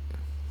worries, mate.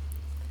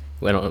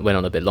 Went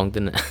on a bit long,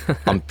 didn't it?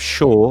 I'm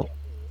sure.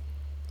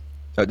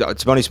 To be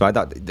honest, mate,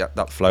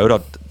 that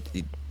flowed.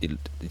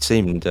 It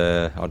seemed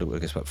I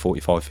guess about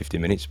 45, 50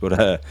 minutes,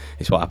 but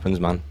it's what happens,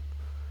 man.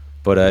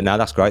 But no,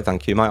 that's great.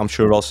 Thank you, mate. I'm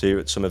sure I'll see you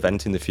at some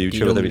event in the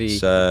future, whether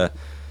it's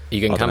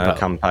you can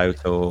camp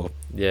out or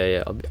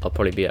yeah. I'll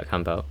probably be at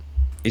camp out.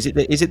 Is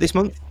it this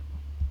month?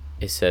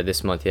 It's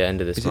this month, yeah, end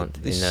of this Is it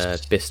month this- in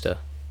Bicester.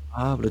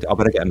 I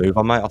better get a move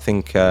on, mate. I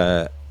think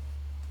I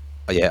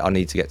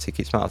need to get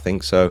tickets, mate. I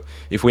think so.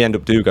 If we end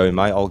up going,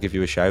 mate, I'll give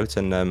you a shout,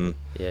 and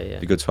Yeah.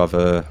 it'd be good to have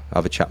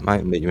a chat, mate,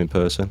 and meet you in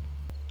person.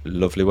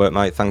 Lovely work,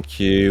 mate. Thank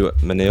you,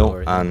 No Manil,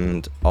 worries.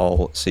 and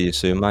I'll see you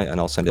soon, mate, and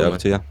I'll send it Cool, over man.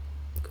 to you.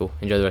 Cool.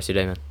 Enjoy the rest of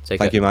your day, man. Take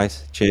Thank care. you,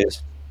 mate.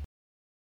 Cheers.